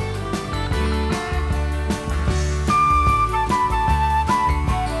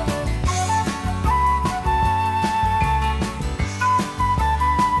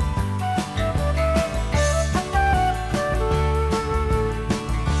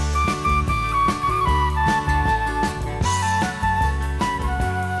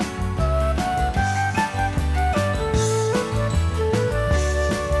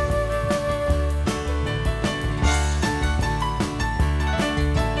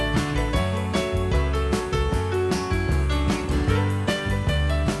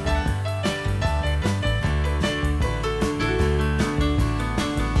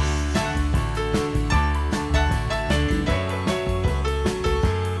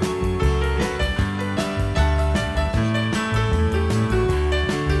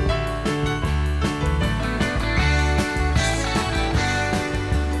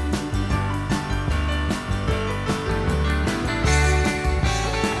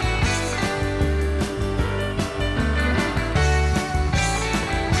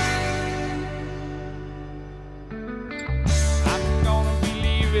 I'm gonna be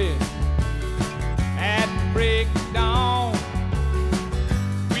leaving at the break of dawn.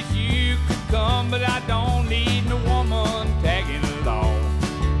 Wish you could come, but I don't need no woman tagging along.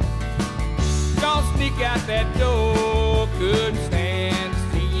 Gonna sneak out that door, couldn't stand to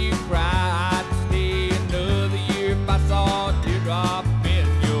see you cry. I'd stay another year if I saw a teardrop in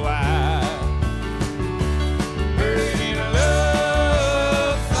your eye. Heard it in a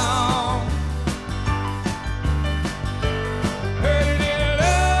love song. Heard it in a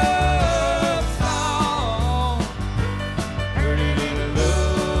love song. Heard it in a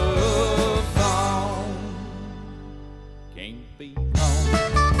love song. Can't be wrong.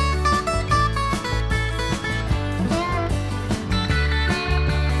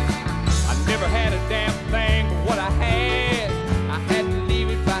 I never had a damn thing but what I had. I had to leave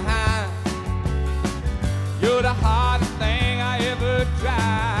it behind. You're the hardest thing I ever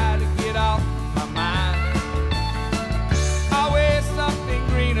tried to get off my mind. Always something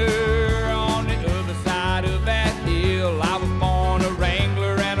greener on the other side of that hill. I was born a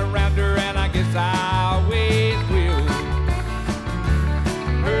wrangler and a rounder, and I guess I always will.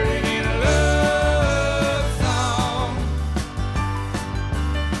 Heard it in a love song.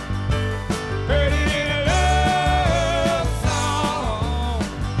 Heard it in a love song.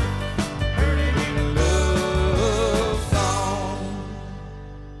 Heard it in a love song.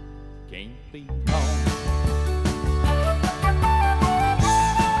 Can't be wrong.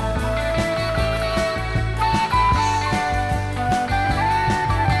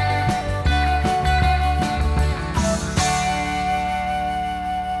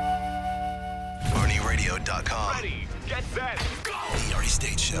 ArnieRadio.com. Ready, get set, go! The Arnie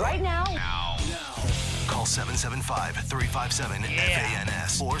State Show. Right now. Call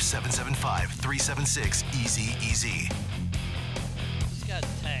 775-357-FANS or 775-376-EASY-EASY. Just got a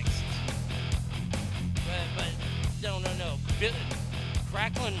text. But no.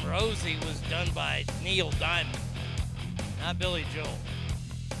 Cracklin' Rosie was done by Neil Diamond, not Billy Joel.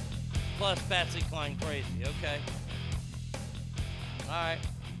 Plus Patsy Cline Crazy, okay? Alright.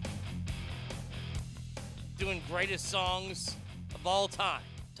 Doing greatest songs of all time.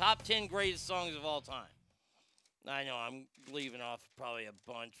 Top 10 greatest songs of all time. I know I'm leaving off probably a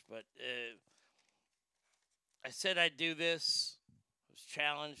bunch, but I said I'd do this. I was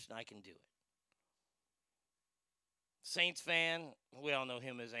challenged, and I can do it. Saints fan, we all know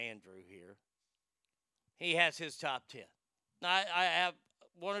him as Andrew here. He has his top 10. Now, I have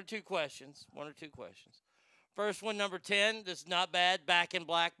one or two questions. First one, number 10. This is not bad. Back in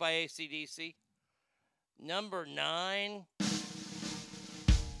Black by AC/DC. Number 9.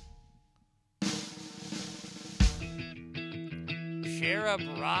 Cherub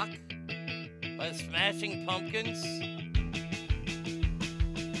Rock by the Smashing Pumpkins.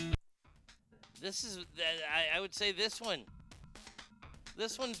 This is, I would say this one.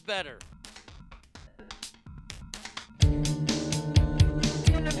 This one's better.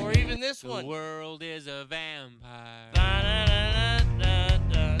 Or even this one. The world is a vampire.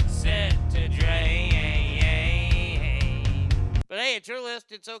 Set to drain. But hey, it's your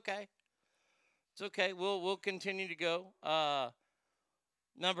list. It's okay. It's okay. We'll continue to go.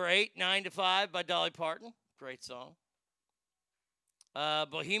 Number 8, 9 to 5 by Dolly Parton. Great song.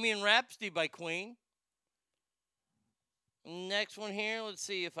 Bohemian Rhapsody by Queen. Next one here. Let's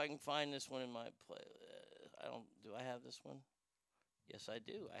see if I can find this one in my playlist. Do I have this one? Yes, I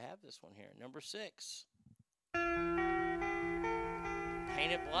do. I have this one here. Number 6. Paint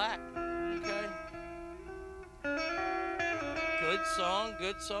It Black. Okay. Good song.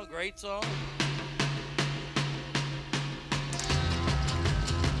 Great song.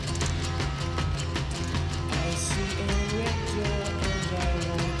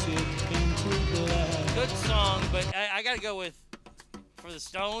 Good song, but I gotta go with, for the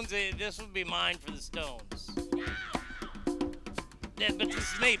Stones, this would be mine for the Stones. Yeah, but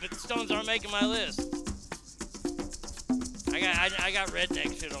this is me, but the Stones aren't making my list. I got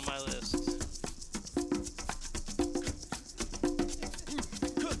redneck shit on my list.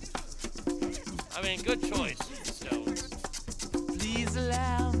 I mean, good choice, Stones. Please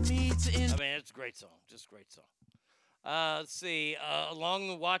allow me to I mean, it's a great song. Just a great song. Let's see. Along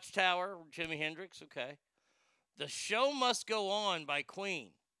the Watchtower, Jimi Hendrix. Okay. The Show Must Go On by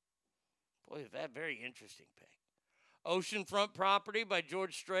Queen. Boy, that very interesting pick. Oceanfront Property by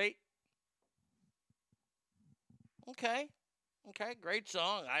George Strait. Okay. Great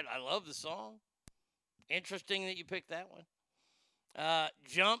song. I love the song. Interesting that you picked that one.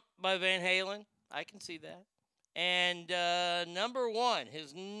 Jump by Van Halen. I can see that. And number 1,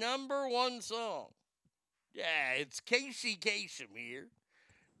 his number 1 song. Yeah, it's Casey Kasem here.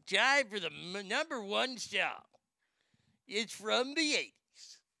 Jive for the number 1 song. It's from the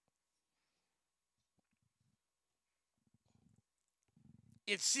 80s.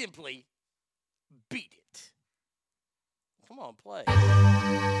 It's simply Beat It. Come on, play.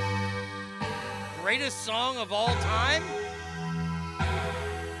 Greatest song of all time?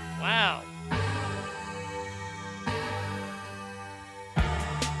 Wow.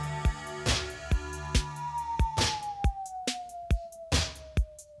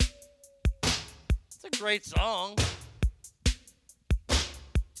 It's a great song.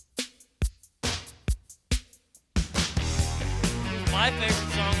 My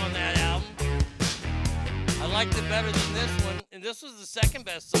favorite song on that album. I liked it better than this one, and this was the second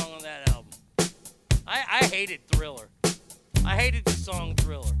best song on that album. I hated Thriller. I hated the song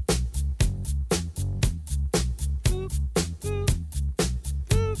Thriller.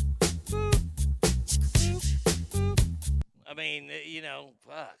 I mean,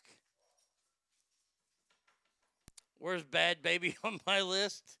 fuck. Where's Bad Baby on my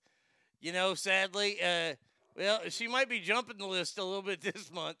list? Sadly, well, she might be jumping the list a little bit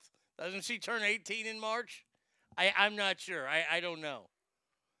this month. Doesn't she turn 18 in March? I'm not sure. I don't know.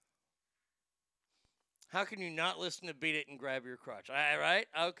 How can you not listen to Beat It and Grab Your Crotch? All right?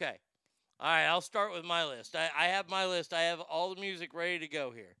 Okay. All right, I'll start with my list. I have my list. I have all the music ready to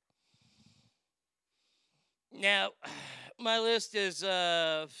go here. Now, my list is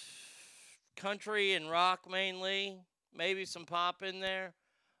country and rock mainly. Maybe some pop in there.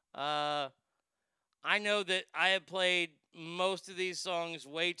 I know that I have played most of these songs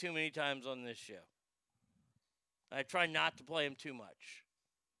way too many times on this show. I try not to play them too much.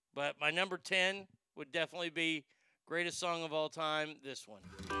 But my number 10 would definitely be greatest song of all time, this one.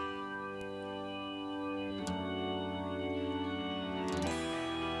 I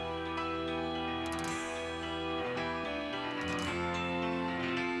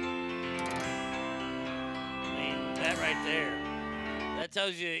mean, that right there. That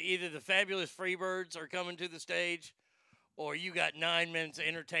tells you either the Fabulous Freebirds are coming to the stage or you got 9 minutes of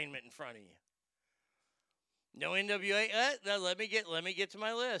entertainment in front of you. No NWA. Let me get to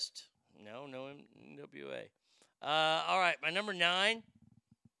my list. No NWA. All right, my number 9.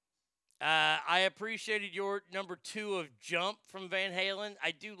 I appreciated your number 2 of Jump from Van Halen.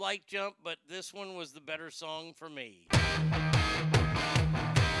 I do like Jump, but this one was the better song for me.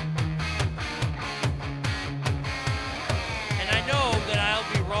 And I know that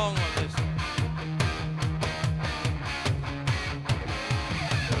I'll be wrong on this one.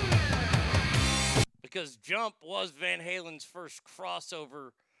 because Jump was Van Halen's first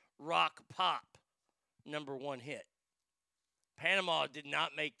crossover rock pop #1 hit. Panama did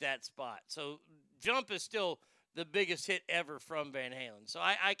not make that spot. So Jump is still the biggest hit ever from Van Halen. So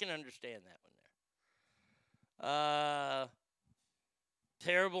I can understand that one there.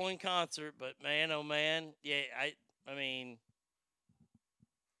 Terrible in concert, but man, oh man. Yeah, I mean...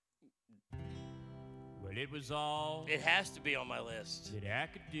 Well, it was all it has to be on my list. that I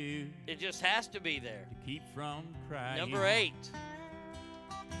could do It just has to be there. to keep from crying. Number 8.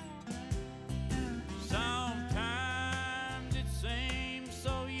 Sometimes it seems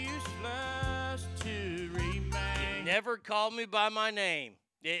so useless to remain. Never called me by my name.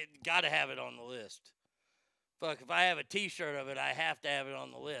 Got to have it on the list. Fuck, if I have a T-shirt of it, I have to have it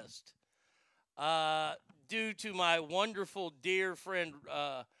on the list. Due to my wonderful dear friend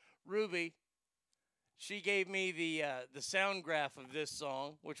Ruby, she gave me the sound graph of this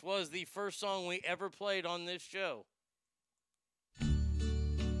song, which was the first song we ever played on this show.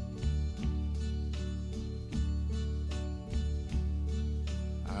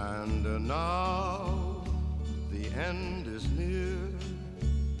 And now the end is near,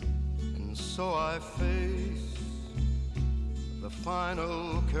 and so I face the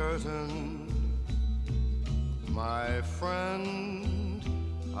final curtain. My friend,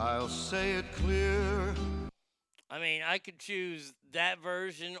 I'll say it clear. I mean, I could choose that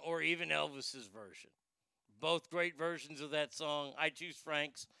version or even Elvis's version. Both great versions of that song. I choose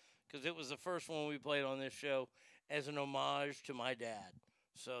Frank's because it was the first one we played on this show as an homage to my dad.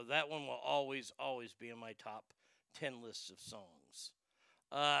 So that one will always, always be in my top 10 lists of songs.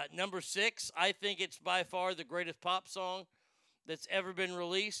 Number 6, I think it's by far the greatest pop song that's ever been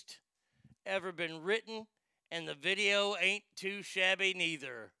released, ever been written, and the video ain't too shabby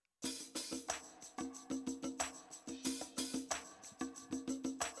neither.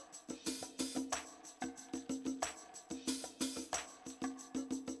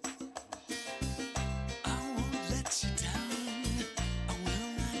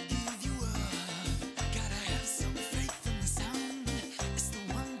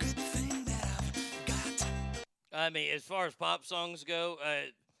 I mean, as far as pop songs go,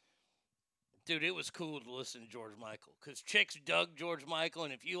 dude, it was cool to listen to George Michael because chicks dug George Michael,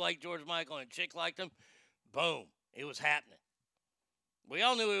 and if you liked George Michael and a chick liked him, boom, it was happening. We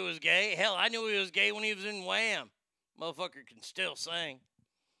all knew he was gay. Hell, I knew he was gay when he was in Wham. Motherfucker can still sing.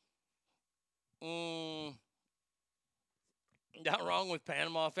 Not wrong with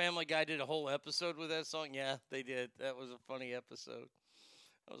Panama. Family Guy did a whole episode with that song. Yeah, they did. That was a funny episode.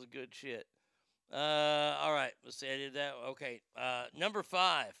 That was a good shit. All right, let's see. I did that. Okay. Number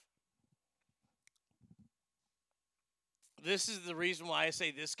 5. This is the reason why I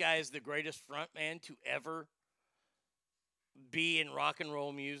say this guy is the greatest frontman to ever be in rock and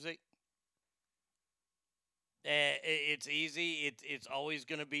roll music. It's easy. It's always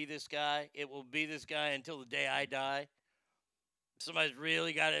going to be this guy. It will be this guy until the day I die. Somebody's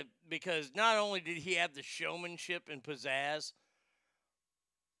really got to, because not only did he have the showmanship and pizzazz,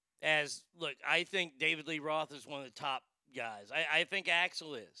 look, I think David Lee Roth is one of the top guys. I think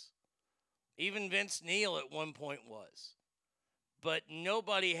Axl is. Even Vince Neil at one point was. But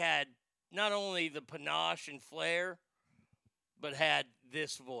nobody had not only the panache and flair, but had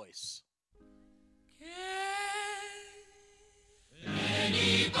this voice. Can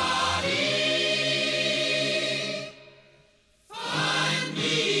anybody find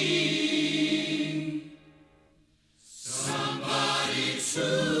me somebody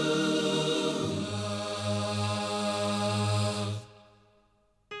true?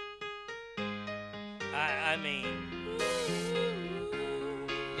 I mean,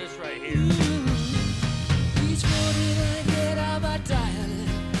 this right here.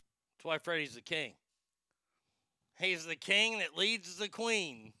 That's why Freddie's the king. He's the king that leads the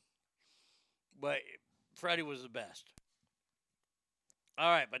queen. But Freddie was the best. All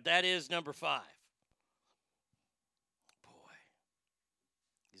right, but that is number 5. Boy,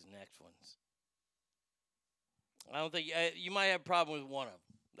 these next ones. I don't think you might have a problem with one of them.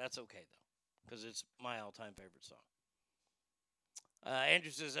 That's okay, though, because it's my all-time favorite song.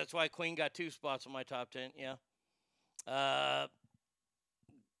 Andrew says, that's why Queen got 2 spots on my top 10. Yeah.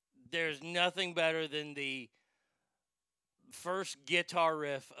 There's nothing better than the first guitar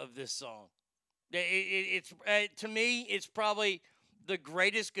riff of this song. It's to me, it's probably the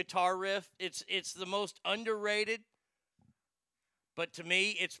greatest guitar riff. It's the most underrated, but to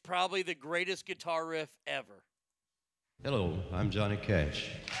me, it's probably the greatest guitar riff ever. Hello, I'm Johnny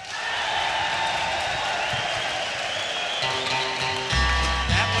Cash.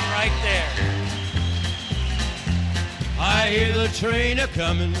 That one right there. I hear the train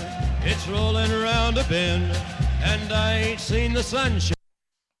a-coming, It's rolling around a bend, and I ain't seen the sunshine.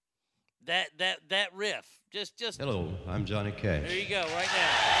 That riff. Just Hello, I'm Johnny Cash. there you go, right now.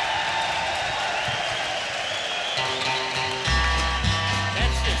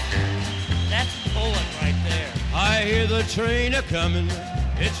 That's pulling right there. I hear the train a coming.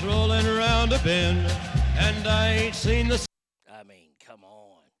 It's rolling around a bend, and I ain't seen the. I mean, come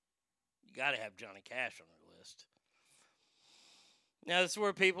on. You got to have Johnny Cash on your list. Now, this is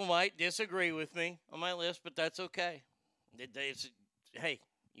where people might disagree with me on my list, but that's okay. Hey,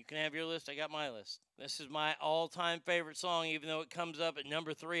 you can have your list. I got my list. This is my all-time favorite song, even though it comes up at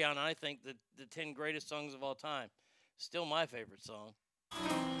number 3 on, I think, the 10 greatest songs of all time. Still my favorite song.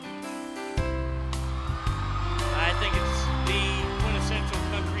 I think it's the quintessential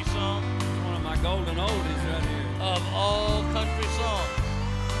country song. It's one of my golden oldies right here. Of all country songs.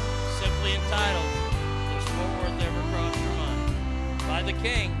 Simply entitled, Does Fort Worth Ever Cross Your Mind? By the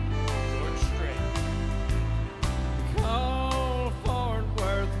King, George Strait. Call Fort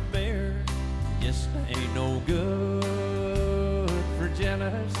Worth beer just ain't no good for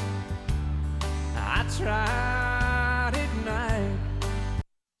jealous. I tried at night.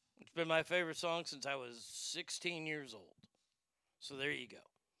 It's been my favorite song since I was 16 years old. So there you go.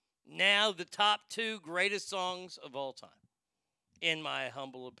 Now the top 2 greatest songs of all time, in my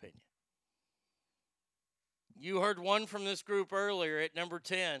humble opinion. You heard one from this group earlier at number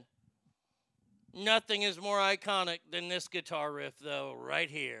 10. Nothing is more iconic than this guitar riff, though, right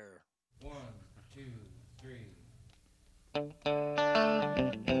here. 1, 2, 3. Turn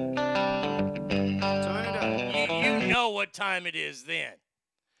it up. You know what time it is then.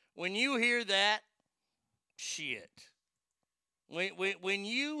 When you hear that, shit. When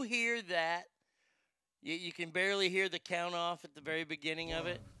you hear that, you can barely hear the count off at the very beginning of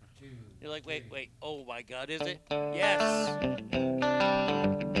it. You're like, wait, oh my God, is it? Yes.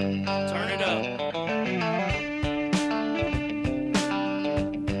 Turn it up.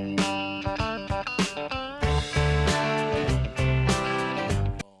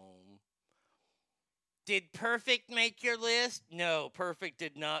 Did Perfect make your list? No, Perfect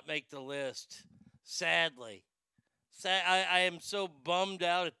did not make the list. Sadly. I am so bummed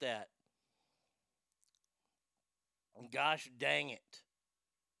out at that. Gosh dang it.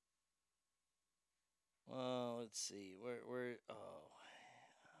 Let's see. Where oh,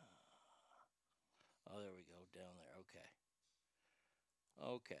 there we go. Down there.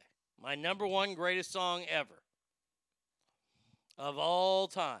 Okay. My number 1 greatest song ever. Of all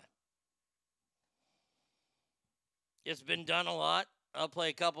time. It's been done a lot. I'll play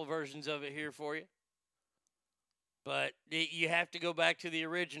a couple versions of it here for you. But you have to go back to the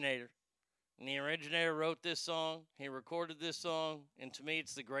originator. And the originator wrote this song. He recorded this song. And to me,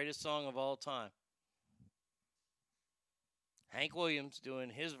 it's the greatest song of all time. Hank Williams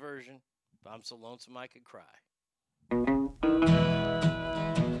doing his version of I'm So Lonesome I Could Cry.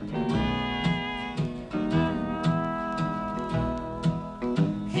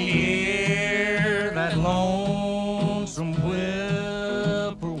 Hear that lonesome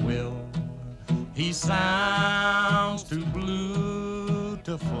whippoorwill. He sounds too blue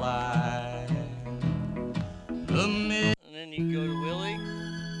to fly. And then you go to Willie.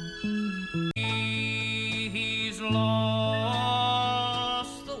 He's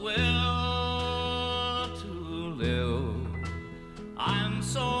lost the will to live. I'm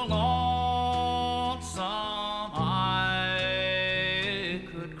so lonesome I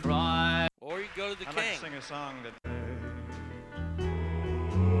could cry. Or you go to the I'd King. like to sing a song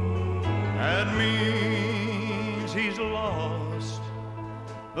that means he's lost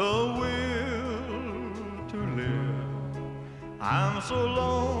the will to live. I'm so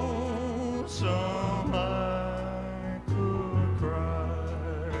lonesome I could cry.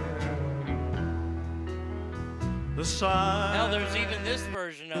 The sigh. Hell, there's even this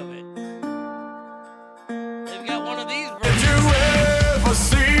version of it. They've got one of these versions. Did you ever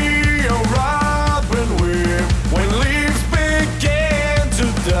see a robin weep when leaves begin to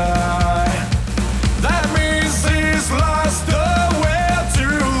die? That means he's lost the will to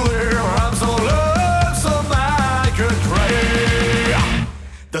live. I'm so lonesome I could cry.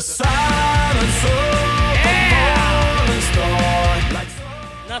 The silence of a falling star.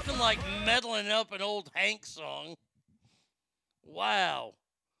 Nothing like meddling up an old Hank song. Wow,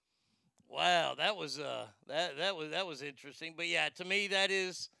 that was that was interesting. But yeah, to me that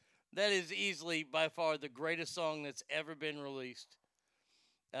is easily by far the greatest song that's ever been released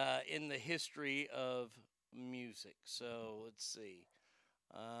in the history of music. So let's see.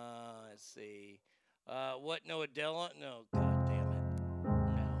 What? No, Adele? No, God damn it.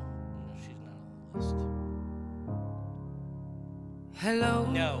 No, she's not on the list. Hello.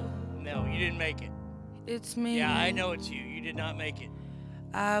 No. No, you didn't make it. It's me. Yeah, I know it's you. You did not make it.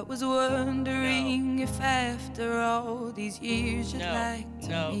 I was wondering if after all these years you'd like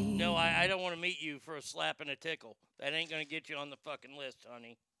to meet. No, I don't want to meet you for a slap and a tickle. That ain't going to get you on the fucking list,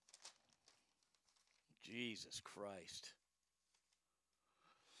 honey. Jesus Christ.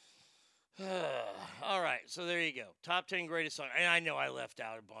 All right, so there you go. Top 10 greatest song. And I know I left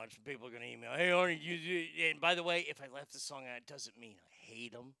out a bunch. People are going to email, hey, Arnie, and by the way, if I left the song out, it doesn't mean I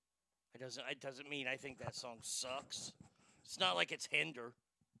hate them. It doesn't mean I think that song sucks. It's not like it's Hinder.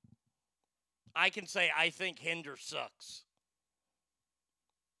 I can say I think Hinder sucks.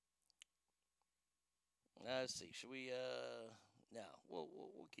 Let's see. Should we? No.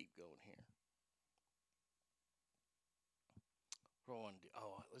 We'll keep going here. What do I want to do?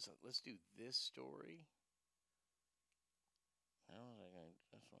 Oh, listen. Let's do this story. How was I going to?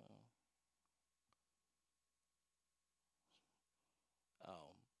 This one.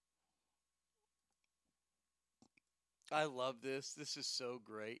 Oh. I love this. This is so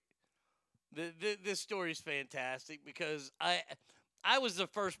great. This story is fantastic because I was the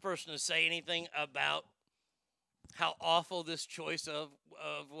first person to say anything about how awful this choice of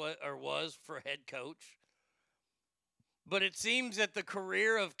what or was for head coach. But it seems that the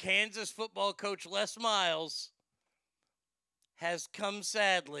career of Kansas football coach Les Miles has come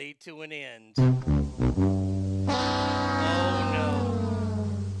sadly to an end.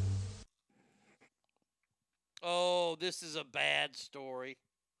 Oh, this is a bad story.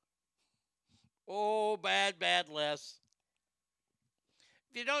 Oh, bad Les.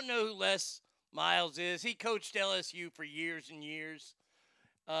 If you don't know who Les Miles is, he coached LSU for years and years.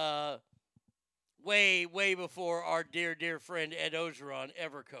 Way before our dear friend Ed Ogeron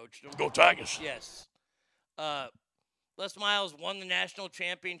ever coached him. Go Tigers. Yes. Les Miles won the national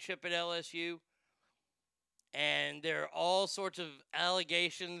championship at LSU. And there are all sorts of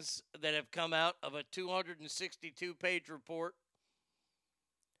allegations that have come out of a 262-page report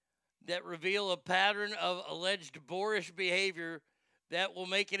that reveal a pattern of alleged boorish behavior that will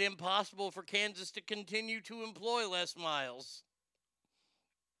make it impossible for Kansas to continue to employ Les Miles.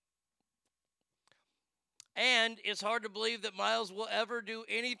 And it's hard to believe that Miles will ever do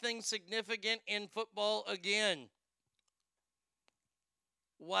anything significant in football again.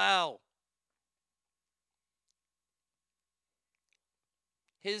 Wow.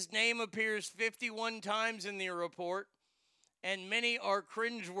 His name appears 51 times in the report, and many are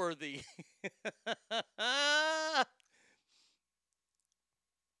cringeworthy.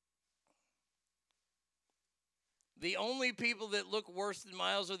 The only people that look worse than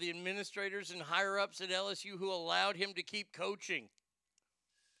Miles are the administrators and higher-ups at LSU who allowed him to keep coaching.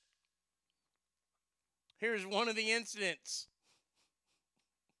 Here's one of the incidents.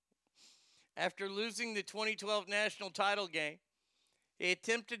 After losing the 2012 national title game, he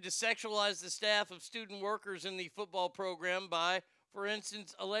attempted to sexualize the staff of student workers in the football program by, for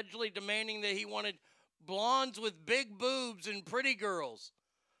instance, allegedly demanding that he wanted blondes with big boobs and pretty girls.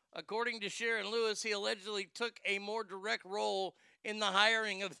 According to Sharon Lewis, he allegedly took a more direct role in the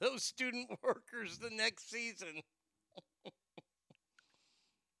hiring of those student workers the next season.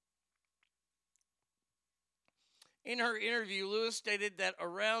 In her interview, Lewis stated that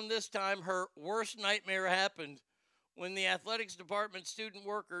around this time, her worst nightmare happened when the athletics department student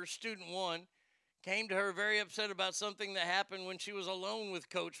worker, Student 1, came to her very upset about something that happened when she was alone with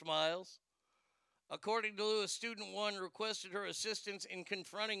Coach Miles. According to Lewis, Student 1 requested her assistance in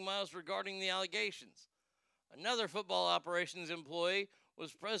confronting Miles regarding the allegations. Another football operations employee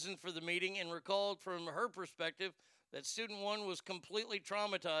was present for the meeting and recalled from her perspective that Student 1 was completely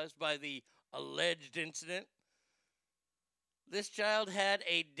traumatized by the alleged incident. This child had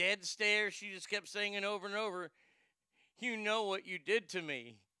a dead stare. She just kept saying it over and over, "You know what you did to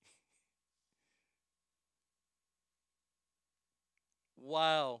me."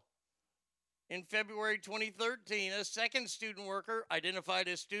 Wow. In February 2013, a second student worker, identified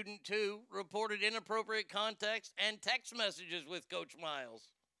as Student 2, reported inappropriate context and text messages with Coach Miles.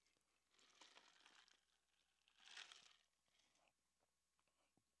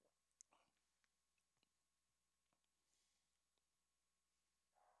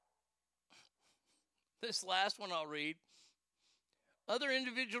 This last one I'll read. Other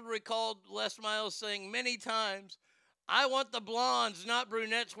individual recalled Les Miles saying many times, "I want the blondes, not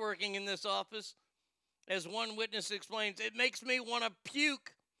brunettes, working in this office." As one witness explains, "It makes me want to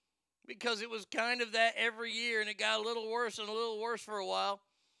puke because it was kind of that every year, and it got a little worse and a little worse for a while.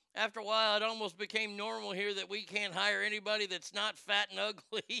 After a while, it almost became normal here that we can't hire anybody that's not fat and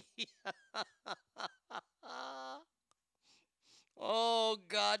ugly." Oh,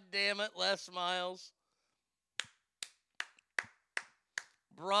 God damn it, Les Miles.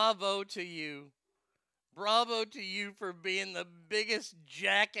 bravo to you. Bravo to you for being the biggest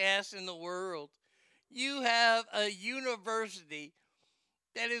jackass in the world. You have a university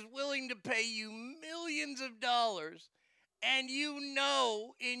that is willing to pay you millions of dollars, and you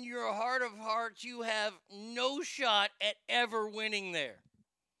know in your heart of hearts you have no shot at ever winning there.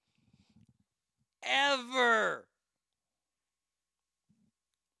 Ever.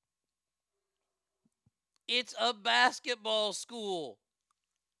 It's a basketball school.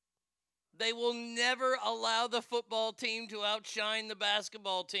 They will never allow the football team to outshine the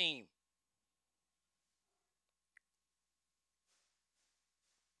basketball team.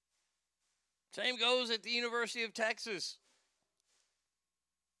 Same goes at the University of Texas.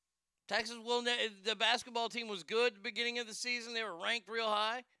 Texas the basketball team was good at the beginning of the season. They were ranked real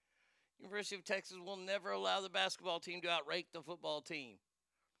high. University of Texas will never allow the basketball team to outrank the football team.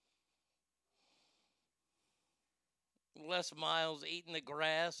 Les Miles eating the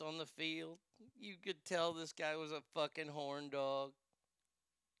grass on the field. You could tell this guy was a fucking horn dog.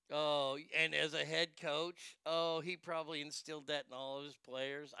 Oh, and as a head coach, he probably instilled that in all of his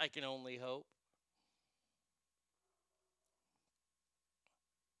players. I can only hope.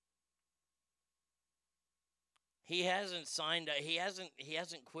 He hasn't signed. He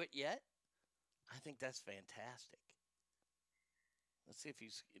hasn't quit yet. I think that's fantastic. Let's see if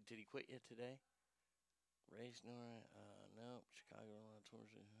did he quit yet today? Race no. Chicago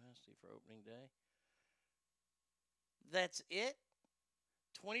towards University for opening day. That's it?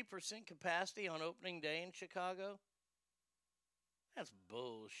 20% capacity on opening day in Chicago? That's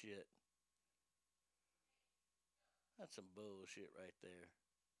bullshit. That's some bullshit right there.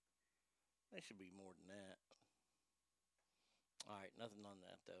 They should be more than that. All right, nothing on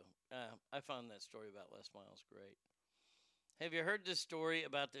that, though. I found that story about Les Miles great. Have you heard this story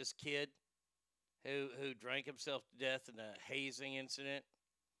about this kid who drank himself to death in a hazing incident?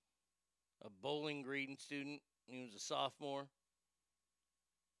 A Bowling Green student. He was a sophomore.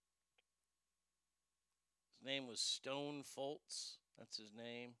 His name was Stone Foltz. That's his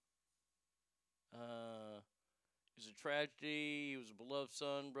name. It was a tragedy. He was a beloved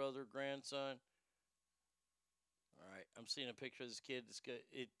son, brother, grandson. All right, I'm seeing a picture of this kid.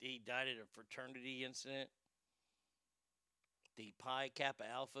 He died at a fraternity incident. The Pi Kappa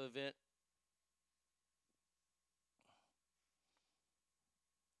Alpha event.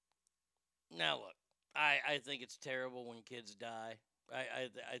 Now look, I think it's terrible when kids die.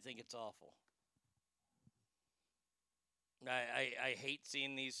 I think it's awful. I hate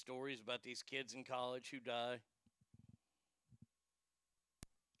seeing these stories about these kids in college who die.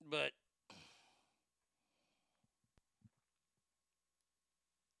 But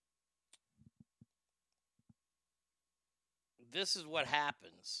this is what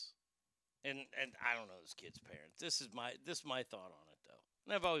happens. And I don't know this kid's parents. This is my thought on it though.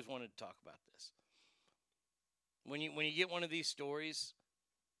 And I've always wanted to talk about this. When you get one of these stories,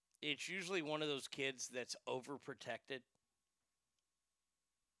 it's usually one of those kids that's overprotected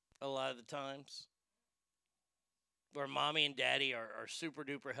a lot of the times. Where mommy and daddy are super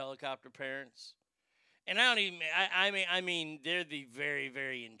duper helicopter parents. And I mean they're the very,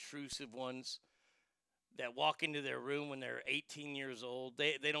 very intrusive ones that walk into their room when they're 18 years old.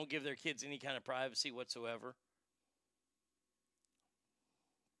 They don't give their kids any kind of privacy whatsoever.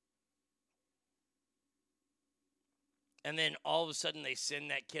 And then all of a sudden they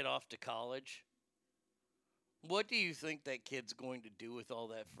send that kid off to college. What do you think that kid's going to do with all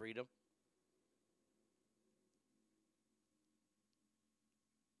that freedom?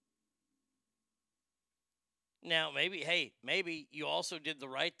 Now, maybe you also did the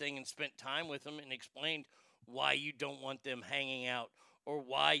right thing and spent time with them and explained why you don't want them hanging out or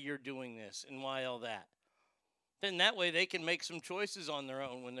why you're doing this and why all that. Then that way they can make some choices on their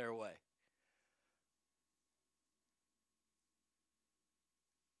own when they're away.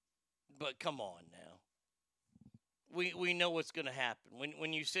 But come on now. We know what's going to happen.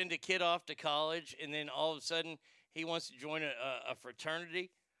 When you send a kid off to college and then all of a sudden he wants to join a fraternity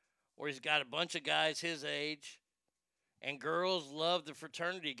where he's got a bunch of guys his age, and girls love the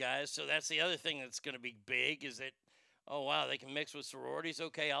fraternity guys. So that's the other thing that's going to be big is that, oh, wow, they can mix with sororities.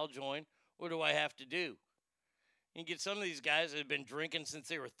 Okay, I'll join. What do I have to do? You get some of these guys that have been drinking since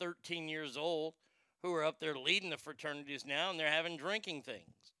they were 13 years old who are up there leading the fraternities now, and they're having drinking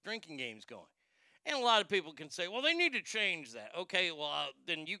games going. And a lot of people can say, well, they need to change that. Okay, well,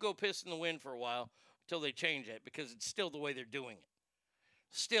 then you go piss in the wind for a while until they change that because it's still the way they're doing it.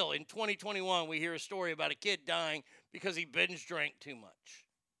 Still, in 2021, we hear a story about a kid dying because he binge drank too much.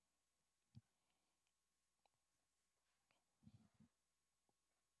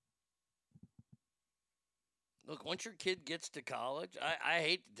 Look, once your kid gets to college, I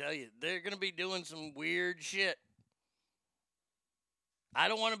hate to tell you, they're going to be doing some weird shit. I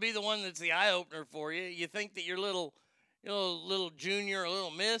don't want to be the one that's the eye opener for you. You think that your little junior or little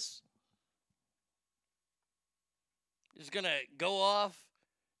miss is going to go off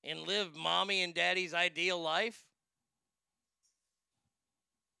and live mommy and daddy's ideal life?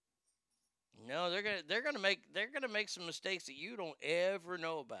 No, they're gonna make some mistakes that you don't ever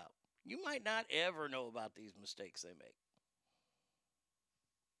know about. You might not ever know about these mistakes they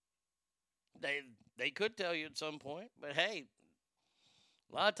make. They could tell you at some point, but hey,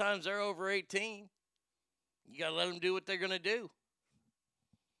 a lot of times they're over 18. You got to let them do what they're going to do.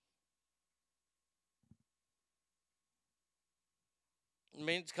 I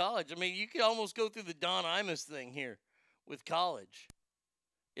mean, it's college. I mean, you could almost go through the Don Imus thing here with college.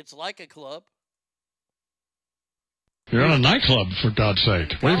 It's like a club. You're in a nightclub, for God's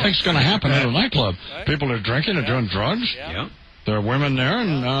sake. What do you think's going to happen at a nightclub? Right. People are drinking and doing drugs. Yeah. There are women there,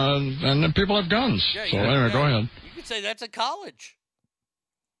 and then people have guns. So anyway, go ahead. You could say that's a college.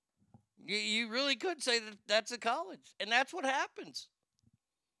 You really could say that that's a college, and that's what happens.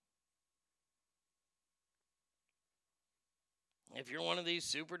 If you're one of these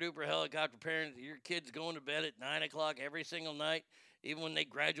super duper helicopter parents, your kid's going to bed at 9 o'clock every single night, even when they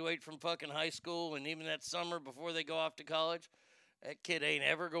graduate from fucking high school, and even that summer before they go off to college, that kid ain't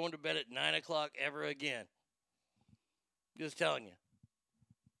ever going to bed at 9 o'clock ever again. Just telling you.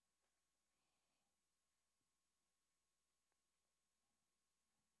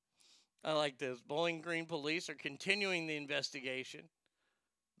 I like this. Bowling Green police are continuing the investigation.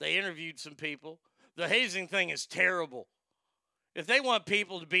 They interviewed some people. The hazing thing is terrible. If they want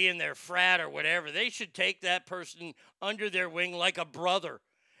people to be in their frat or whatever, they should take that person under their wing like a brother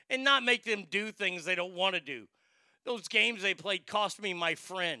and not make them do things they don't want to do. Those games they played cost me my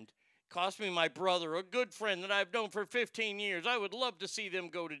friend, cost me my brother, a good friend that I've known for 15 years. I would love to see them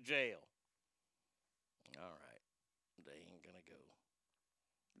go to jail. All right. They ain't going to go.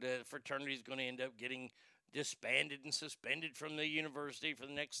 The fraternity's going to end up getting disbanded and suspended from the university for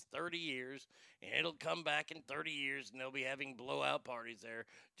the next 30 years, and it'll come back in 30 years, and they'll be having blowout parties there,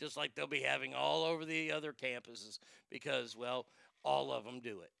 just like they'll be having all over the other campuses because, well, all of them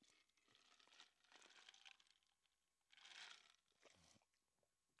do it.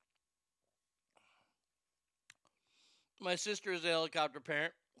 My sister is a helicopter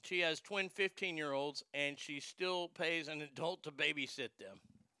parent. She has twin 15-year-olds, and she still pays an adult to babysit them.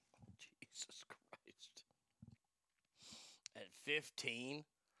 Jesus Christ. At 15?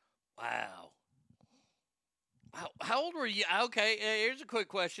 Wow. How old were you? Okay, here's a quick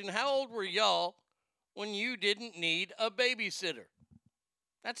question. How old were y'all when you didn't need a babysitter?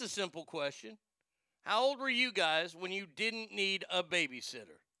 That's a simple question. How old were you guys when you didn't need a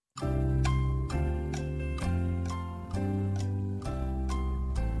babysitter?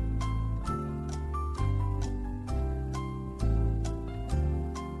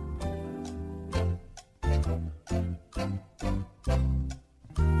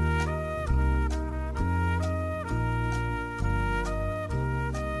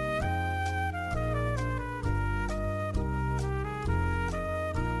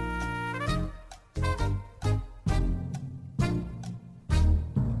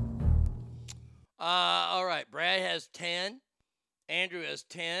 All right, Brad has 10. Andrew has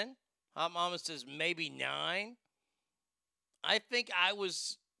 10. Hot Mama says maybe 9. I think I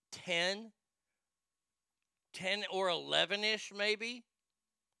was 10 or 11-ish maybe,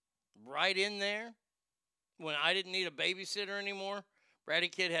 right in there when I didn't need a babysitter anymore. Brady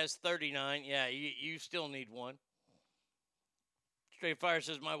Kid has 39. Yeah, you still need one. Straight Fire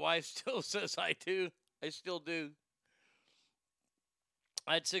says my wife still says I do. I still do.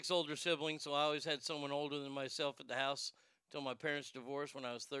 I had 6 older siblings, so I always had someone older than myself at the house until my parents divorced when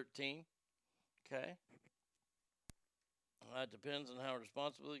I was 13. Okay. That depends on how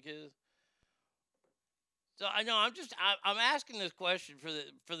responsible the kid is. So I know I'm asking this question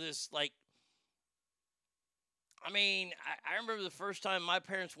for this, like, I mean, I remember the first time my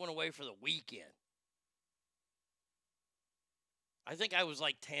parents went away for the weekend. I think I was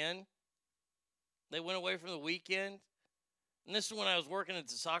like 10. They went away for the weekend. And this is when I was working at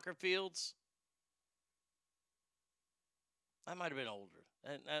the soccer fields. I might have been older.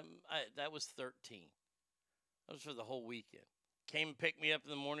 That was 13. That was for the whole weekend. Came and picked me up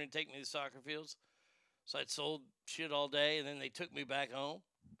in the morning and take me to the soccer fields. So I'd sold shit all day, and then they took me back home.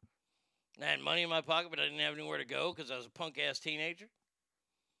 And I had money in my pocket, but I didn't have anywhere to go because I was a punk-ass teenager.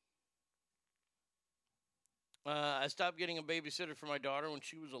 I stopped getting a babysitter for my daughter when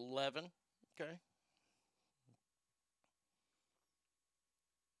she was 11. Okay.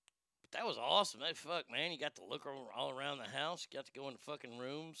 But that was awesome. That fuck, man. You got to look all around the house. You got to go into fucking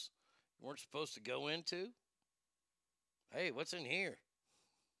rooms you weren't supposed to go into. Hey, what's in here?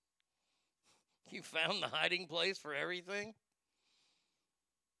 You found the hiding place for everything?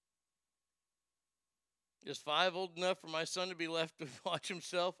 Is 5 old enough for my son to be left to watch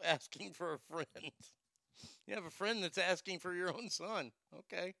himself asking for a friend? You have a friend that's asking for your own son.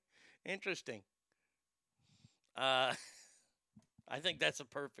 Okay. Interesting. I think that's a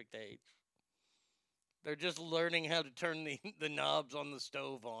perfect age. They're just learning how to turn the knobs on the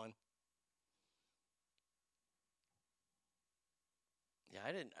stove on. Yeah,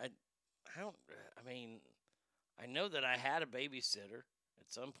 I know that I had a babysitter at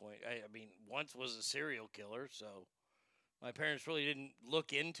some point. I mean, once was a serial killer, so my parents really didn't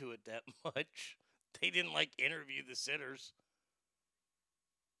look into it that much. They didn't, interview the sitters.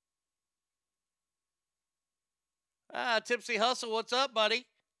 Tipsy Hustle, what's up, buddy?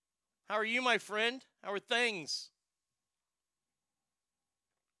 How are you, my friend? How are things?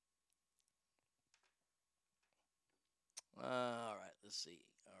 All right, let's see.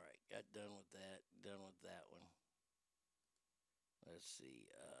 All right, got done with that one. Let's see.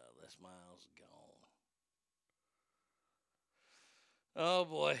 Les Miles gone. Oh,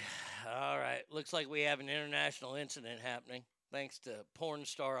 boy. All right. Looks like we have an international incident happening, thanks to porn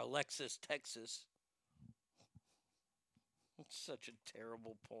star Alexis Texas. It's such a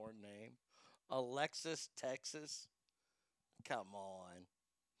terrible porn name. Alexis Texas. Come on.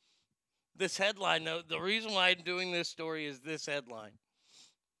 This headline, though, the reason why I'm doing this story is this headline.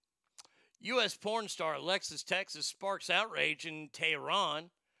 U.S. porn star Alexis Texas sparks outrage in Tehran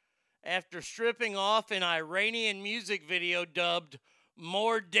after stripping off an Iranian music video dubbed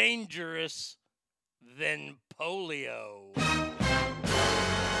More Dangerous Than Polio.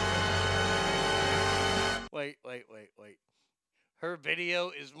 Wait. Her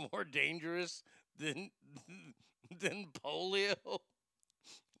video is more dangerous than polio?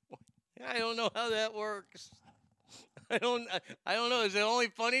 I don't know how that works. I don't know. Is it only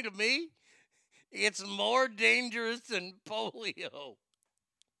funny to me? It's more dangerous than polio.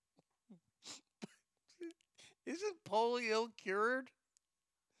 Isn't polio cured?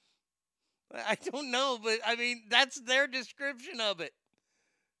 I don't know, but I mean, that's their description of it.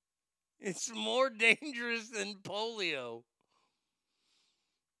 It's more dangerous than polio.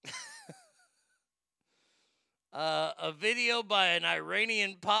 A video by an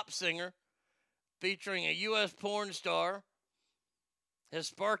Iranian pop singer featuring a U.S. porn star has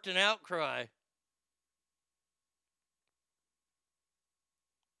sparked an outcry.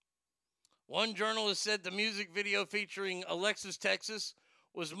 One journalist said the music video featuring Alexis Texas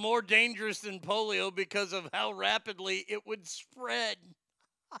was more dangerous than polio because of how rapidly it would spread.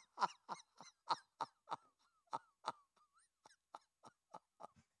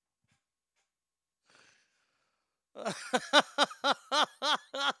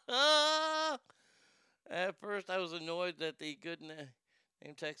 At first, I was annoyed that the good name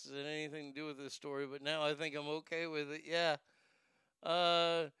Texas had anything to do with this story, but now I think I'm okay with it. Yeah.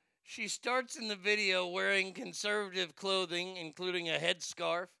 She starts in the video wearing conservative clothing, including a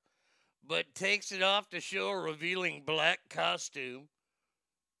headscarf, but takes it off to show a revealing black costume.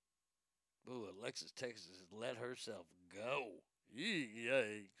 Ooh, Alexis Texas has let herself go.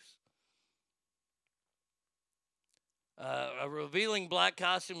 Yikes. A revealing black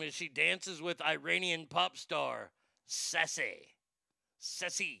costume as she dances with Iranian pop star Sassi.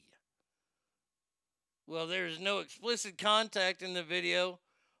 Well, there's no explicit contact in the video.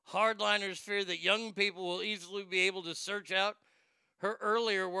 Hardliners fear that young people will easily be able to search out her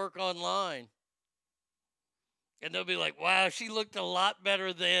earlier work online. And they'll be like, wow, she looked a lot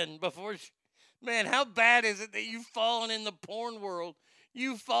better then. Man, how bad is it that you've fallen in the porn world?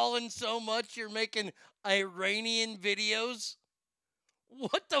 You've fallen so much you're making Iranian videos?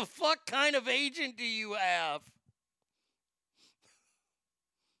 What the fuck kind of agent do you have?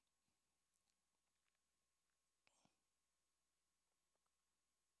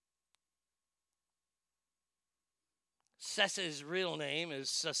 Sessa's real name is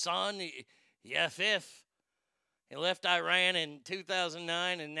Sasan Yafif. He left Iran in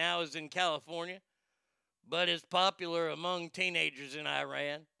 2009 and now is in California, but is popular among teenagers in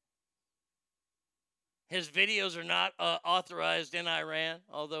Iran. His videos are not authorized in Iran,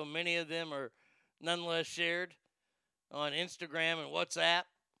 although many of them are nonetheless shared on Instagram and WhatsApp.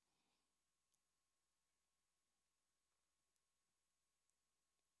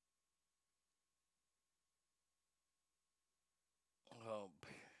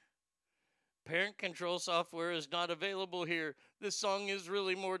 Parent control software is not available here. This song is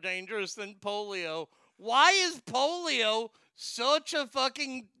really more dangerous than polio. Why is polio such a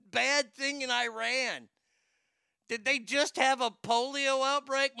fucking bad thing in Iran? Did they just have a polio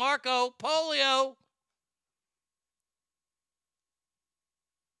outbreak? Marco, polio.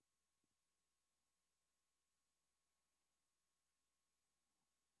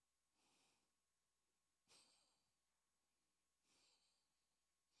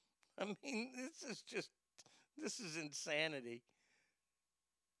 I mean, this is insanity.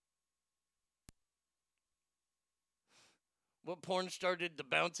 What porn star did the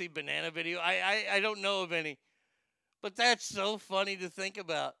bouncy banana video? I don't know of any. But that's so funny to think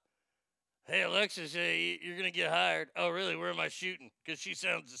about. Hey, Alexis, you're going to get hired. Oh, really? Where am I shooting? Because she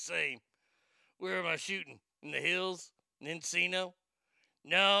sounds the same. Where am I shooting? In the hills? In Encino?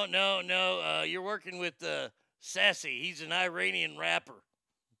 No. You're working with Sassy. He's an Iranian rapper.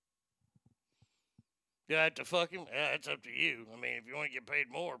 Do I have to fuck him? Yeah, it's up to you. I mean, if you want to get paid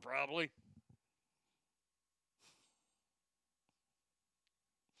more, probably.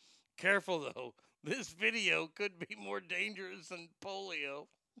 Careful, though. This video could be more dangerous than polio.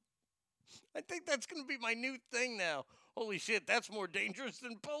 I think that's going to be my new thing now. Holy shit, that's more dangerous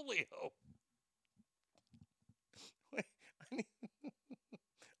than polio.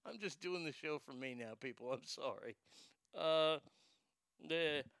 I'm just doing the show for me now, people. I'm sorry.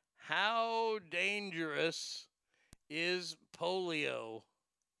 How dangerous is polio?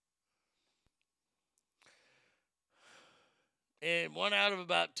 And 1 out of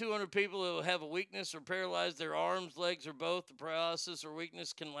about 200 people who have a weakness or paralyze their arms, legs, or both, the paralysis or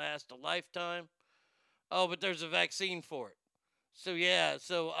weakness can last a lifetime. Oh, but there's a vaccine for it. So, yeah,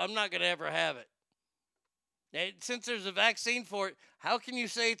 I'm not going to ever have it. And since there's a vaccine for it, how can you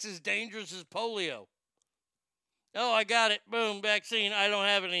say it's as dangerous as polio? Oh, I got it. Boom, vaccine. I don't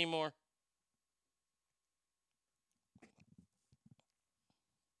have it anymore.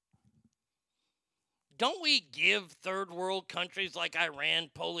 Don't we give third world countries like Iran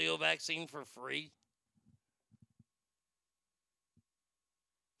polio vaccine for free?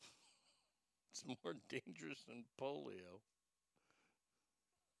 It's more dangerous than polio.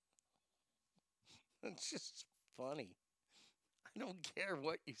 It's just funny. I don't care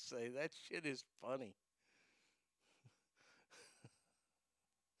what you say. That shit is funny.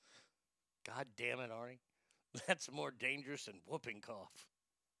 God damn it, Arnie. That's more dangerous than whooping cough.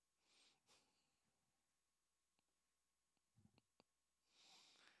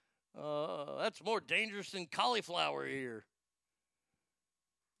 That's more dangerous than cauliflower ear.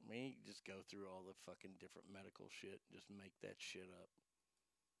 I mean, you just go through all the fucking different medical shit and just make that shit up.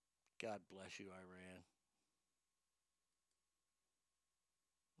 God bless you, Iran.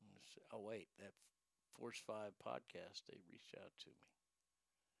 Oh, wait, that Force 5 podcast, they reached out to me.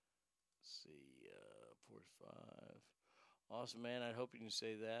 Let's see, Force 5. Awesome, man. I hope you can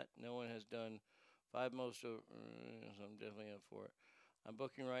say that. No one has done 5 most over, so I'm definitely up for it. I'm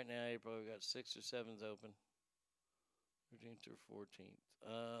booking right now, April. We've got 6th or 7th open. 13th or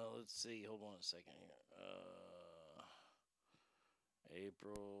 14th. Let's see. Hold on a second here.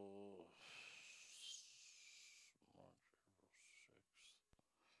 April 6th.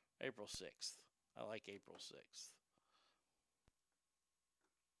 April 6th. I like April 6th.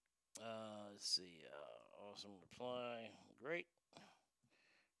 Let's see. Awesome reply. Great.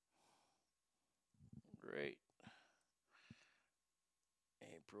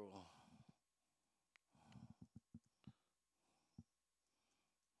 April.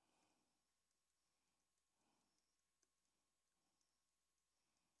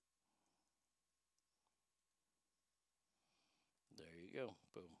 There you go.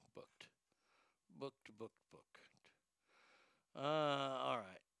 Boom. Booked. All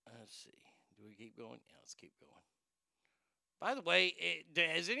right. Let's see. Do we keep going? Yeah, let's keep going. By the way,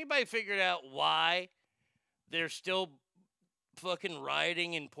 has anybody figured out why they're still fucking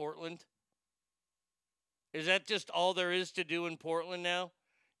rioting in Portland? Is that just all there is to do in Portland now?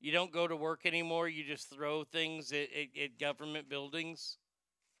 You don't go to work anymore. You just throw things at government buildings.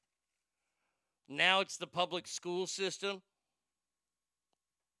 Now it's the public school system.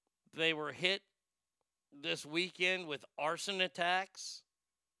 They were hit this weekend with arson attacks.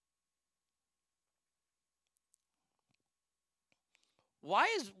 Why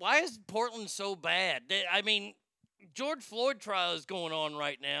is Portland so bad? I mean, George Floyd trial is going on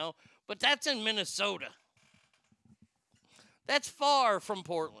right now, but that's in Minnesota. That's far from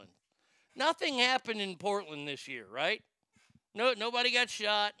Portland. Nothing happened in Portland this year, right? No, nobody got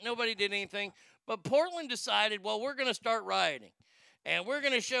shot. Nobody did anything. But Portland decided, well, we're going to start rioting. And we're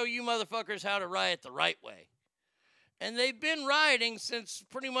going to show you motherfuckers how to riot the right way. And they've been rioting since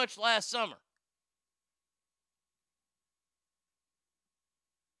pretty much last summer.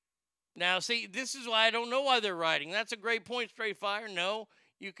 Now, see, this is why I don't know why they're rioting. That's a great point, Straight Fire. No,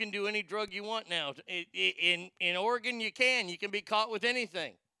 You can do any drug you want now. In Oregon, you can. You can be caught with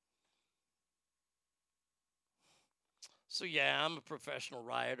anything. So, yeah, I'm a professional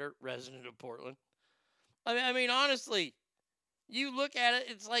rioter, resident of Portland. I mean, honestly, you look at it,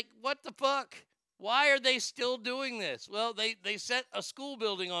 it's like, what the fuck? Why are they still doing this? Well, they set a school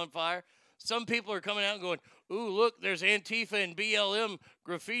building on fire. Some people are coming out and going, ooh, look, there's Antifa and BLM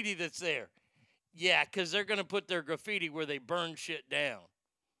graffiti that's there. Yeah, because they're going to put their graffiti where they burn shit down.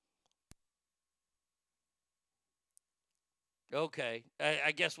 Okay.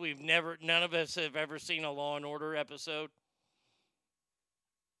 I guess none of us have ever seen a Law & Order episode.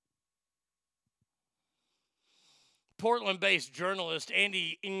 Portland-based journalist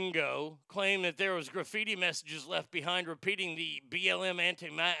Andy Ngo claimed that there was graffiti messages left behind repeating the BLM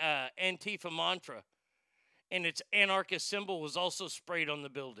Antifa mantra, and its anarchist symbol was also sprayed on the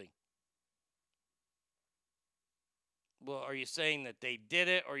building. Well, are you saying that they did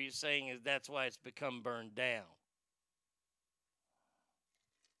it, or are you saying that's why it's become burned down?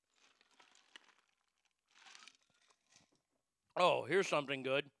 Oh, here's something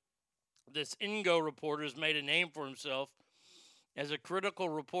good. This Ngo reporter has made a name for himself as a critical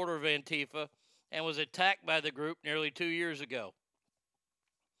reporter of Antifa and was attacked by the group nearly 2 years ago.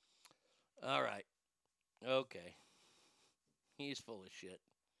 All right. Okay. He's full of shit.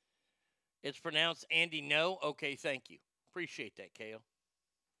 It's pronounced Andy No? Okay, thank you. Appreciate that, Kale.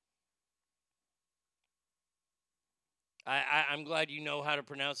 I'm glad you know how to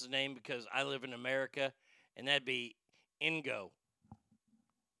pronounce his name because I live in America, and that'd be Ngo.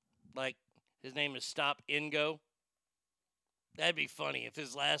 Like, his name is Stop Ngo. That'd be funny if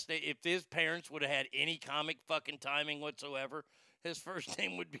his last name, if his parents would have had any comic fucking timing whatsoever, his first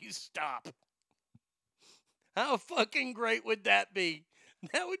name would be Stop. How fucking great would that be?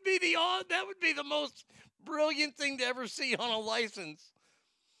 That would be the most brilliant thing to ever see on a license.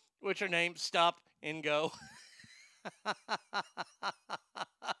 What's your name? Stop Ngo.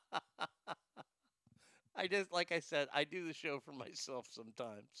 Like I said, I do the show for myself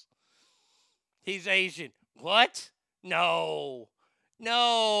sometimes. He's Asian. What? No.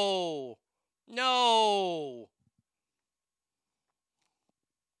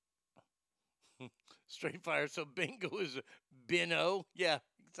 Straight fire. So bingo is Bino? Yeah,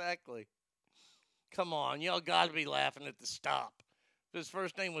 exactly. Come on. Y'all got to be laughing at the Stop. If his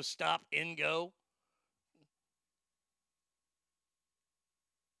first name was Stop Ngo.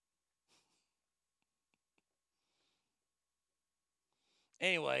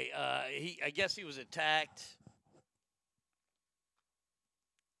 Anyway, I guess he was attacked.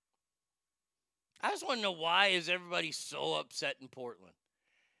 I just want to know, why is everybody so upset in Portland?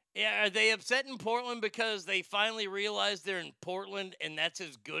 Yeah, are they upset in Portland because they finally realized they're in Portland and that's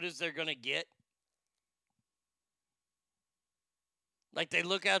as good as they're going to get? Like, they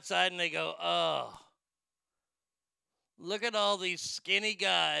look outside and they go, oh, look at all these skinny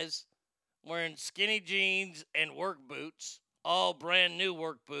guys wearing skinny jeans and work boots. All brand new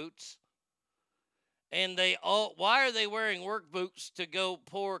work boots. And why are they wearing work boots to go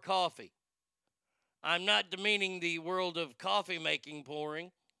pour coffee? I'm not demeaning the world of coffee making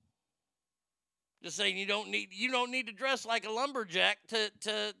pouring. Just saying you don't need to dress like a lumberjack to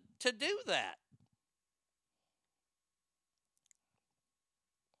do that.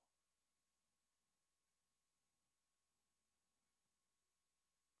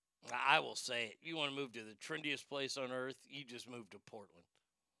 I will say it. You want to move to the trendiest place on earth, you just move to Portland.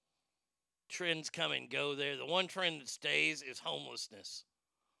 Trends come and go there. The one trend that stays is homelessness.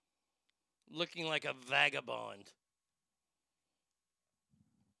 Looking like a vagabond.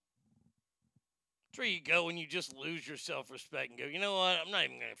 It's where you go and you just lose your self-respect and go, you know what? I'm not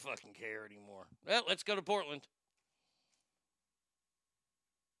even going to fucking care anymore. Well, let's go to Portland.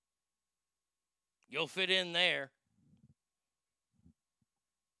 You'll fit in there.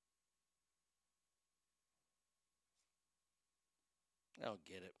 I don't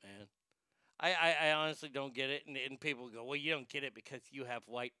get it, man. I honestly don't get it. And people go, well, you don't get it because you have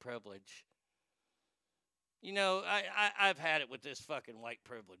white privilege. You know, I've had it with this fucking white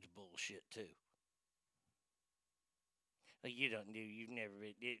privilege bullshit, too. Like, you've never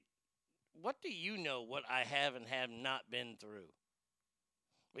been. What do you know what I have and have not been through?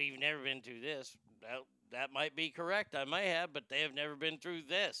 Well, you've never been through this. That might be correct. I may have, but they have never been through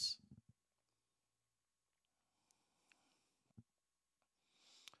this.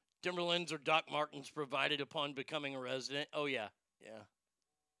 Timberlands or Doc Martens provided upon becoming a resident. Oh, yeah. Yeah.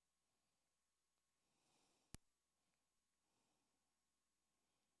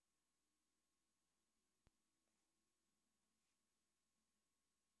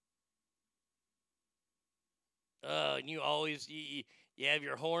 And you always, You have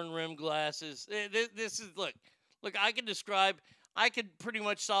your horn rim glasses. This is look. I could pretty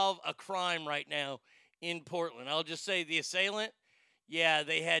much solve a crime right now in Portland. I'll just say the assailant. Yeah,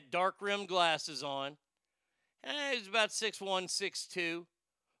 they had dark rim glasses on. He was about 6'1", 6'2",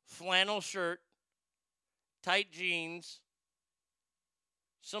 flannel shirt, tight jeans,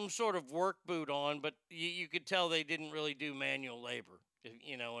 some sort of work boot on, but you could tell they didn't really do manual labor. If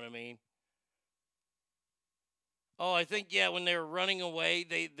you know what I mean? Oh, I think, yeah, when they were running away,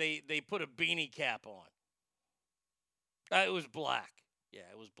 they put a beanie cap on. It was black. Yeah,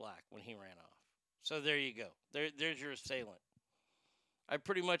 it was black when he ran off. So there you go. There's your assailant. I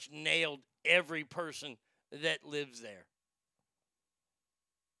pretty much nailed every person that lives there.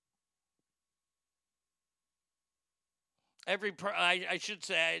 I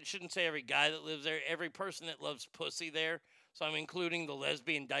shouldn't say every guy that lives there. Every person that loves pussy there. So I'm including the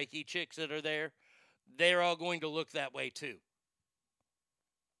lesbian dykey chicks that are there. They're all going to look that way too.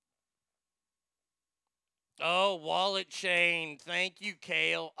 Oh, wallet chain. Thank you,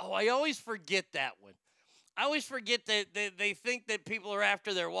 Kale. Oh, I always forget that one. I always forget that they think that people are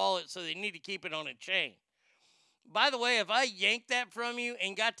after their wallet, so they need to keep it on a chain. By the way, if I yanked that from you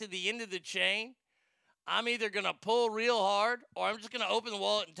and got to the end of the chain, I'm either going to pull real hard or I'm just going to open the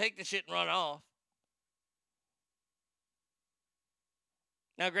wallet and take the shit and run off.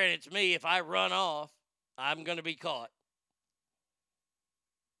 Now, granted, it's me. If I run off, I'm going to be caught.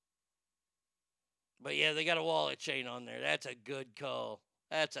 But yeah, they got a wallet chain on there. That's a good call.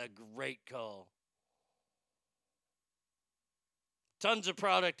 That's a great call. Tons of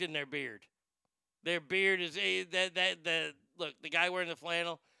product in their beard. Their beard is look, the guy wearing the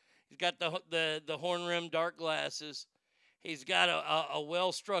flannel, he's got the horn rim dark glasses. He's got a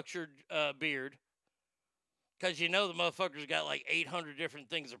well structured beard. Because you know the motherfucker's got like 800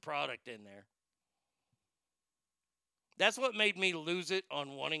 different things of product in there. That's what made me lose it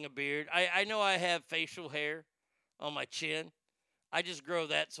on wanting a beard. I know I have facial hair on my chin. I just grow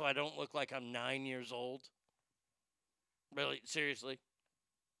that so I don't look like I'm 9 years old. Really, seriously.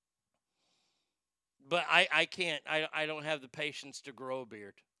 But I can't. I don't have the patience to grow a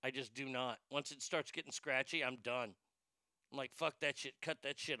beard. I just do not. Once it starts getting scratchy, I'm done. I'm like, fuck that shit. Cut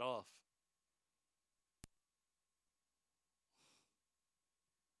that shit off.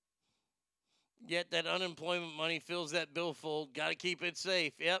 Yet that unemployment money fills that billfold. Got to keep it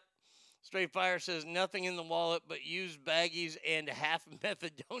safe. Yep. Straight Fire says nothing in the wallet but used baggies and half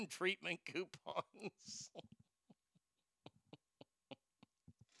methadone treatment coupons.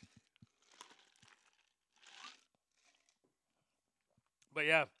 But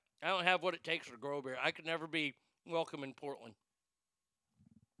yeah, I don't have what it takes to grow a beard. I could never be welcome in Portland.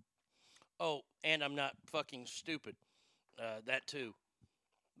 Oh, and I'm not fucking stupid. That too.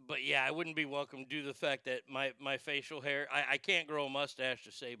 But yeah, I wouldn't be welcome due to the fact that my facial hair, I can't grow a mustache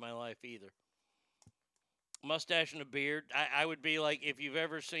to save my life either. Mustache and a beard, I would be like, if you've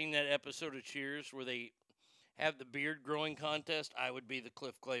ever seen that episode of Cheers where they have the beard growing contest, I would be the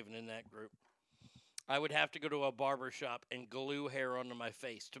Cliff Clavin in that group. I would have to go to a barber shop and glue hair onto my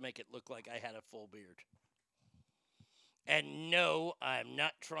face to make it look like I had a full beard. And no, I'm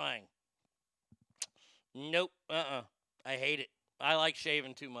not trying. Nope, I hate it. I like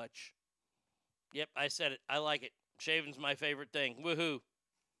shaving too much. Yep, I said it. I like it. Shaving's my favorite thing. Woohoo.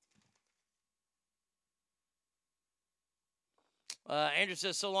 Andrew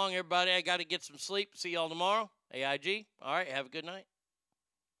says, so long, everybody. I got to get some sleep. See y'all tomorrow. AIG. All right, have a good night.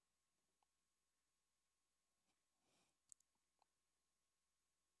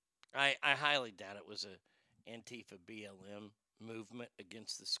 I highly doubt it was a Antifa BLM movement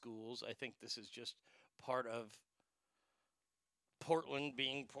against the schools. I think this is just part of Portland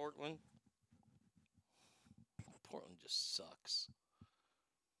being Portland. Portland just sucks.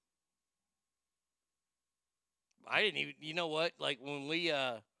 I didn't even, you know what? Like when we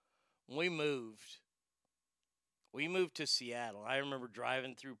moved to Seattle. I remember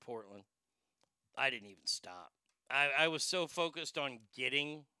driving through Portland. I didn't even stop. I was so focused on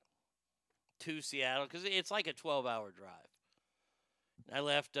getting to Seattle because it's like a 12-hour drive. I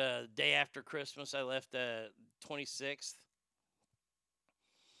left day after Christmas. I left 26th.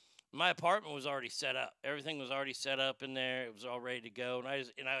 My apartment was already set up. Everything was already set up in there. It was all ready to go.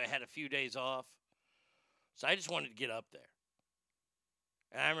 And I had a few days off. So I just wanted to get up there.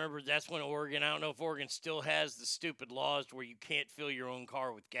 And I remember that's when Oregon, I don't know if Oregon still has the stupid laws where you can't fill your own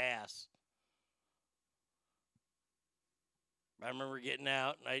car with gas. I remember getting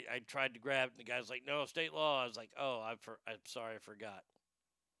out, and I tried to grab it, and the guy's like, no, state law. I was like, oh, I'm sorry, I forgot.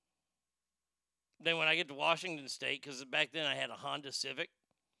 Then when I get to Washington State, because back then I had a Honda Civic,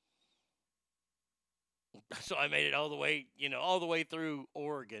 So I made it all the way, all the way through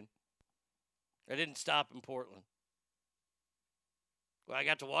Oregon. I didn't stop in Portland. Well, I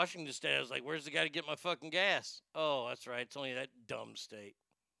got to Washington State. I was like, where's the guy to get my fucking gas? Oh, that's right. It's only that dumb state.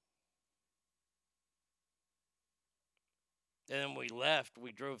 And then we left.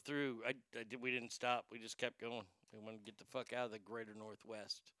 We drove through. We didn't stop. We just kept going. We wanted to get the fuck out of the greater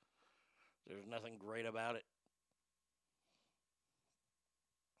Northwest. There's nothing great about it.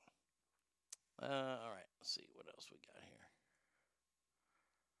 All right. Let's see what else we got here.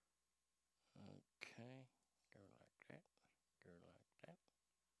 Okay. Go like that. Go like that.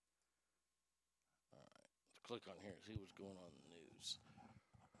 All right. Let's click on here and see what's going on in the news.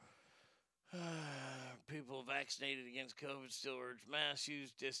 People vaccinated against COVID still urge mask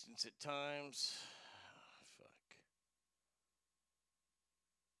use, distance at times. Fuck.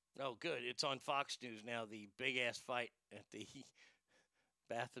 Oh, good. It's on Fox News now, the big-ass fight at the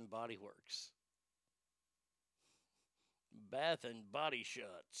Bath and Body Works. Bath and Body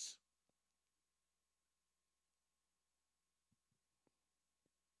Shots.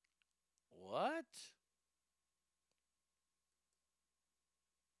 What?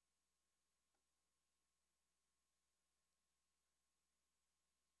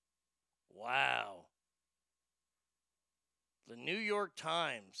 Wow. The New York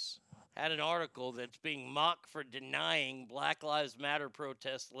Times had an article that's being mocked for denying Black Lives Matter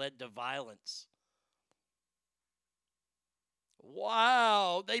protests led to violence.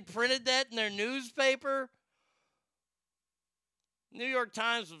 Wow. They printed that in their newspaper? New York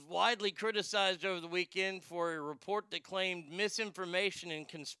Times was widely criticized over the weekend for a report that claimed misinformation and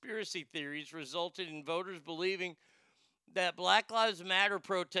conspiracy theories resulted in voters believing that Black Lives Matter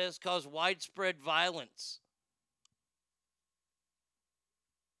protests caused widespread violence.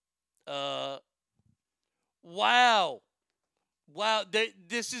 Wow. Wow.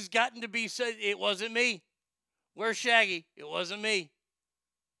 This has gotten to be said. It wasn't me. Where's Shaggy? It wasn't me.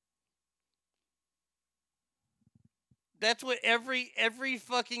 That's what every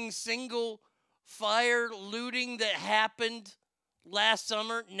fucking single fire looting that happened last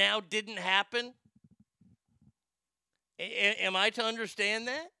summer now didn't happen. Am I to understand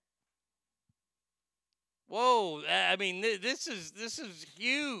that? Whoa, I mean, this is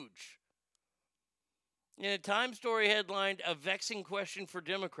huge. In a Time story headlined, "A Vexing Question for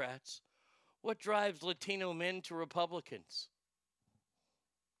Democrats. What drives Latino men to Republicans?"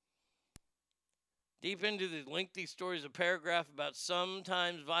 Deep into the lengthy story is a paragraph about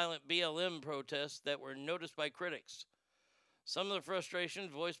sometimes violent BLM protests that were noticed by critics. Some of the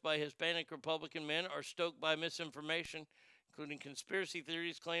frustrations voiced by Hispanic Republican men are stoked by misinformation, including conspiracy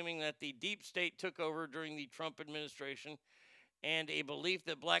theories claiming that the deep state took over during the Trump administration and a belief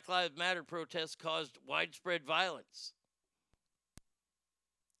that Black Lives Matter protests caused widespread violence.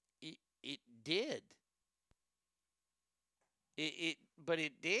 It did. But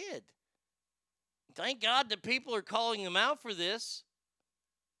it did. Thank God that people are calling them out for this.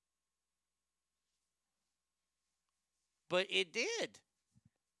 But it did.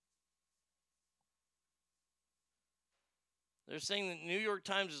 They're saying that the New York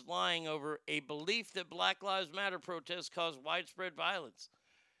Times is lying over a belief that Black Lives Matter protests caused widespread violence.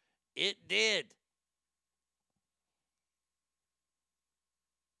 It did.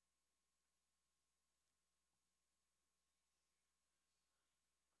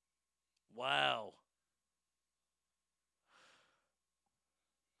 Wow.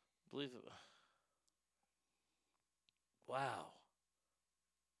 Believe it. Wow.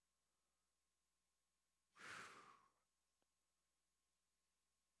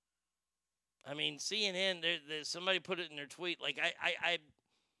 I mean, CNN, somebody put it in their tweet. Like,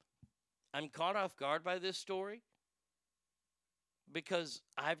 I'm caught off guard by this story because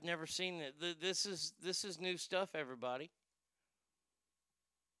I've never seen it. This is new stuff, everybody.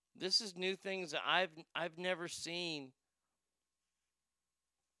 This is new things that I've never seen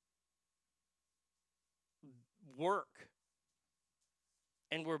work.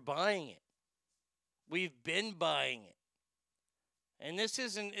 And we're buying it. We've been buying it. And this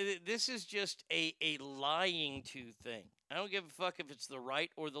is just a lying to thing. I don't give a fuck if it's the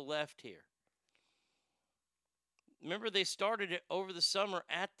right or the left here. Remember, they started it over the summer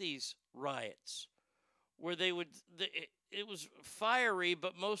at these riots where it was fiery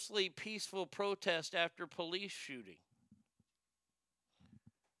but mostly peaceful protest after police shooting.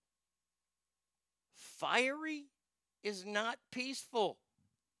 Fiery is not peaceful.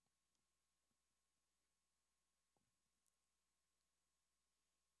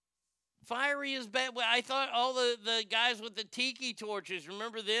 Fiery is bad. Well, I thought all the guys with the tiki torches,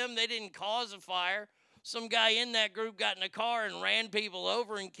 remember them? They didn't cause a fire. Some guy in that group got in a car and ran people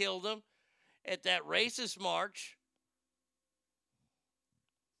over and killed them. at that racist march.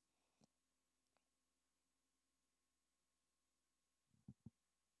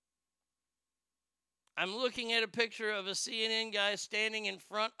 I'm looking at a picture of a CNN guy standing in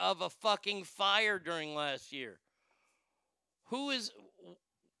front of a fucking fire during last year.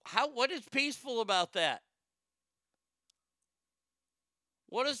 What is peaceful about that?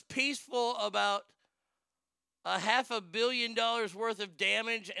 What is peaceful about $500 million worth of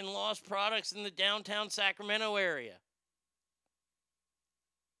damage and lost products in the downtown Sacramento area?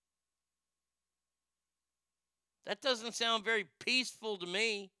 That doesn't sound very peaceful to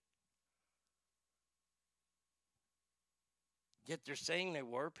me. Yet they're saying they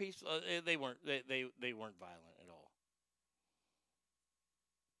were peaceful. They weren't. They weren't violent at all.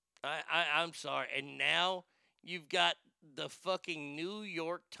 I'm sorry. And now you've got the fucking New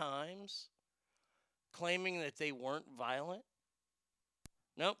York Times claiming that they weren't violent.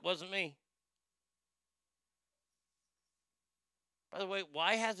 Nope, wasn't me. By the way,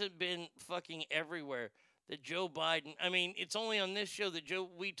 why has it been fucking everywhere that Joe Biden? I mean, it's only on this show that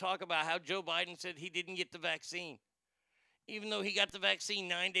we talk about how Joe Biden said he didn't get the vaccine, even though he got the vaccine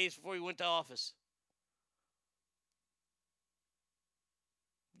 9 days before he went to office.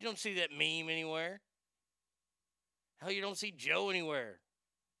 You don't see that meme anywhere. Hell, you don't see Joe anywhere.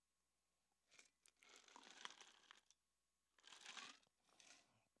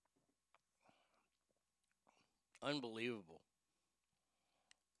 Unbelievable.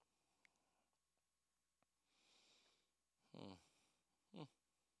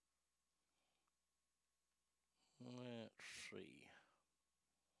 Let's see.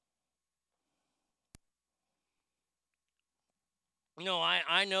 No,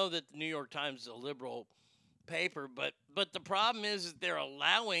 I know that the New York Times is a liberal paper, but the problem is that they're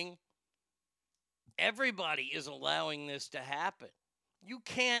allowing, everybody is allowing this to happen. You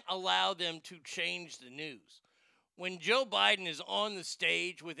can't allow them to change the news. When Joe Biden is on the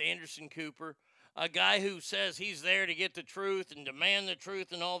stage with Anderson Cooper, a guy who says he's there to get the truth and demand the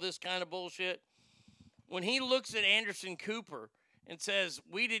truth and all this kind of bullshit, when he looks at Anderson Cooper and says,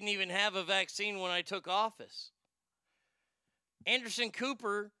 we didn't even have a vaccine when I took office, Anderson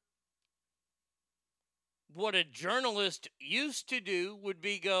Cooper, what a journalist used to do would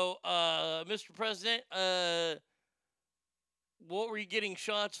be go, Mr. President, what were you getting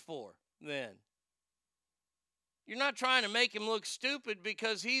shots for then? You're not trying to make him look stupid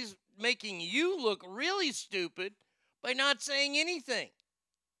because he's making you look really stupid by not saying anything.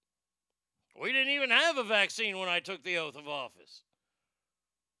 We didn't even have a vaccine when I took the oath of office.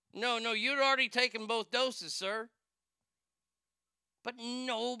 No, you'd already taken both doses, sir. But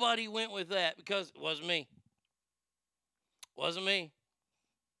nobody went with that because it wasn't me. Wasn't me.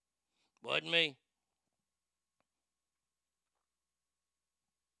 Wasn't me.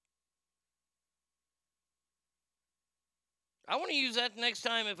 I want to use that next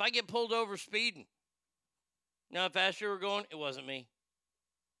time if I get pulled over speeding. Now, how fast you were going, it wasn't me.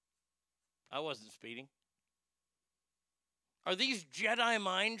 I wasn't speeding. Are these Jedi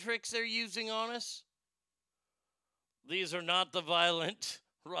mind tricks they're using on us? These are not the violent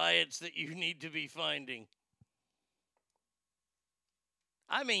riots that you need to be finding.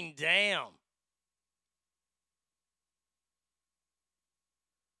 I mean, damn.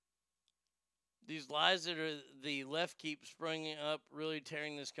 These lies that the left keeps springing up, really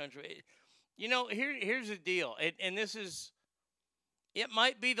tearing this country. You know, here's the deal. And this is, it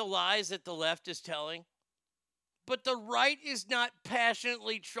might be the lies that the left is telling, but the right is not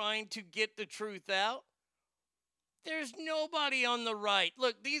passionately trying to get the truth out. There's nobody on the right.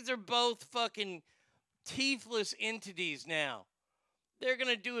 Look, these are both fucking teethless entities now. They're going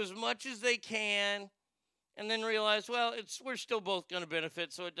to do as much as they can and then realize, well, we're still both going to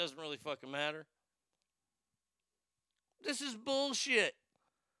benefit, so it doesn't really fucking matter. This is bullshit.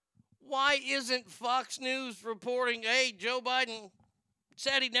 Why isn't Fox News reporting, hey, Joe Biden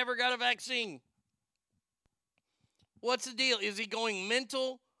said he never got a vaccine? What's the deal? Is he going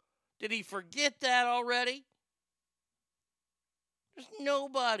mental? Did he forget that already? There's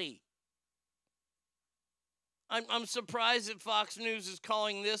nobody. I'm surprised that Fox News is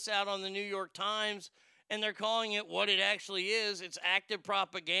calling this out on the New York Times, and they're calling it what it actually is. It's active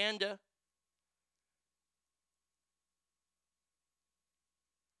propaganda.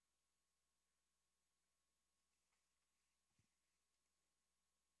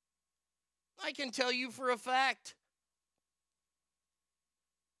 I can tell you for a fact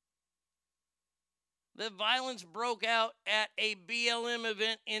that violence broke out at a BLM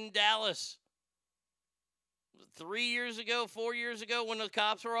event in Dallas 3 years ago, 4 years ago, when the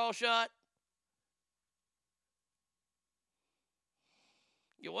cops were all shot.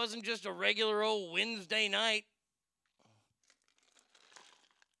 It wasn't just a regular old Wednesday night.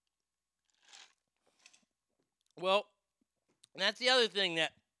 Well, that's the other thing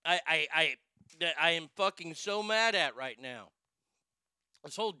that I am fucking so mad at right now.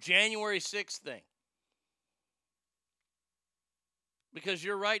 This whole January 6th thing. Because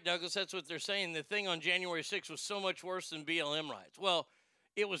you're right, Douglas, that's what they're saying. The thing on January 6th was so much worse than BLM riots. Well,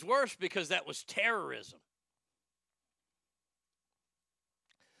 it was worse because that was terrorism.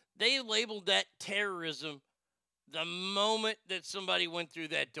 They labeled that terrorism the moment that somebody went through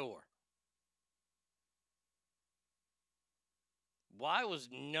that door. Why was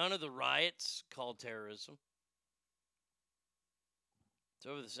none of the riots called terrorism? It's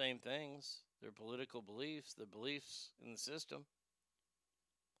over the same things. Their political beliefs, the beliefs in the system.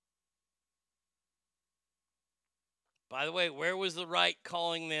 By the way, where was the right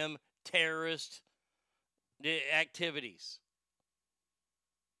calling them terrorist activities?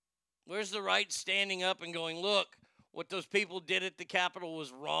 Where's the right standing up and going, look, what those people did at the Capitol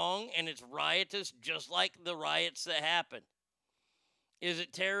was wrong and it's riotous just like the riots that happened? Is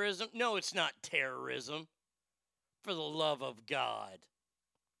it terrorism? No, it's not terrorism. For the love of God.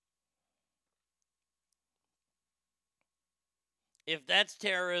 If that's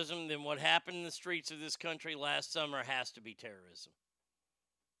terrorism, then what happened in the streets of this country last summer has to be terrorism.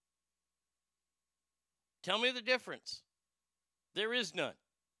 Tell me the difference. There is none.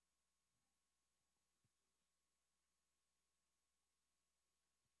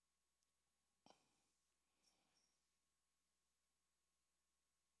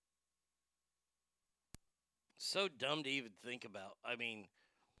 So dumb to even think about. I mean,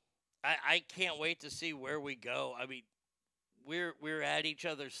 I can't wait to see where we go. I mean, we're at each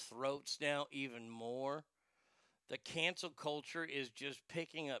other's throats now even more. The cancel culture is just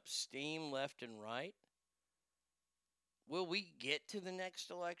picking up steam left and right. Will we get to the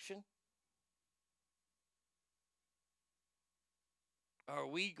next election? Are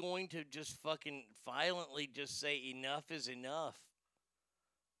we going to just fucking violently just say enough is enough?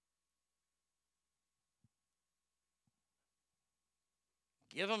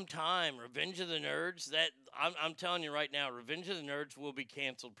 Give them time. Revenge of the Nerds. That I'm telling you right now, Revenge of the Nerds will be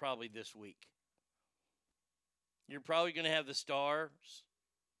canceled probably this week. You're probably going to have the stars,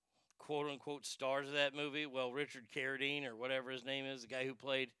 quote unquote stars of that movie. Well, Richard Carradine or whatever his name is, the guy who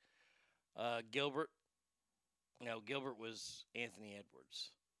played Gilbert. No, Gilbert was Anthony Edwards.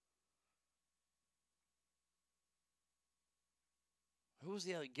 Who was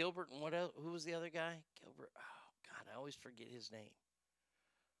the other? Gilbert and what else? Who was the other guy? Gilbert. Oh, God, I always forget his name.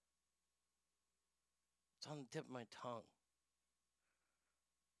 It's on the tip of my tongue.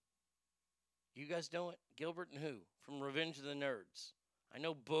 You guys know it? Gilbert and who? From Revenge of the Nerds. I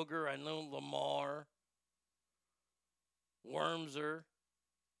know Booger. I know Lamar. Wormser.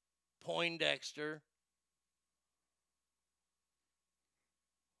 Poindexter.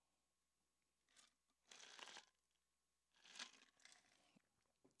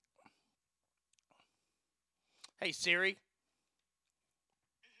 Hey, Siri.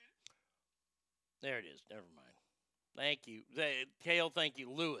 There it is. Never mind. Thank you. Kale, thank you.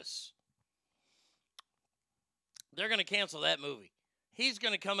 Lewis. They're going to cancel that movie. He's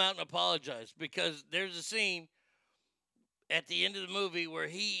going to come out and apologize because there's a scene at the end of the movie where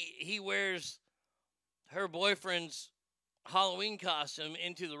he wears her boyfriend's Halloween costume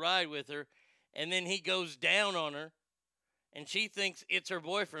into the ride with her, and then he goes down on her, and she thinks it's her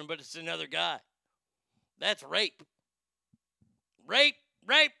boyfriend, but it's another guy. That's rape. Rape.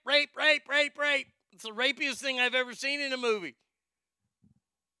 Rape, rape, rape, rape, rape. It's the rapiest thing I've ever seen in a movie.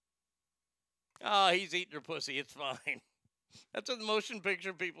 Oh, he's eating her pussy. It's fine. That's what the motion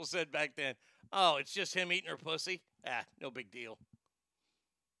picture people said back then. Oh, it's just him eating her pussy? Ah, no big deal.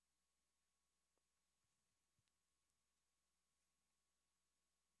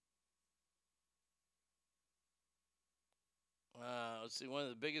 Let's see. One of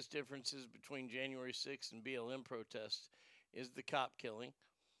the biggest differences between January 6th and BLM protests is the cop killing,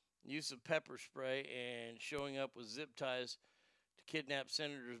 use of pepper spray, and showing up with zip ties to kidnap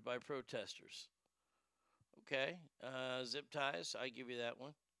senators by protesters. Okay, zip ties, I give you that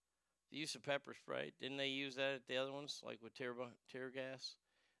one. The use of pepper spray, didn't they use that at the other ones, like with tear gas?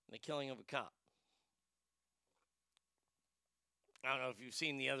 And the killing of a cop. I don't know if you've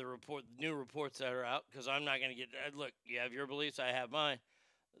seen the other new reports that are out, because I'm not going to get, look, you have your beliefs, I have mine.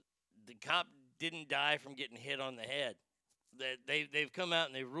 The cop didn't die from getting hit on the head. They've come out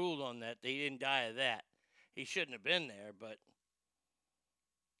and they ruled on that. They didn't die of that. He shouldn't have been there, but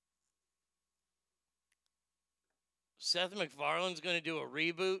Seth MacFarlane's going to do a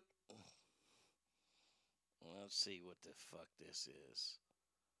reboot. Let's see what the fuck this is.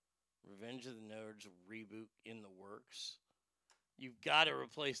 Revenge of the Nerds reboot in the works. You've got to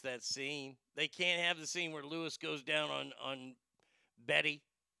replace that scene. They can't have the scene where Lewis goes down on Betty.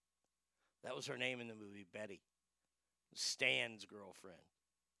 That was her name in the movie, Betty. Stan's girlfriend.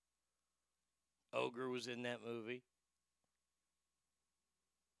 Ogre was in that movie.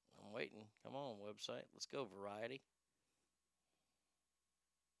 I'm waiting. Come on, website. Let's go, Variety.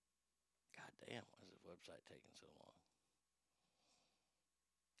 God damn, why is this website taking so long?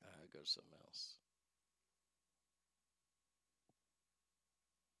 All right, go to something else.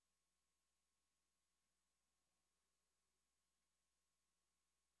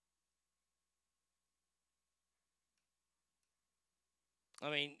 I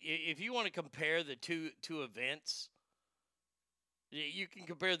mean, if you want to compare the two events, you can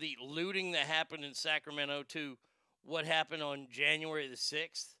compare the looting that happened in Sacramento to what happened on January the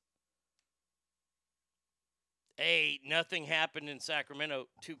 6th. Nothing happened in Sacramento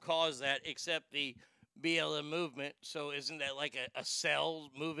to cause that except the BLM movement. So isn't that like a cell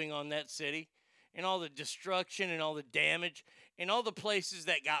moving on that city? And all the destruction and all the damage and all the places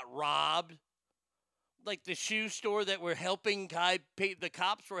that got robbed. Like the shoe store that were helping the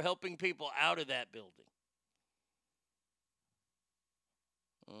cops were helping people out of that building.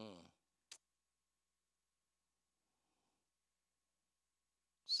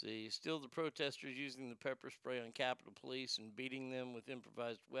 See, still the protesters using the pepper spray on Capitol Police and beating them with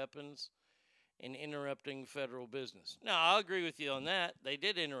improvised weapons and interrupting federal business. No, I'll agree with you on that. They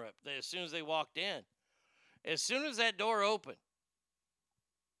did interrupt as soon as they walked in. As soon as that door opened,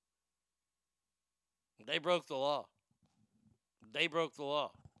 they broke the law. They broke the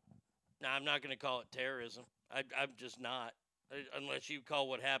law. Now, I'm not going to call it terrorism. I'm just not. Unless you call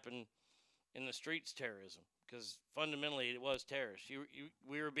what happened in the streets terrorism. Because fundamentally, it was terrorist.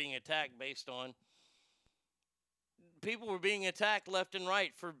 We were being attacked based on... People were being attacked left and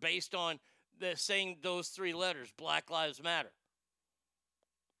right based on saying those three letters, Black Lives Matter.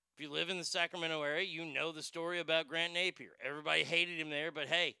 If you live in the Sacramento area, you know the story about Grant Napier. Everybody hated him there, but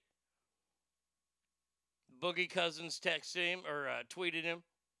hey... Boogie Cousins texted him or tweeted him,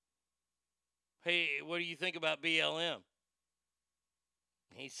 "Hey, what do you think about BLM?"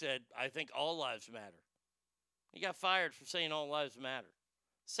 He said, "I think all lives matter." He got fired for saying all lives matter.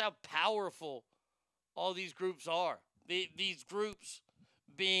 That's how powerful all these groups are. These groups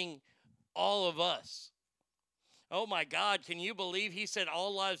being all of us. Oh my God, can you believe he said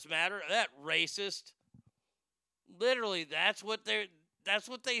all lives matter? That racist. Literally, that's what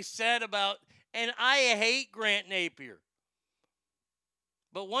they said about. And I hate Grant Napier.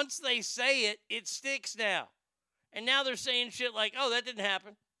 But once they say it, it sticks now. And now they're saying shit like, oh, that didn't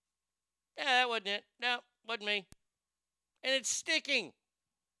happen. Yeah, that wasn't it. No, wasn't me. And it's sticking.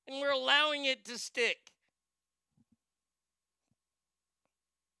 And we're allowing it to stick.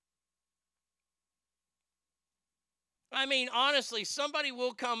 I mean, honestly, somebody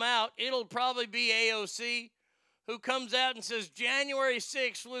will come out. It'll probably be AOC. Who comes out and says January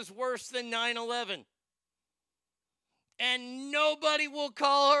 6th was worse than 9/11. And nobody will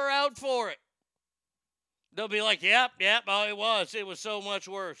call her out for it. They'll be like, yep, oh, it was. It was so much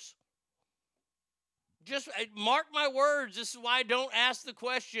worse. Just mark my words. This is why I don't ask the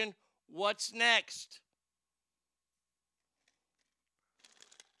question, what's next?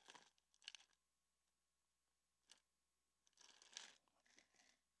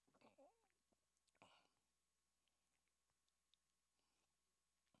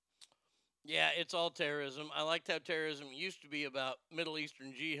 Yeah, it's all terrorism. I liked how terrorism used to be about Middle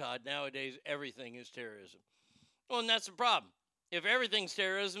Eastern jihad. Nowadays, everything is terrorism. Well, and that's the problem. If everything's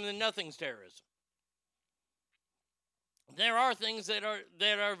terrorism, then nothing's terrorism. There are things that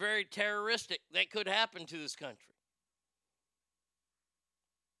are very terroristic that could happen to this country.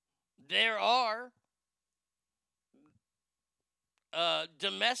 There are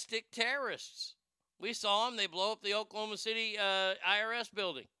domestic terrorists. We saw them. They blow up the Oklahoma City IRS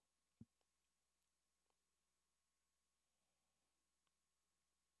building.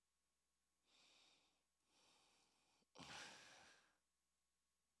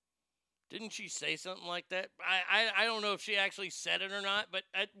 Didn't she say something like that? I don't know if she actually said it or not, but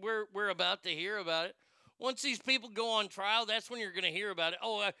we're about to hear about it. Once these people go on trial, that's when you're going to hear about it.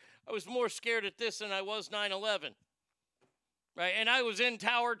 Oh, I was more scared at this than I was 9/11. Right? And I was in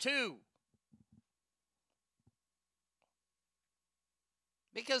Tower 2.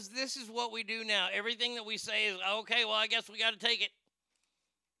 Because this is what we do now. Everything that we say is, okay, well, I guess we got to take it.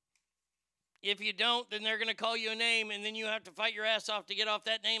 If you don't, then they're going to call you a name, and then you have to fight your ass off to get off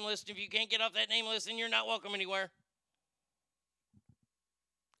that name list. If you can't get off that name list, then you're not welcome anywhere.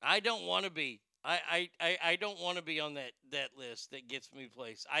 I don't want to be I don't want to be on that list that gets me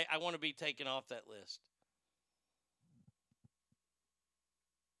placed. I want to be taken off that list.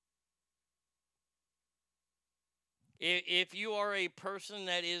 If you are a person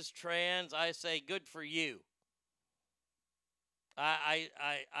that is trans, I say good for you. I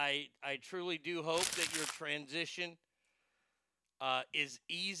truly do hope that your transition is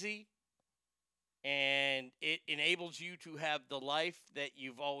easy and it enables you to have the life that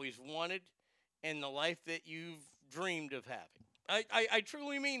you've always wanted and the life that you've dreamed of having. I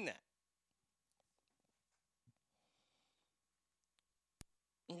truly mean that.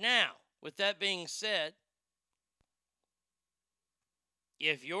 Now, with that being said,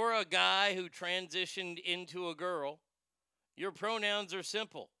 if you're a guy who transitioned into a girl, your pronouns are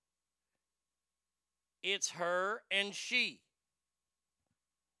simple. It's her and she.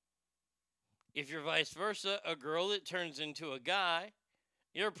 If you're vice versa, a girl that turns into a guy,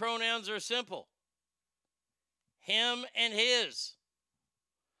 your pronouns are simple. Him and his.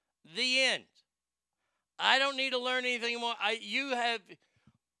 The end. I don't need to learn anything more.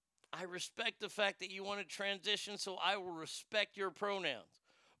 I respect the fact that you want to transition, so I will respect your pronouns.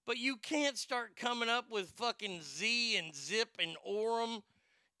 But you can't start coming up with fucking Z and zip and orum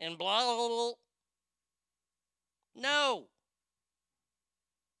and blah, blah, blah. No.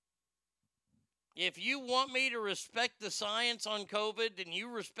 If you want me to respect the science on COVID, then you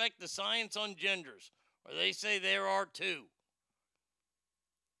respect the science on genders, or they say there are two.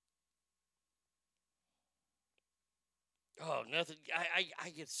 Oh, nothing. I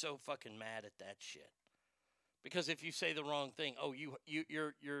get so fucking mad at that shit. Because if you say the wrong thing, oh,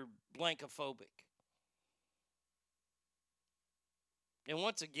 you're blankophobic. And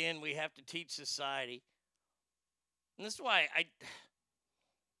once again, we have to teach society. And this is why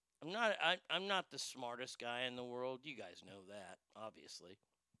I'm not the smartest guy in the world. You guys know that, obviously.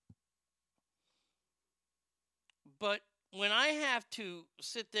 But when I have to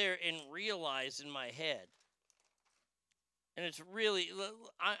sit there and realize in my head, and it's really,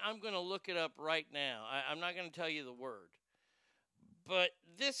 I'm going to look it up right now. I'm not going to tell you the word. But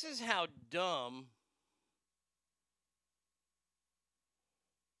this is how dumb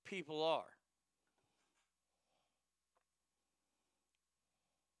people are.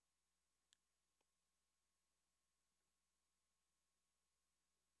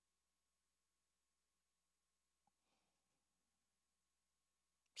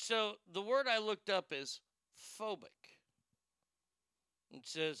 So the word I looked up is phobic. It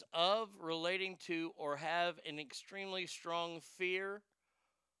says, of, relating to, or have an extremely strong fear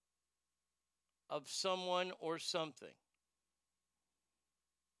of someone or something.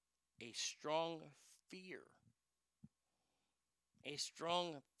 A strong fear. A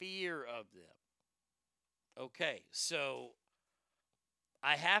strong fear of them. Okay, so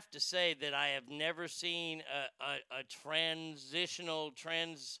I have to say that I have never seen a transitional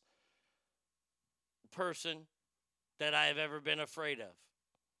trans person that I have ever been afraid of.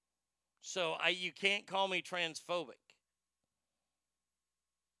 So you can't call me transphobic.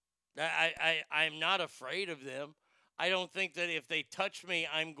 I'm not afraid of them. I don't think that if they touch me,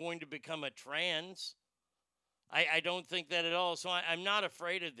 I'm going to become a trans. I don't think that at all. So I'm not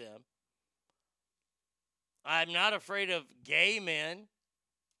afraid of them. I'm not afraid of gay men.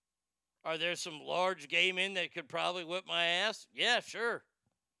 Are there some large gay men that could probably whip my ass? Yeah, sure.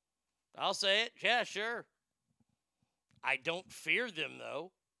 I'll say it. Yeah, sure. I don't fear them,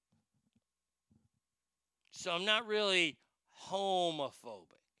 though. So I'm not really homophobic.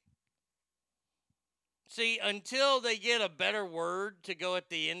 See, until they get a better word to go at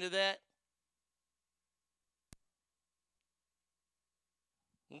the end of that,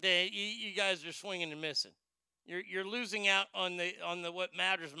 you guys are swinging and missing. You're losing out on the what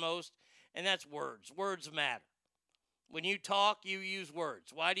matters most, and that's words. Words matter. When you talk, you use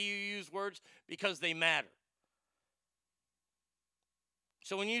words. Why do you use words? Because they matter.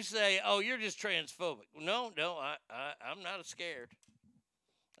 So when you say, "Oh, you're just transphobic," no, I'm not scared.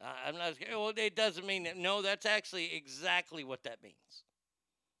 I'm not scared. Well, it doesn't mean that. No, that's actually exactly what that means.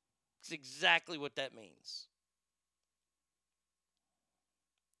 It's exactly what that means.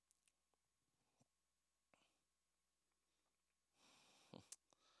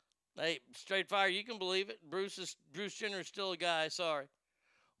 Hey, straight fire, you can believe it. Bruce Jenner's still a guy. Sorry.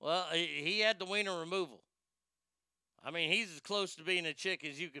 Well, he had the wiener removal. I mean, he's as close to being a chick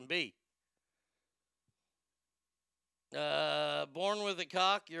as you can be. Born with a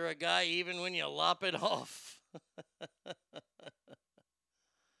cock, you're a guy even when you lop it off.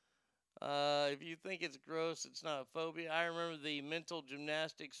 If you think it's gross, it's not a phobia. I remember the mental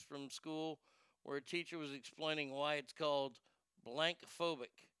gymnastics from school where a teacher was explaining why it's called blank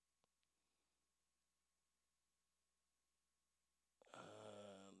phobic.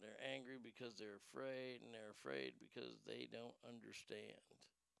 because they're afraid, and they're afraid because they don't understand.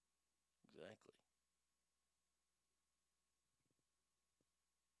 Exactly.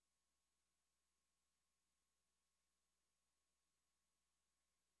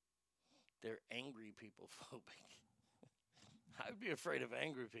 They're angry people phobic. I'd be afraid of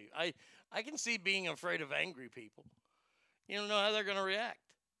angry people. I can see being afraid of angry people. You don't know how they're going to react.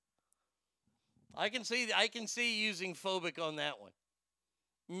 I can see using phobic on that one.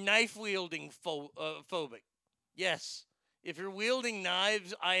 Knife wielding phobic. Yes. If you're wielding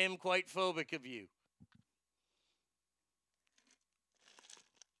knives, I am quite phobic of you.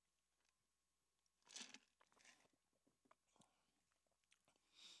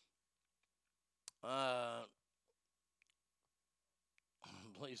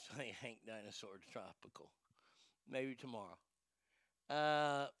 Please play Hank Dinosaur Tropical. Maybe tomorrow.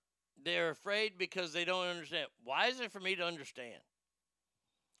 They're afraid because they don't understand. Why is it for me to understand?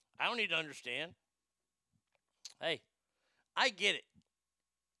 I don't need to understand. Hey, I get it.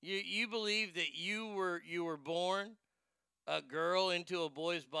 You believe that you were born a girl into a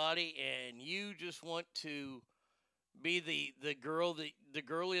boy's body, and you just want to be the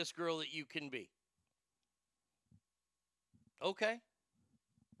girliest girl that you can be. Okay.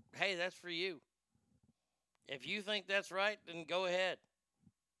 Hey, that's for you. If you think that's right, then go ahead.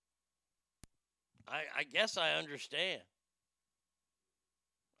 I guess I understand.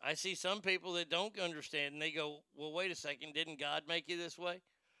 I see some people that don't understand, and they go, well, wait a second, didn't God make you this way?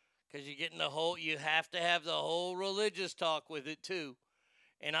 Because you have to have the whole religious talk with it too.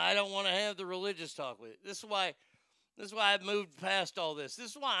 And I don't want to have the religious talk with it. This is why I've moved past all this.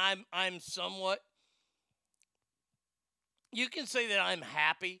 This is why I'm somewhat, you can say that I'm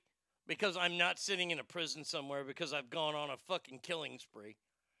happy because I'm not sitting in a prison somewhere because I've gone on a fucking killing spree.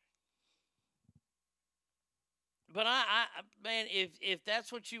 But man, if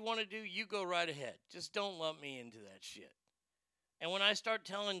that's what you want to do, you go right ahead. Just don't lump me into that shit. And when I start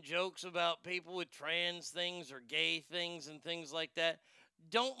telling jokes about people with trans things or gay things and things like that,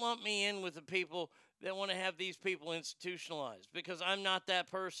 don't lump me in with the people that want to have these people institutionalized, because I'm not that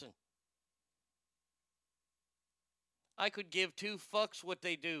person. I could give two fucks what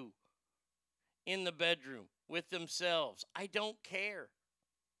they do in the bedroom with themselves. I don't care.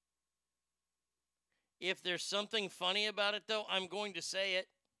 If there's something funny about it, though, I'm going to say it.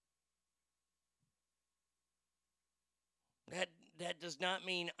 That does not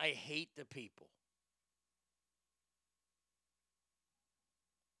mean I hate the people.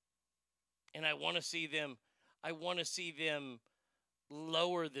 And I want to see them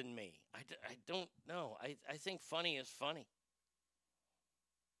lower than me. I don't know. I think funny is funny.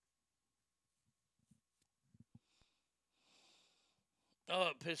 Oh,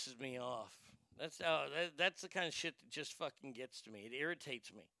 it pisses me off. That's the kind of shit that just fucking gets to me. It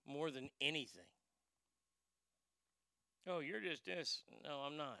irritates me more than anything. Oh, you're just this. No,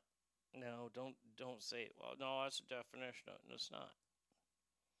 I'm not. No, don't say it. Well, no, that's a definition of it. No, it's not.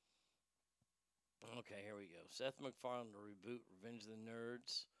 Okay, here we go. Seth MacFarlane to reboot Revenge of the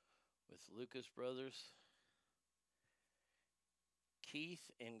Nerds with Lucas Brothers.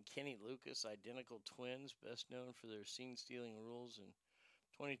 Keith and Kenny Lucas, identical twins, best known for their scene-stealing roles in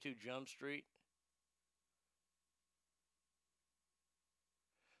 22 Jump Street.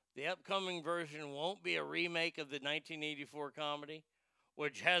 The upcoming version won't be a remake of the 1984 comedy,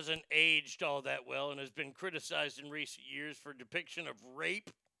 which hasn't aged all that well and has been criticized in recent years for depiction of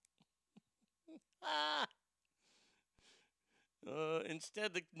rape.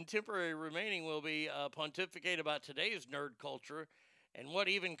 Instead, the contemporary remaining will be pontificate about today's nerd culture and what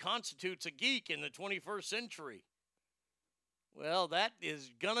even constitutes a geek in the 21st century. Well, that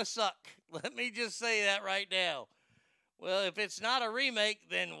is gonna suck. Let me just say that right now. Well, if it's not a remake,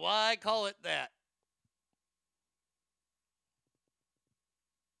 then why call it that?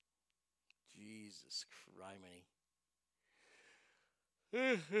 Jesus criminy.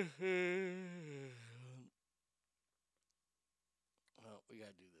 Well, we got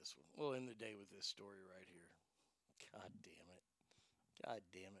to do this one. We'll end the day with this story right here. God damn it. God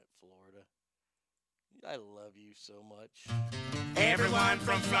damn it, Florida. I love you so much. Everyone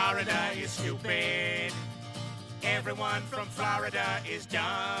from Florida is stupid. Everyone from Florida is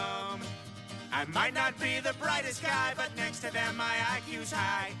dumb. I might not be the brightest guy, but next to them my IQ's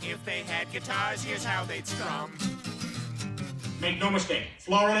high. If they had guitars, here's how they'd strum. Make no mistake,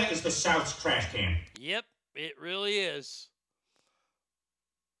 Florida is the South's trash can. Yep, it really is.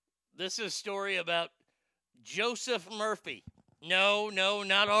 This is a story about Joseph Murphy. No,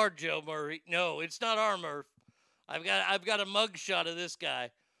 not our Joe Murray. No, it's not our Murph. I've got a mugshot of this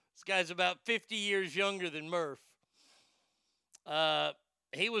guy. This guy's about 50 years younger than Murph.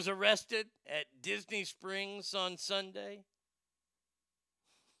 He was arrested at Disney Springs on Sunday.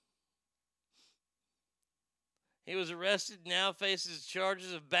 He was arrested, now faces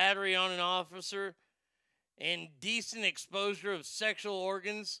charges of battery on an officer, indecent exposure of sexual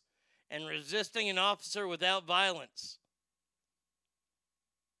organs, and resisting an officer without violence.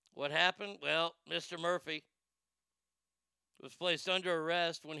 What happened? Well, Mr. Murphy was placed under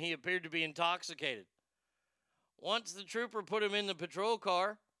arrest when he appeared to be intoxicated. Once the trooper put him in the patrol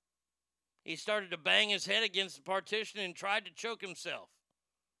car, he started to bang his head against the partition and tried to choke himself.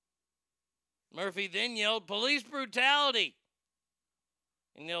 Murphy then yelled, "Police brutality!"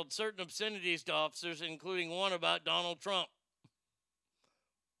 and yelled certain obscenities to officers, including one about Donald Trump.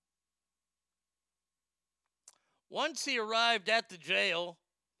 Once he arrived at the jail,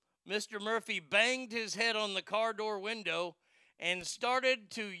 Mr. Murphy banged his head on the car door window and started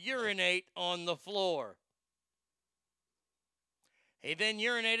to urinate on the floor. He then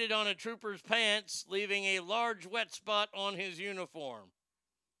urinated on a trooper's pants, leaving a large wet spot on his uniform.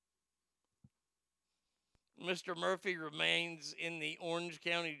 Mr. Murphy remains in the Orange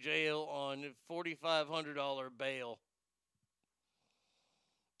County Jail on $4,500 bail.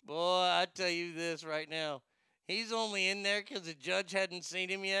 Boy, I tell you this right now. He's only in there because the judge hadn't seen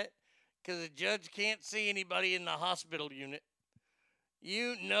him yet, because the judge can't see anybody in the hospital unit.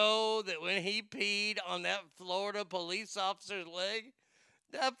 You know that when he peed on that Florida police officer's leg,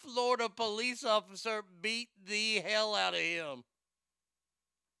 that Florida police officer beat the hell out of him.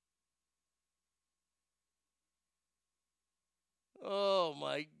 Oh,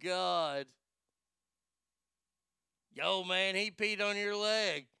 my God. Yo, man, he peed on your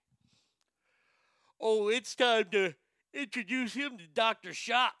leg. Oh, it's time to introduce him to Dr.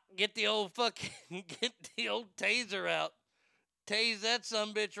 Shock. Get the old taser out. Tase that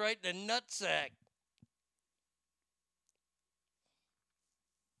sumbitch right in the nutsack.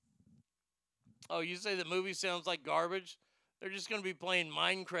 Oh, you say the movie sounds like garbage? They're just going to be playing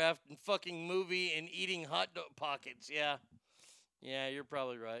Minecraft and fucking movie and eating hot dog pockets. Yeah. Yeah, you're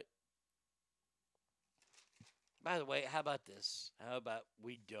probably right. By the way, how about this? How about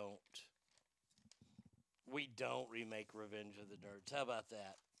we don't remake Revenge of the Nerds? How about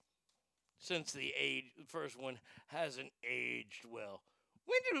that? Since the first one hasn't aged well.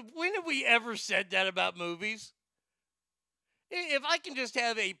 When have we ever said that about movies? If I can just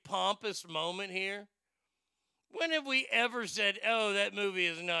have a pompous moment here, when have we ever said, oh, that movie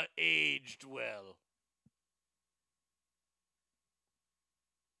is not aged well?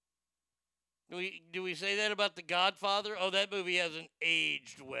 Do we say that about The Godfather? Oh, that movie hasn't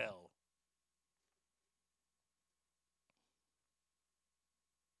aged well.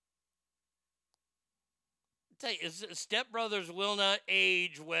 I tell you, Step Brothers will not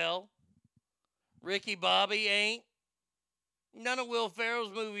age well. Ricky Bobby ain't. None of Will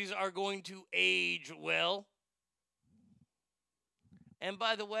Ferrell's movies are going to age well. And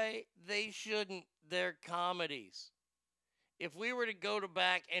by the way, they shouldn't. They're comedies. If we were to go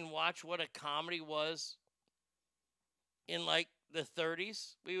back and watch what a comedy was in like the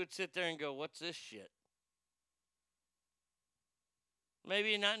 30s, we would sit there and go, what's this shit?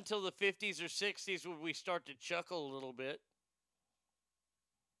 Maybe not until the 50s or 60s would we start to chuckle a little bit.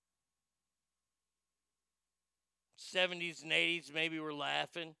 70s and 80s, maybe we're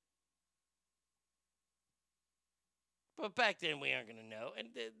laughing. But back then, we aren't going to know. And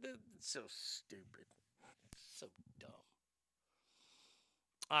it's so stupid. It's so dumb.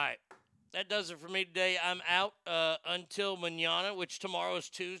 All right. That does it for me today. I'm out until mañana, which tomorrow is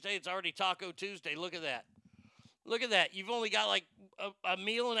Tuesday. It's already Taco Tuesday. Look at that. Look at that. You've only got like a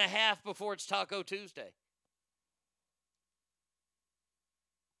meal and a half before it's Taco Tuesday.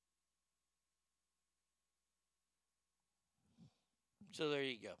 So there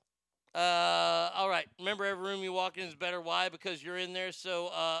you go. All right. Remember, every room you walk in is better. Why? Because you're in there.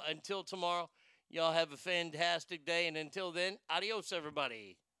 So until tomorrow, y'all have a fantastic day. And until then, adios,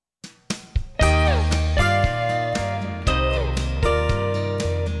 everybody.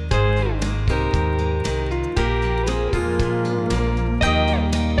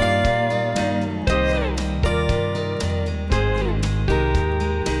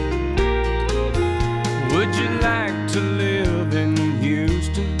 Would you like to live in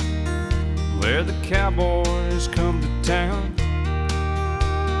Houston, where the cowboys come to town?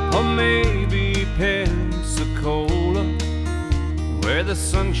 Or maybe Pensacola, where the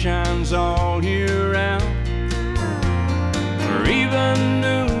sun shines all year round? Or even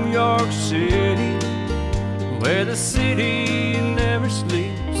New York City, where the city never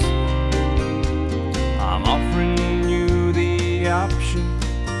sleeps? I'm offering you the option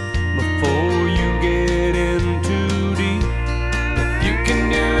before you get in too deep. If you can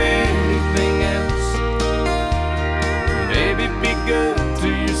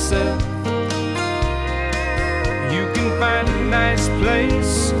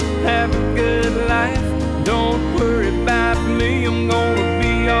place, have a good life. Don't worry about me, I'm gonna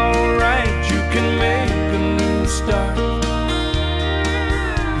be alright. You can make a new start.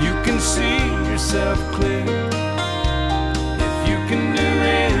 You can see yourself clear. If you can do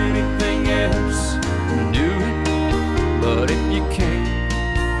anything else, do it. But if you can't,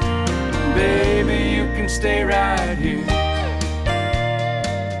 baby, you can stay right here.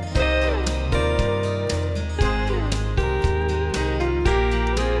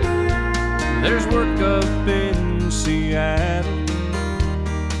 There's work up in Seattle,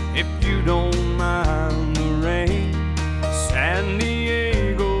 if you don't mind the rain. San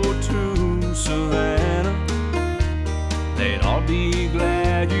Diego to Savannah, they'd all be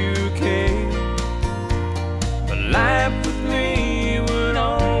glad you came. But life with me would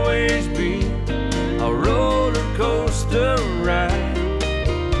always be a roller coaster ride.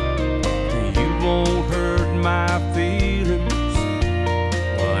 You won't hurt my feelings,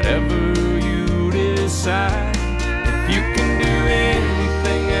 whatever you decide. If you can do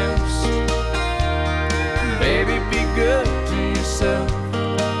anything else, baby, be good to yourself.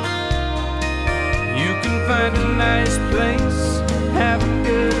 You can find a nice place, have a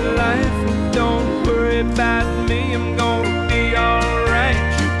good life. Don't worry about me, I'm gonna be alright.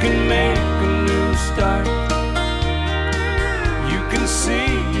 You can make a new start. You can see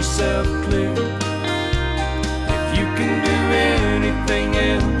yourself clear. If you can do anything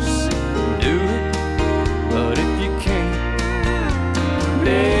else, do it. But if you can't,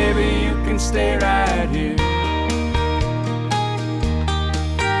 baby, you can stay right here.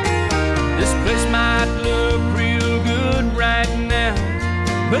 This place might look real good right now,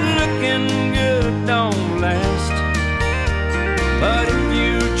 but looking good don't last. But if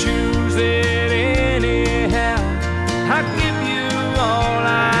you choose it anyhow, I'll give you all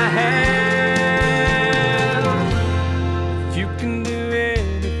I have. If you can do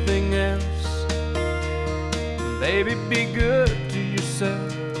anything else, baby, be good to yourself.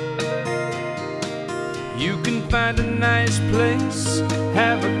 You can find a nice place,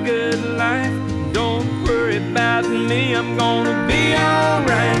 have a good life. Don't worry about me, I'm gonna be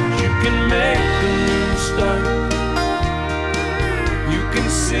alright. You can make a new start. You can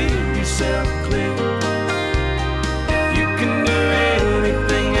see yourself clear. If you can do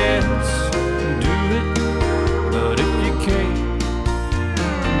anything else, do it. But if you can't,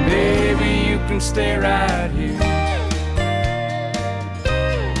 baby, you can stay right here.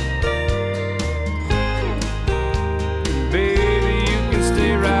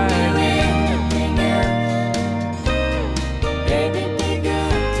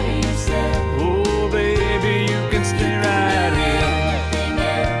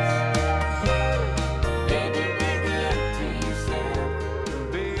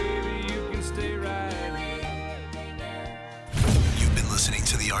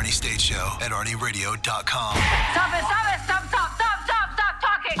 At ArnieRadio.com. Stop it, stop it, stop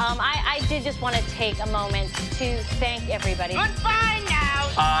talking. I did just want to take a moment to thank everybody. Goodbye now.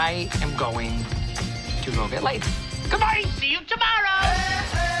 I am going to go get laid. Goodbye, see you tomorrow.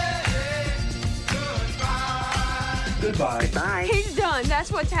 Goodbye. Bye. He's done,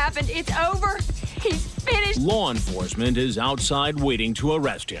 that's what's happened. It's over. He's finished. Law enforcement is outside waiting to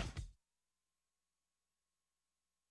arrest him.